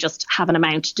essentially just have an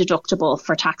amount deductible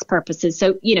for tax purposes.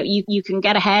 So, you can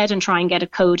get ahead and try and get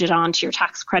it coded onto your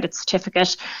tax credit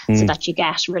certificate so that you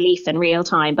get relief in real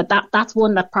time. But that's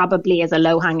one that probably is a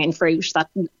low hanging fruit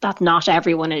that not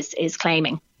everyone is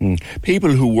claiming. People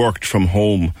who worked from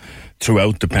home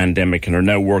throughout the pandemic and are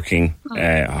now working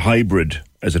hybrid,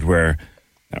 as it were,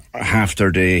 half their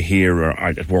day here or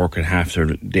at work and half their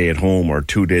day at home, or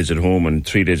 2 days at home and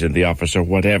 3 days in the office or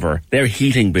whatever, their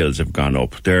heating bills have gone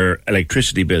up, their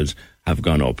electricity bills have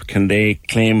gone up. Can they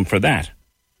claim for that?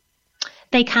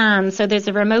 They can. So there's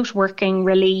a remote working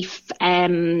relief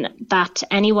that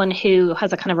anyone who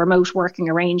has a kind of remote working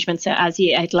arrangement, so as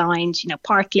you outlined,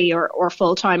 partly or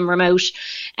full-time remote,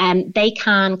 they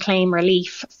can claim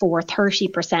relief for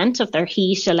 30% of their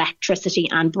heat, electricity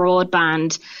and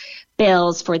broadband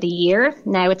bills for the year.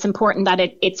 Now, it's important that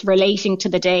it's relating to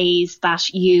the days that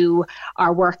you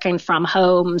are working from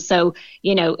home. So,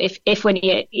 if when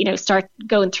you start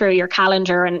going through your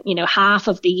calendar and, half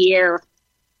of the year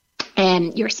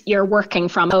you're working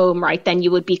from home, right, then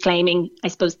you would be claiming, I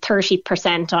suppose,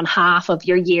 30% on half of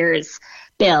your year's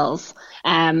bills.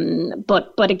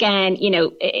 But again,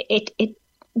 it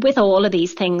with all of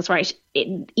these things, right,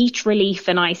 each relief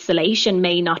in isolation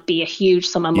may not be a huge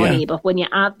sum of money, but when you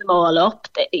add them all up,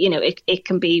 it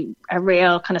can be a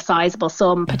real kind of sizable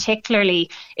sum, particularly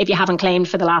if you haven't claimed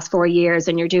for the last 4 years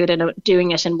and you're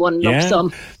doing it in one lump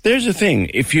sum. There's a thing.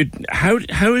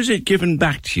 How is it given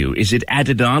back to you? Is it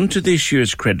added on to this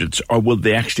year's credits, or will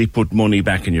they actually put money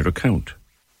back in your account?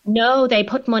 No, they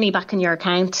put money back in your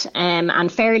account and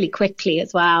fairly quickly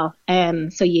as well.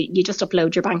 So you just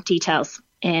upload your bank details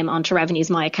onto Revenue's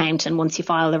My Account, and once you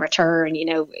file the return,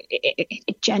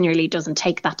 it generally doesn't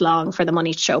take that long for the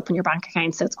money to show up in your bank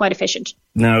account, so it's quite efficient.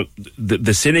 Now,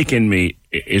 the cynic in me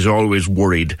is always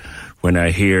worried when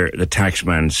I hear the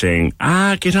taxman saying,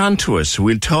 get on to us,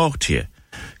 we'll talk to you.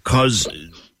 Because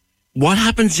what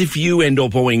happens if you end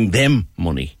up owing them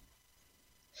money?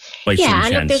 And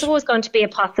look, there's always going to be a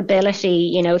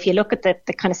possibility, if you look at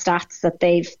the kind of stats that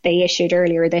they issued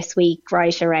earlier this week,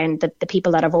 right, around the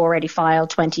people that have already filed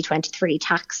 2023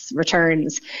 tax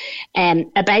returns,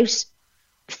 about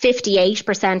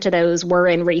 58% of those were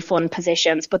in refund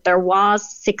positions, but there was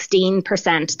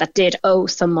 16% that did owe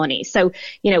some money. So,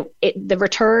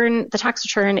 the tax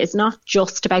return is not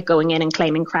just about going in and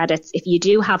claiming credits. If you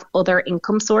do have other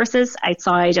income sources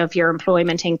outside of your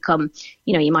employment income,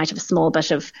 you might have a small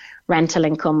bit of rental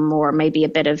income or maybe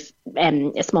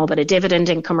a small bit of dividend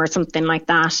income or something like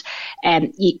that.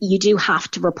 You do have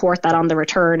to report that on the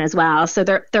return as well. So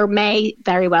there may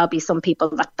very well be some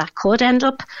people that could end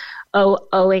up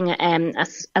owing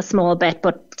a small bit,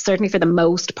 but certainly for the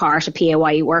most part of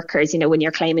PAYE workers, when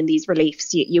you're claiming these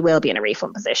reliefs, you will be in a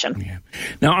refund position. Yeah.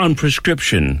 Now, on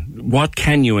prescription, what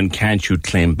can you and can't you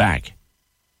claim back?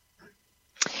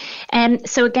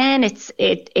 So again, it's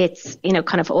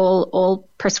kind of all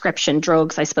prescription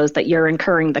drugs, I suppose, that you're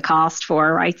incurring the cost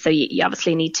for, right? So you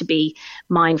obviously need to be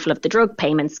mindful of the drug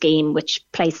payment scheme, which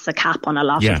places a cap on a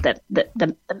lot of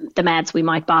the meds we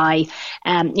might buy.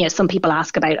 Some people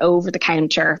ask about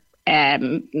over-the-counter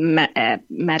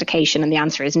medication, and the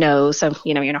answer is no. So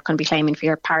you're not going to be claiming for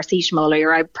your paracetamol or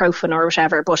your ibuprofen or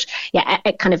whatever, but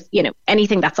it kind of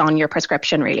anything that's on your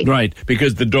prescription, really. Right,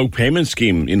 because the drug payment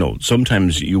scheme,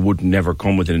 sometimes you would never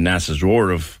come within a NASA's roar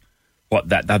of what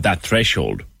that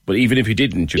threshold, but even if you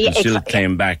didn't, you can still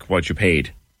claim back what you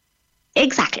paid.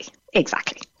 Exactly,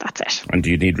 that's it. And do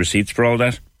you need receipts for all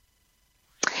that?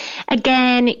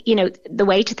 Again, the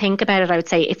way to think about it, I would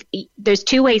say, if there's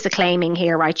two ways of claiming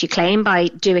here, right? You claim by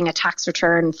doing a tax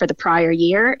return for the prior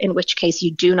year, in which case you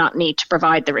do not need to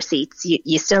provide the receipts.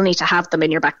 You still need to have them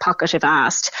in your back pocket if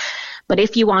asked. But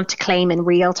if you want to claim in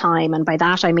real time, and by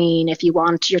that I mean if you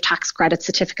want your tax credit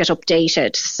certificate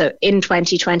updated, so in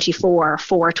 2024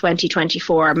 for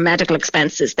 2024 medical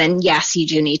expenses, then yes, you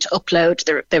do need to upload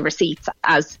the receipts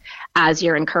as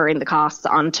you're incurring the costs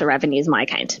onto Revenue's My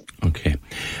Account. Okay.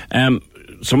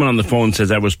 Someone on the phone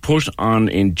says, I was put on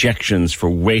injections for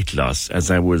weight loss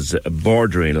as I was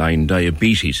borderline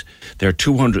diabetes. They're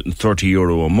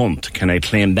 €230 a month. Can I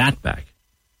claim that back?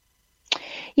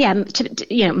 Yeah,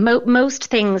 most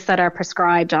things that are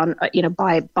prescribed on,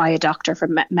 by a doctor for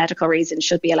medical reasons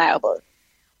should be allowable.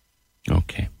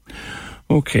 Okay.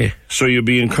 So you'll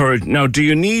be encouraged. Now, do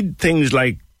you need things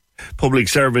like public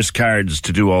service cards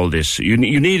to do all this? You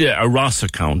need a Ross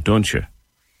account, don't you?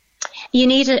 You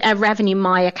need a Revenue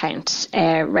My Account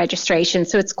registration.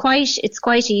 So it's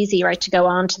quite easy, right, to go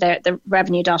on to the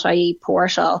revenue.ie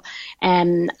portal.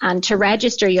 And to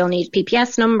register, you'll need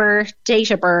PPS number,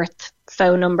 date of birth,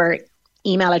 phone number,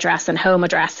 email address and home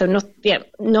address. So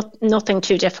nothing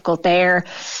too difficult there.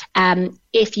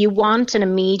 If you want an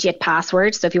immediate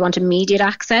password, so if you want immediate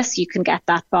access, you can get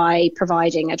that by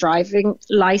providing a driving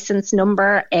license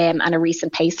number and a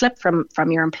recent payslip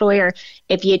from your employer.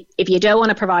 If you don't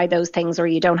want to provide those things, or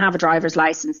you don't have a driver's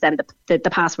license, then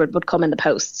the password would come in the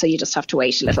post. So you just have to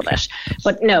wait a little bit.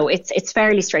 But no, it's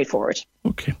fairly straightforward.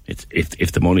 Okay.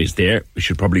 If the money's there, we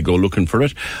should probably go looking for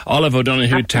it. Olive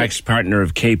O'Donoghue, tax partner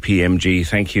of KPMG.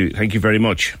 Thank you very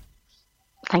much.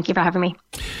 Thank you for having me.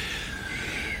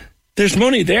 There's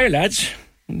money there, lads.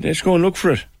 Let's go and look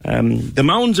for it. The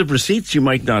mounds of receipts you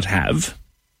might not have,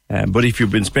 but if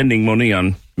you've been spending money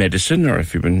on medicine, or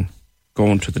if you've been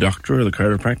going to the doctor or the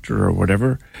chiropractor or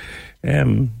whatever,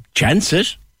 chance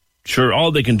it. Sure,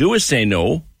 all they can do is say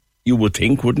no, you would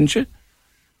think, wouldn't you?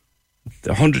 The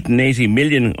 180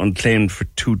 million unclaimed for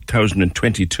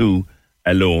 2022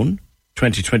 alone.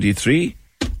 2023,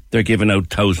 they're giving out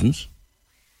thousands.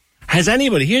 Has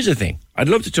anybody, here's the thing, I'd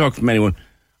love to talk from anyone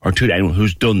or to anyone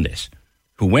who's done this,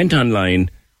 who went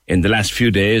online in the last few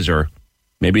days or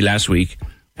maybe last week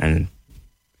and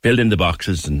filled in the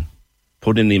boxes and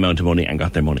put in the amount of money and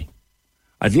got their money.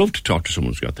 I'd love to talk to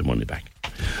someone who's got their money back.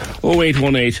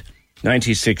 0818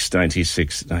 96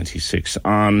 96 96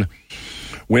 on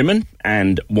women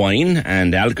and wine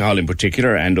and alcohol in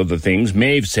particular and other things.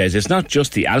 Maeve says it's not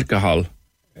just the alcohol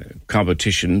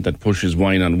competition that pushes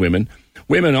wine on women.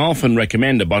 Women often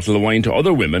recommend a bottle of wine to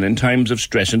other women in times of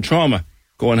stress and trauma.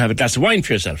 Go and have a glass of wine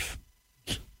for yourself.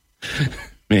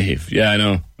 Maeve, yeah, I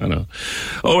know.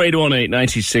 0818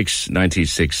 96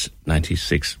 96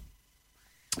 96.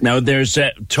 Now, there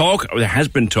has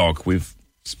been talk, we've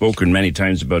spoken many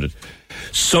times about it,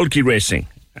 sulky racing,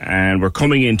 and we're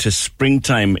coming into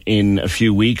springtime in a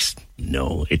few weeks.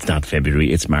 No, it's not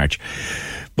February, it's March.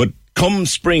 But come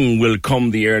spring will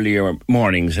come the earlier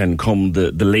mornings and come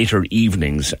the later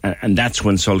evenings, and that's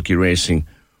when sulky racing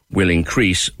will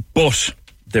increase. But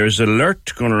there's an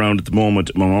alert going around at the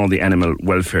moment among all the animal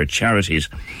welfare charities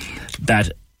that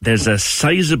there's a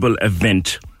sizable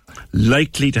event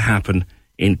likely to happen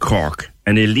in Cork,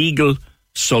 an illegal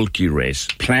sulky race.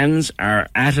 Plans are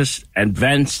at an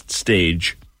advanced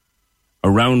stage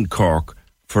around Cork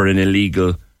for an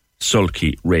illegal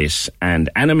sulky race. And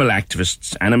animal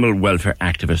activists, animal welfare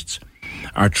activists,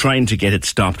 are trying to get it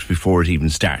stopped before it even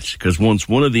starts. Because once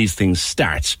one of these things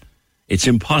starts, it's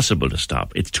impossible to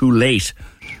stop. It's too late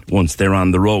once they're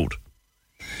on the road.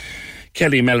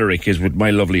 Kelly Mellerick is with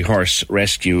My Lovely Horse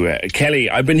Rescue. Kelly,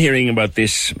 I've been hearing about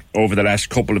this over the last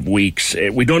couple of weeks.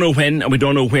 We don't know when and we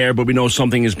don't know where, but we know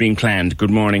something is being planned.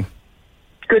 Good morning.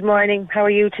 Good morning. How are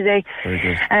you today? Very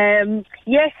good.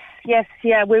 Yes,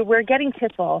 we're getting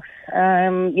tip-off.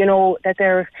 That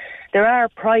there are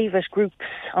private groups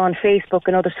on Facebook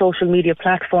and other social media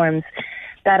platforms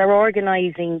that are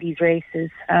organising these races,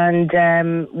 and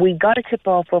we got a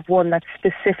tip-off of one that's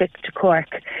specific to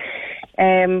Cork.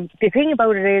 The thing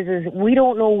about it is we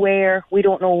don't know where, we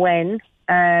don't know when,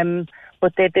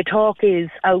 but the talk is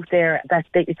out there that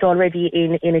it's already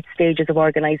in its stages of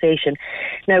organisation.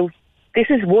 Now, this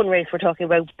is one race we're talking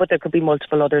about, but there could be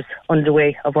multiple others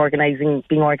underway of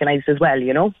being organised as well,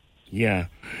 you know? Yeah.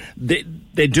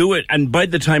 They do it, and by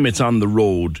the time it's on the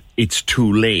road, it's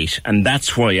too late. And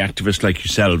that's why activists like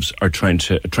yourselves are trying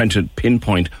to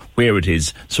pinpoint where it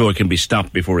is so it can be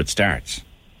stopped before it starts.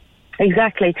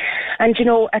 Exactly. And,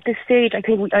 at this stage, I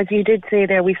think, as you did say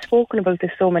there, we've spoken about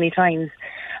this so many times.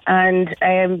 And,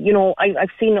 I've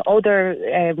seen other,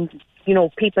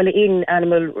 people in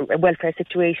animal welfare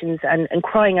situations and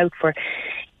crying out for,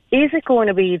 is it going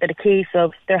to be that a case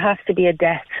of there has to be a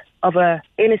death of a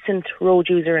innocent road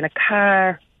user in a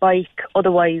car, bike,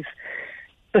 otherwise,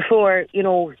 before,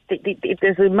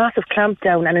 there's a massive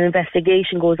clampdown and an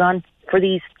investigation goes on for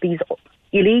these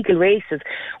illegal races,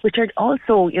 which are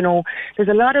also, there's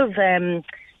a lot of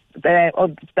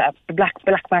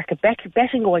black market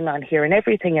betting going on here and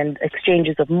everything, and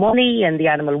exchanges of money and the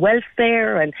animal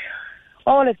welfare and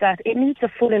all of that. It needs a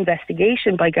full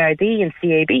investigation by Gardaí and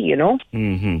CAB,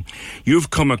 Mm-hmm.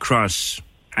 You've come across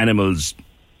animals,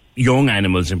 young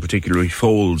animals in particular,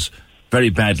 foals, very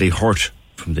badly hurt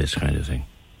from this kind of thing.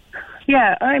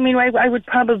 Yeah, I mean, I would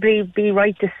probably be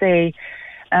right to say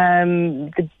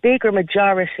the bigger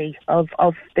majority of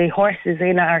the horses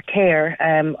in our care,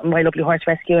 My Lovely Horse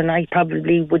Rescue, and I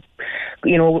probably would,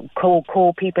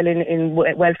 co-people in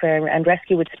welfare and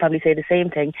rescue would probably say the same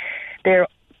thing. They're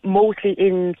mostly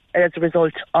in as a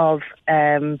result of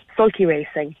sulky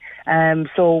racing.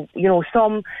 So,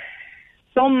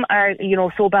 some are,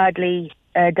 so badly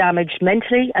damaged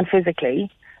mentally and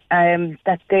physically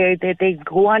that they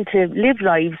go on to live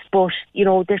lives, but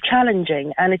they're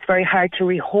challenging, and it's very hard to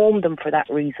rehome them for that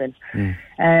reason.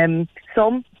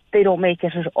 Some they don't make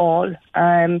it at all.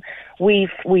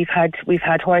 We've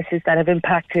had horses that have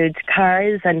impacted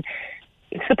cars, and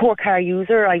it's the poor car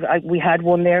user. We had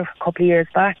one there a couple of years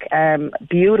back,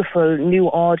 beautiful new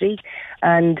Audi,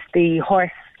 and the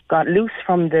horse got loose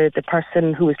from the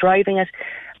person who was driving it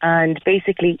and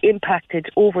basically impacted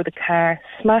over the car,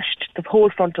 smashed the whole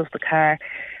front of the car.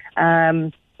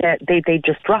 They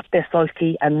just dropped their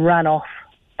sulky and ran off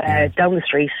down the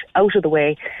street, out of the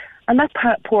way. And that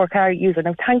poor car user,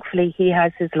 now thankfully he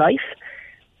has his life,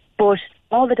 but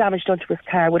all the damage done to his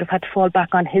car would have had to fall back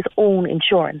on his own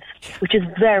insurance, which is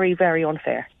very, very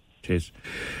unfair. It is.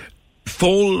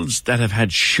 Foals that have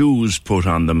had shoes put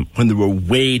on them when they were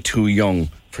way too young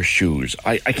for shoes.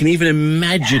 I can even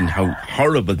imagine how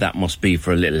horrible that must be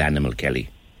for a little animal, Kelly.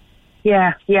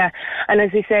 Yeah. And as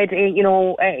I said,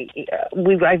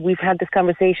 we've had this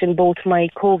conversation, both my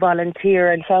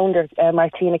co-volunteer and founder,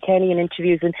 Martina Kenny, in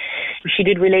interviews, and she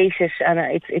did relate it, and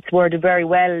it's worded very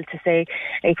well to say,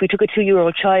 if we took a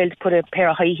 2-year-old child, put a pair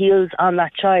of high heels on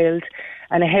that child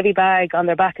and a heavy bag on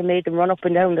their back and made them run up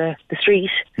and down the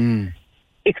street,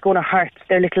 it's going to hurt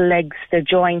their little legs, their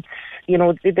joints.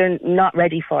 They're not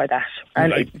ready for that.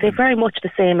 And they're very much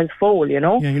the same as foal, Yeah,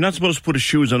 you're not supposed to put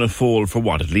shoes on a foal for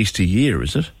what, at least a year,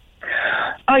 is it?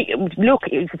 Look,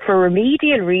 for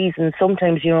remedial reasons,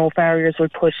 sometimes, farriers will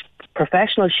put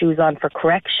professional shoes on for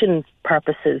correction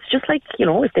purposes, just like,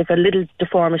 if they've a little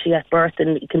deformity at birth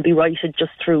and it can be righted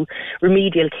just through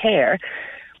remedial care.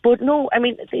 But no, I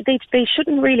mean, they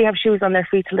shouldn't really have shoes on their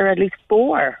feet till they're at least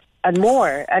 4 and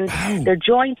more, and their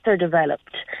joints are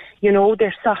developed.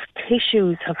 Their soft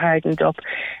tissues have hardened up.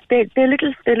 Their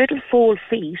little foal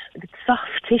feet, it's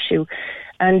soft tissue,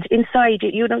 and inside,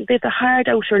 there's a hard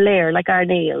outer layer like our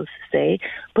nails, say,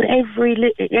 but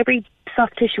every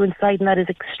soft tissue inside and that is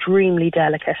extremely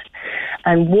delicate,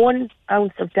 and 1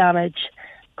 ounce of damage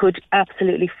could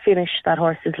absolutely finish that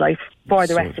horse's life for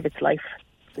the rest of its life.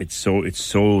 It's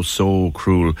so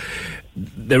cruel.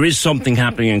 There is something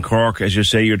happening in Cork, as you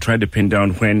say. You're trying to pin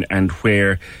down when and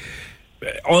where.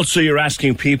 Also, you're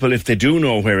asking people if they do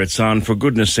know where it's on, for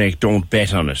goodness sake, don't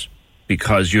bet on it,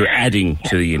 because you're adding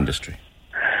to the industry.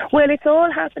 Well, it's all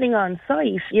happening on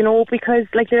site, you know, because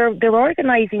like they're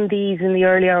organising these in the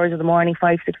early hours of the morning,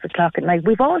 5, 6 o'clock at night.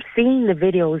 We've all seen the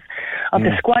videos of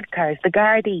the squad cars, the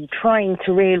Gardaí trying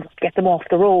to get them off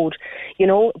the road, you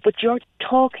know. But you're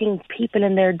talking people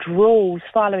in their droves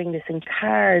following this in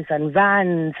cars and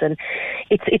vans, and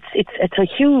it's a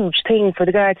huge thing for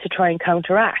the guards to try and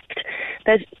counteract.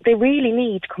 That they really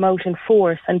need to come out in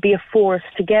force and be a force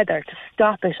together to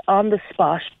stop it on the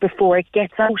spot before it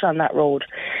gets out on that road.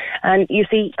 And you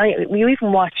see, you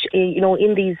even watch, you know,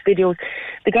 in these videos,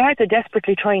 the guards are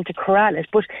desperately trying to corral it,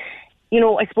 but you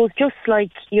know, I suppose just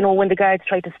like, you know, when the guards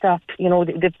try to stop, you know,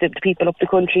 the people up the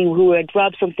country who had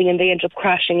robbed something and they end up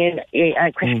crashing and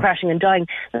dying,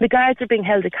 the guards are being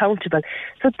held accountable.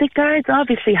 So the guards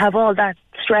obviously have all that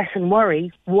stress and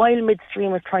worry while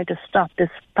midstream of trying to stop this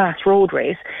fast road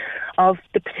race of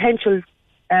the potential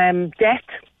death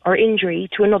or injury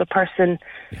to another person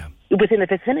within the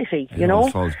vicinity, you know. It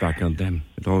all falls back on them.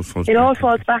 It all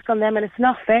falls back on them, and it's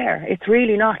not fair. It's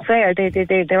really not fair.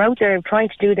 They're out there trying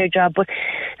to do their job, but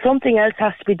something else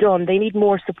has to be done. They need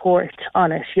more support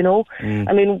on it, you know.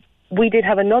 I mean, we did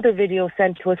have another video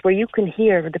sent to us where you can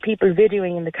hear the people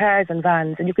videoing in the cars and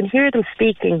vans, and you can hear them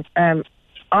speaking on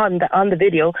the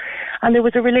video, and there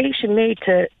was a relation made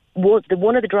to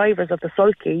one of the drivers of the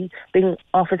sulky being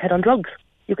off his head on drugs.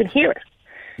 You can hear it.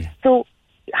 So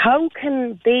how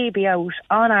can they be out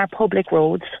on our public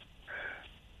roads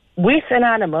with an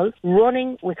animal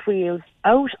running with wheels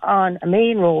out on a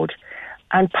main road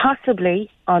and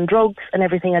possibly on drugs and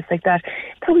everything else like that?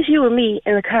 If that was you and me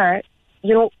in a car,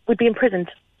 you know, we'd be imprisoned.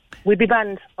 We'd be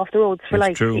banned off the roads for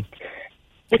life. True.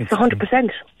 It's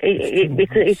 100%.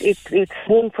 It's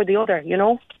one for the other, you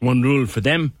know. One rule for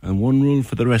them and one rule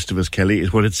for the rest of us, Kelly,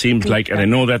 is what it seems like. And I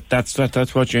know that's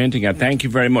what you're hinting at. Thank you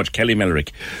very much, Kelly Mellerick,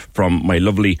 from My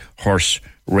Lovely Horse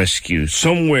Rescue.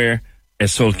 Somewhere a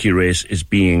sulky race is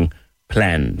being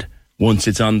planned. Once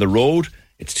it's on the road,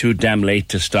 it's too damn late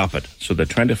to stop it. So they're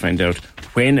trying to find out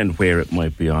when and where it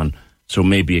might be on, so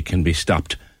maybe it can be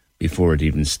stopped before it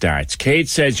even starts. Kate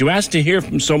says, you asked to hear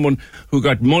from someone who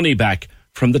got money back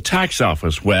from the tax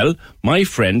office. Well, my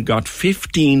friend got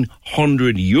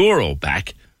 €1,500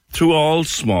 back through all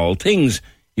small things.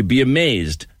 You'd be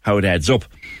amazed how it adds up.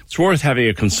 It's worth having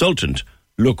a consultant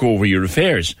look over your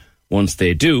affairs. Once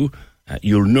they do,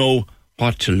 you'll know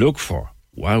what to look for.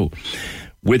 Wow.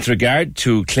 With regard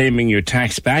to claiming your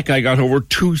tax back, I got over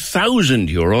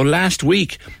 €2,000 last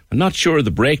week. I'm not sure of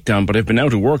the breakdown, but I've been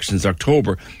out of work since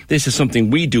October. This is something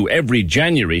we do every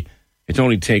January. It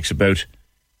only takes about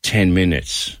 10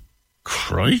 minutes.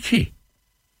 Crikey.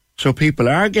 So people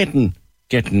are getting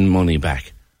money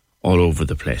back all over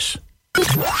the place.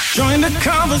 Join the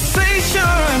conversation.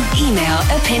 Email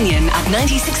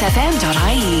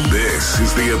opinion@96fm.ie. This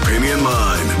is the Opinion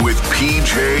Line with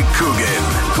PJ Coogan.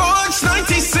 Corks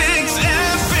 96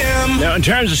 FM. Now, in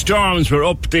terms of storms, we're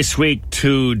up this week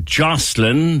to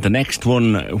Jocelyn. The next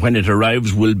one, when it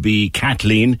arrives, will be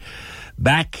Kathleen.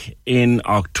 Back in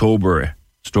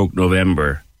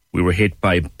October/November, we were hit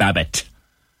by Babbitt.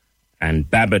 And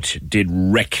Babbitt did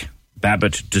wreck.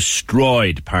 Babbitt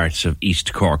destroyed parts of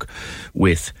East Cork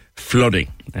with flooding,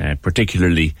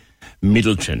 particularly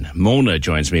Middleton. Mona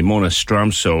joins me, Mona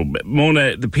Stromso.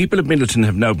 Mona, the people of Middleton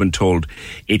have now been told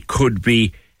it could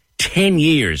be 10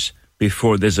 years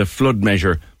before there's a flood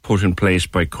measure put in place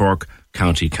by Cork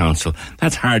County Council.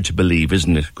 That's hard to believe,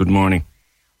 isn't it? Good morning.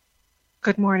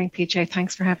 Good morning, PJ.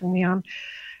 Thanks for having me on.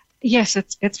 Yes,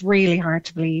 it's really hard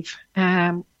to believe.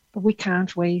 We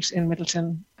can't wait in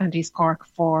Middleton and East Cork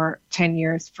for 10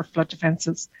 years for flood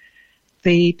defences.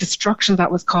 The destruction that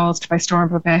was caused by Storm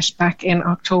Babette back in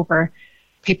October,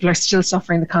 people are still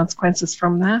suffering the consequences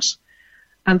from that.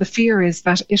 And the fear is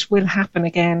that it will happen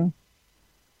again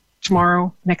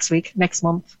tomorrow, next week, next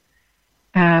month.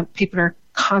 People are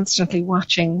constantly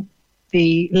watching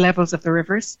the levels of the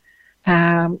rivers.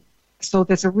 So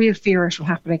there's a real fear it will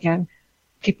happen again.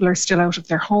 People are still out of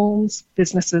their homes.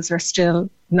 Businesses are still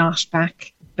not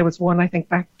back. There was one, I think,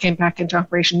 came back into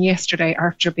operation yesterday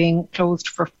after being closed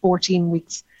for 14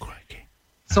 weeks. Crikey.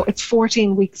 So it's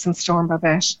 14 weeks in Storm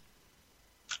Babette.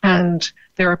 And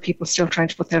there are people still trying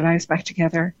to put their lives back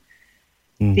together.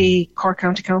 The Cork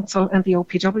County Council and the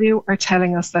OPW are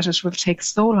telling us that it will take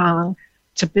so long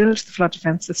to build the flood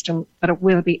defence system that it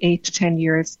will be 8 to 10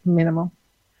 years minimum.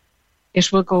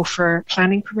 It will go for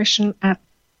planning permission at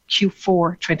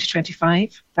Q4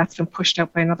 2025. That's been pushed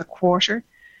out by another quarter.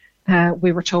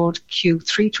 We were told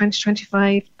Q3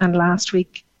 2025, and last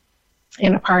week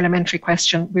in a parliamentary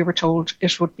question we were told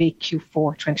it would be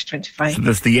Q4 2025. So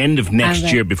that's the end of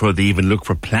next year before they even look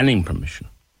for planning permission.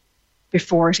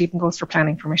 before it even goes for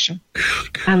planning permission.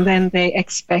 And then they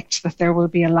expect that there will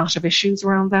be a lot of issues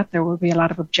around that. There will be a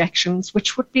lot of objections,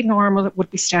 which would be normal, it would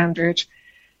be standard,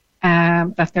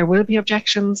 that there will be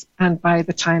objections. And by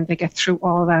the time they get through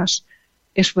all that,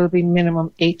 it will be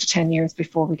minimum 8 to 10 years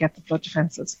before we get the flood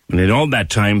defences. And in all that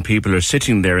time, people are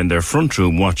sitting there in their front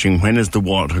room wondering when is the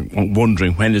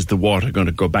water going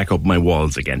to go back up my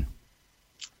walls again.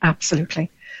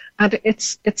 Absolutely. And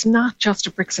it's not just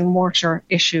a bricks and mortar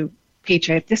issue,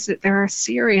 PJ. There are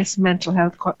serious mental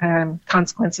health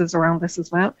consequences around this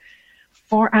as well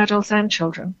for adults and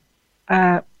children.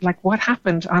 Like what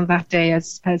happened on that day,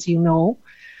 as you know,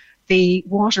 the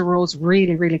water rose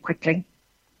really, really quickly.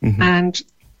 Mm-hmm. And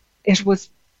it was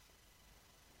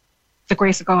the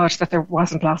grace of God that there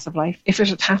wasn't loss of life. If it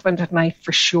had happened at night,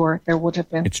 for sure, there would have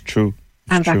been. It's true.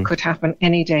 That could happen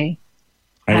any day.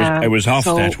 I was off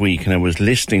that week and I was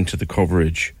listening to the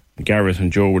coverage. Gareth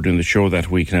and Joe were doing the show that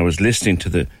week and I was listening to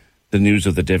the news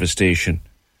of the devastation.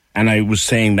 And I was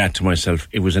saying that to myself,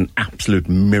 it was an absolute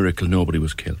miracle nobody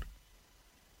was killed.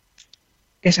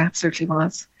 It absolutely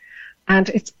was. And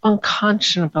it's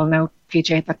unconscionable now,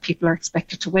 PJ, that people are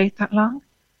expected to wait that long.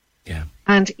 Yeah.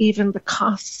 And even the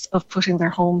costs of putting their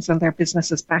homes and their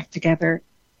businesses back together,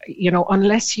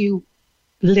 unless you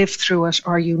live through it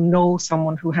or you know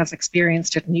someone who has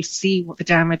experienced it and you see what the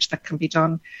damage that can be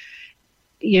done.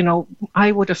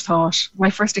 I would have thought my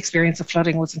first experience of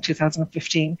flooding was in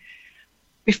 2015.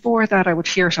 Before that, I would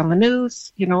hear it on the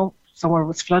news, somewhere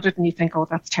was flooded and you think, oh,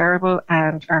 that's terrible.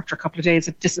 And after a couple of days,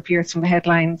 it disappears from the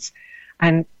headlines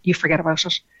and you forget about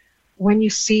it. When you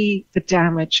see the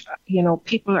damage,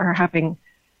 people are having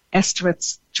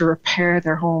estimates to repair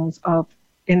their homes of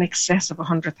in excess of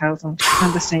 100,000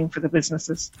 and the same for the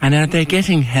businesses. And are they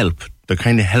getting help, the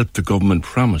kind of help the government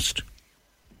promised?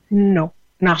 No,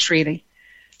 not really.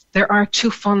 There are 2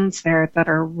 funds there that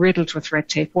are riddled with red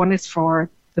tape. One is for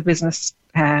the business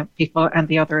people and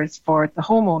the other is for the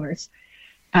homeowners.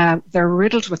 They're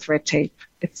riddled with red tape.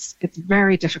 It's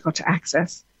very difficult to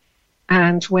access.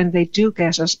 And when they do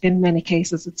get it, in many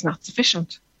cases, it's not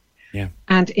sufficient. Yeah.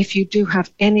 And if you do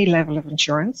have any level of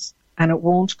insurance and it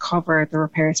won't cover the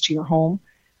repairs to your home,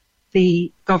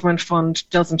 the government fund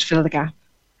doesn't fill the gap.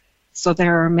 So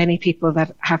there are many people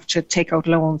that have to take out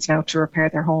loans now to repair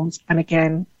their homes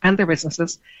and their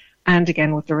businesses, and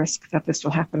again with the risk that this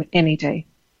will happen any day.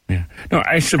 Yeah. Now,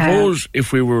 I suppose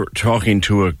if we were talking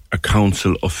to a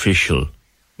council official,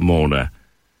 Mona,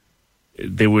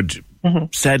 they would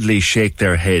sadly shake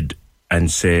their head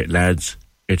and say, lads,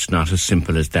 it's not as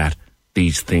simple as that.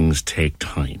 These things take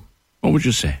time. What would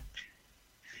you say?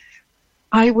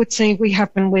 I would say we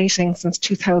have been waiting since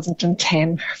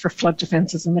 2010 for flood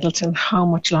defences in Middleton. How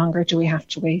much longer do we have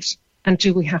to wait? And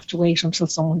do we have to wait until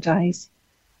someone dies?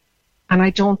 And I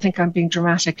don't think I'm being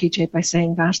dramatic, PJ, by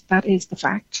saying that. That is the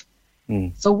fact.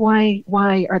 So why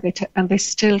are they... and they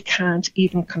still can't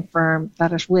even confirm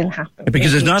that it will happen.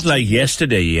 Because it's not like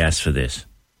yesterday you asked for this.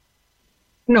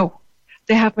 No.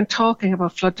 They have been talking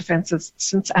about flood defences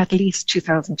since at least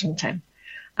 2010.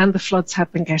 And the floods have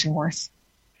been getting worse.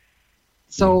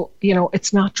 So,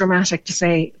 it's not dramatic to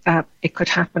say that it could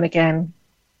happen again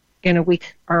in a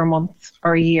week or a month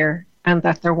or a year and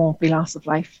that there won't be loss of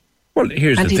life. Well,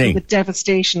 here's the thing. And even the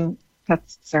devastation,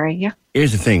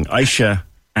 Here's the thing. Aisha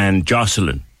and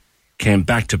Jocelyn came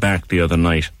back to back the other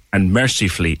night and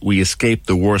mercifully we escaped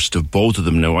the worst of both of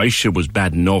them. Now, Aisha was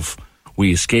bad enough.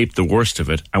 We escaped the worst of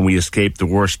it and we escaped the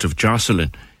worst of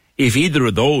Jocelyn. If either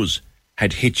of those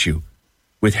had hit you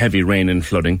with heavy rain and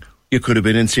flooding, you could have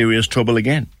been in serious trouble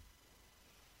again.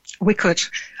 We could.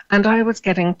 And I was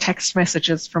getting text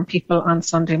messages from people on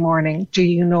Sunday morning.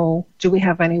 Do we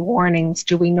have any warnings?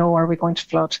 Do we know, are we going to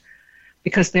flood?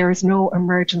 Because there is no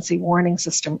emergency warning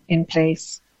system in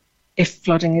place if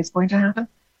flooding is going to happen.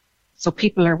 So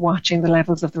people are watching the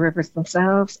levels of the rivers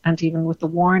themselves, and even with the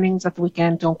warnings at the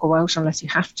weekend, don't go out unless you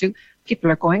have to. People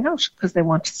are going out because they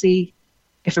want to see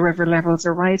if the river levels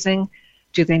are rising.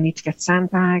 Do they need to get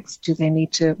sandbags? Do they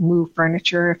need to move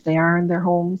furniture if they are in their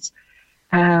homes?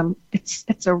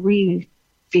 It's a real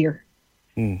fear.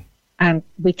 And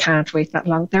we can't wait that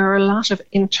long. There are a lot of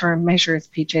interim measures,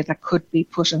 PJ, that could be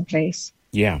put in place.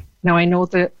 Yeah. Now, I know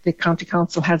that the County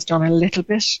Council has done a little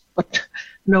bit, but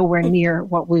nowhere near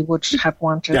what we would have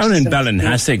wanted. Down in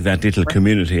Ballinhassig, that little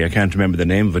community, I can't remember the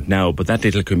name of it now, but that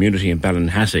little community in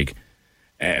Ballinhassig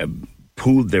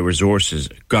pooled their resources,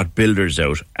 got builders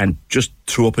out, and just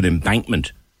threw up an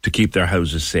embankment to keep their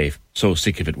houses safe. So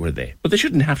sick of it were they. But they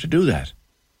shouldn't have to do that.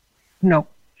 No.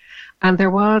 And there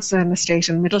was an estate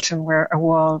in Middleton where a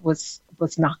wall was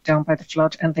knocked down by the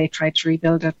flood and they tried to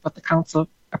rebuild it, but the council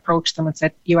approached them and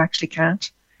said, you actually can't.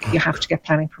 you have to get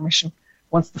planning permission.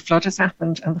 Once the flood has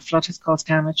happened and the flood has caused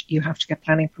damage, you have to get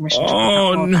planning permission to put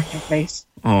that all back in place.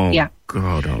 Oh, yeah.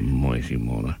 God almighty,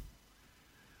 Mona.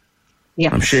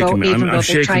 Yeah, I'm shaking so even though I'm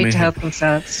they tried to help head.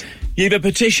 themselves. You have a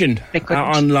petition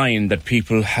online that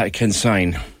people can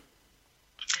sign.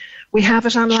 We have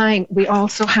it online. We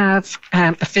also have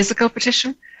a physical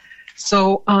petition.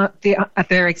 So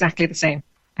they're exactly the same.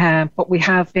 But we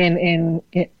have been in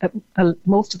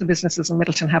most of the businesses in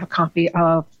Middleton have a copy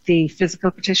of the physical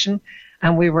petition.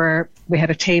 And we had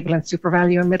a table in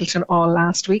SuperValue in Middleton all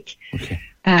last week. Okay.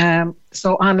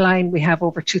 So online we have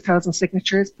over 2,000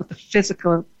 signatures, but the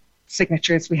physical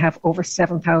signatures we have over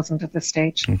 7,000 at this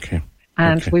stage. Okay.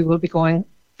 And we will be going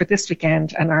for this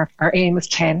weekend, and our aim is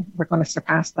 10. We're going to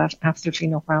surpass that, absolutely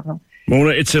no problem.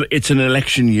 Mona, it's an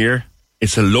election year.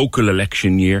 It's a local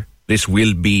election year. This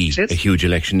will be a huge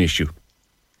election issue.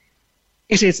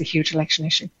 It is a huge election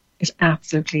issue. It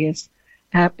absolutely is.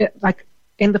 Like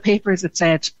in the papers, it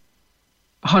said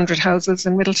 100 houses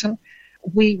in Middleton.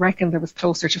 We reckon there was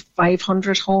closer to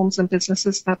 500 homes and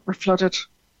businesses that were flooded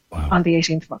on the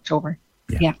 18th of October.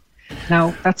 Yeah.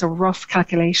 Now, that's a rough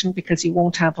calculation because you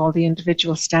won't have all the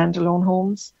individual standalone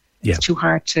homes. Yeah. It's too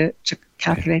hard to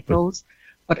calculate those,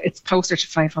 but it's closer to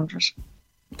 500.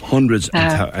 Hundreds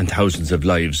and thousands of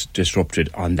lives disrupted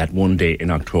on that one day in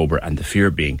October, and the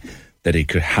fear being that it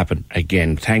could happen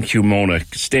again. Thank you, Mona.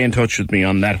 Stay in touch with me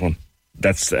on that one.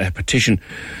 That's a petition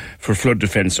for flood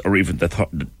defence, or even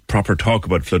the proper talk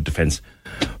about flood defence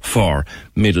for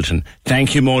Middleton.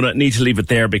 Thank you, Mona. Need to leave it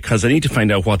there because I need to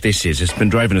find out what this is. It's been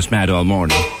driving us mad all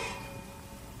morning.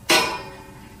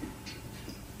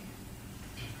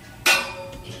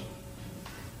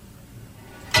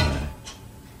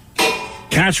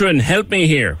 Catherine, help me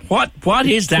here. What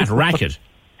is that racket?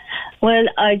 Well,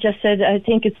 I just said I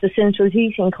think it's the central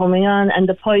heating coming on and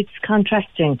the pipes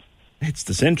contracting. It's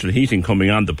the central heating coming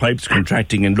on, the pipes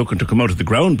contracting and looking to come out of the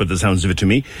ground, by the sounds of it to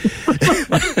me.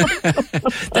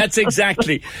 That's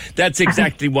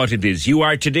exactly what it is. You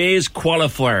are today's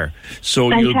qualifier, so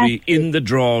Fantastic. You'll be in the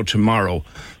draw tomorrow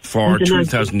for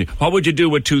 2,000. What would you do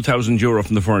with €2,000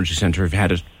 from the Furniture Centre if you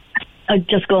had it? I'd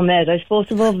just go mad. I suppose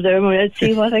above there, I'd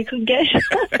see what I could get.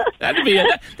 That'd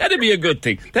be a good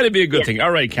thing. That'd be a good thing.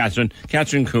 All right,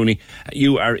 Catherine Cooney,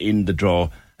 you are in the draw.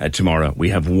 Tomorrow. We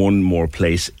have one more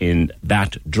place in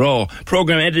that draw.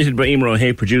 Programme edited by Emer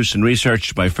O'Hay, produced and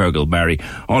researched by Fergal Barry.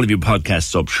 All of you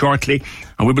podcasts up shortly,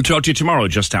 and we will talk to you tomorrow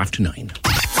just after 9.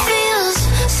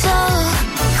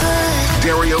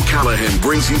 Derry O'Callaghan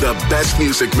brings you the best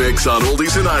music mix on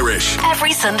Oldies and Irish.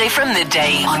 Every Sunday from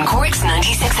midday on Cork's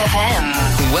 96 FM.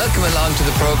 Welcome along to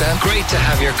the programme. Great to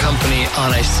have your company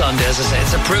on a Sunday. As I say,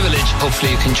 it's a privilege.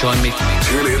 Hopefully you can join me.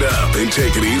 Turn it up and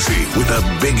take it easy with a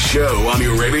big show on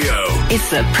your radio.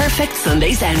 It's the perfect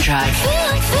Sunday soundtrack.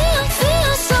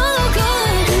 Feel so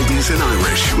good. Oldies and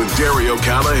Irish with Derry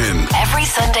O'Callaghan. Every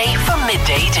Sunday from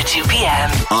midday to 2 p.m.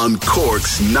 on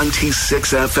Cork's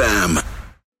 96 FM.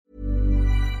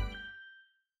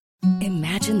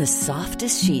 Imagine the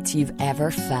softest sheets you've ever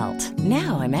felt.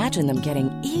 Now imagine them getting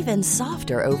even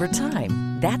softer over time.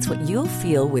 That's what you'll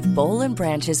feel with Boll &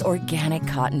 Branch's organic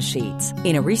cotton sheets.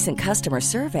 In a recent customer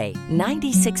survey,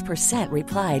 96%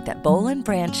 replied that Boll &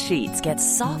 Branch sheets get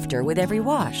softer with every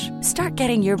wash. Start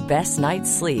getting your best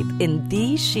night's sleep in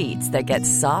these sheets that get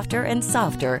softer and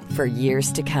softer for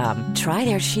years to come. Try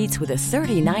their sheets with a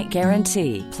 30-night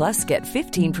guarantee. Plus, get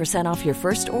 15% off your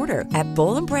first order at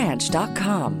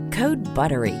bollandbranch.com. Code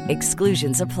BUTTERY.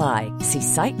 Exclusions apply. See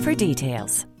site for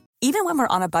details. Even when we're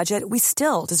on a budget, we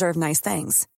still deserve nice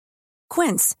things.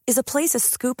 Quince is a place to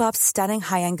scoop up stunning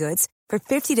high-end goods for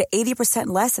 50 to 80%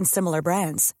 less than similar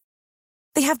brands.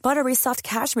 They have buttery soft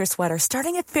cashmere sweaters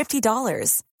starting at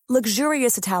 $50,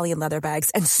 luxurious Italian leather bags,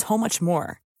 and so much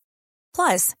more.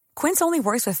 Plus, Quince only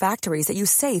works with factories that use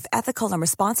safe, ethical, and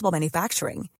responsible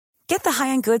manufacturing. Get the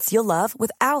high-end goods you'll love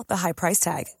without the high price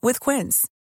tag with Quince.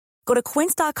 Go to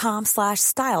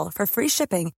quince.com/style for free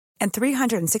shipping and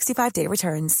 365-day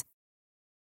returns.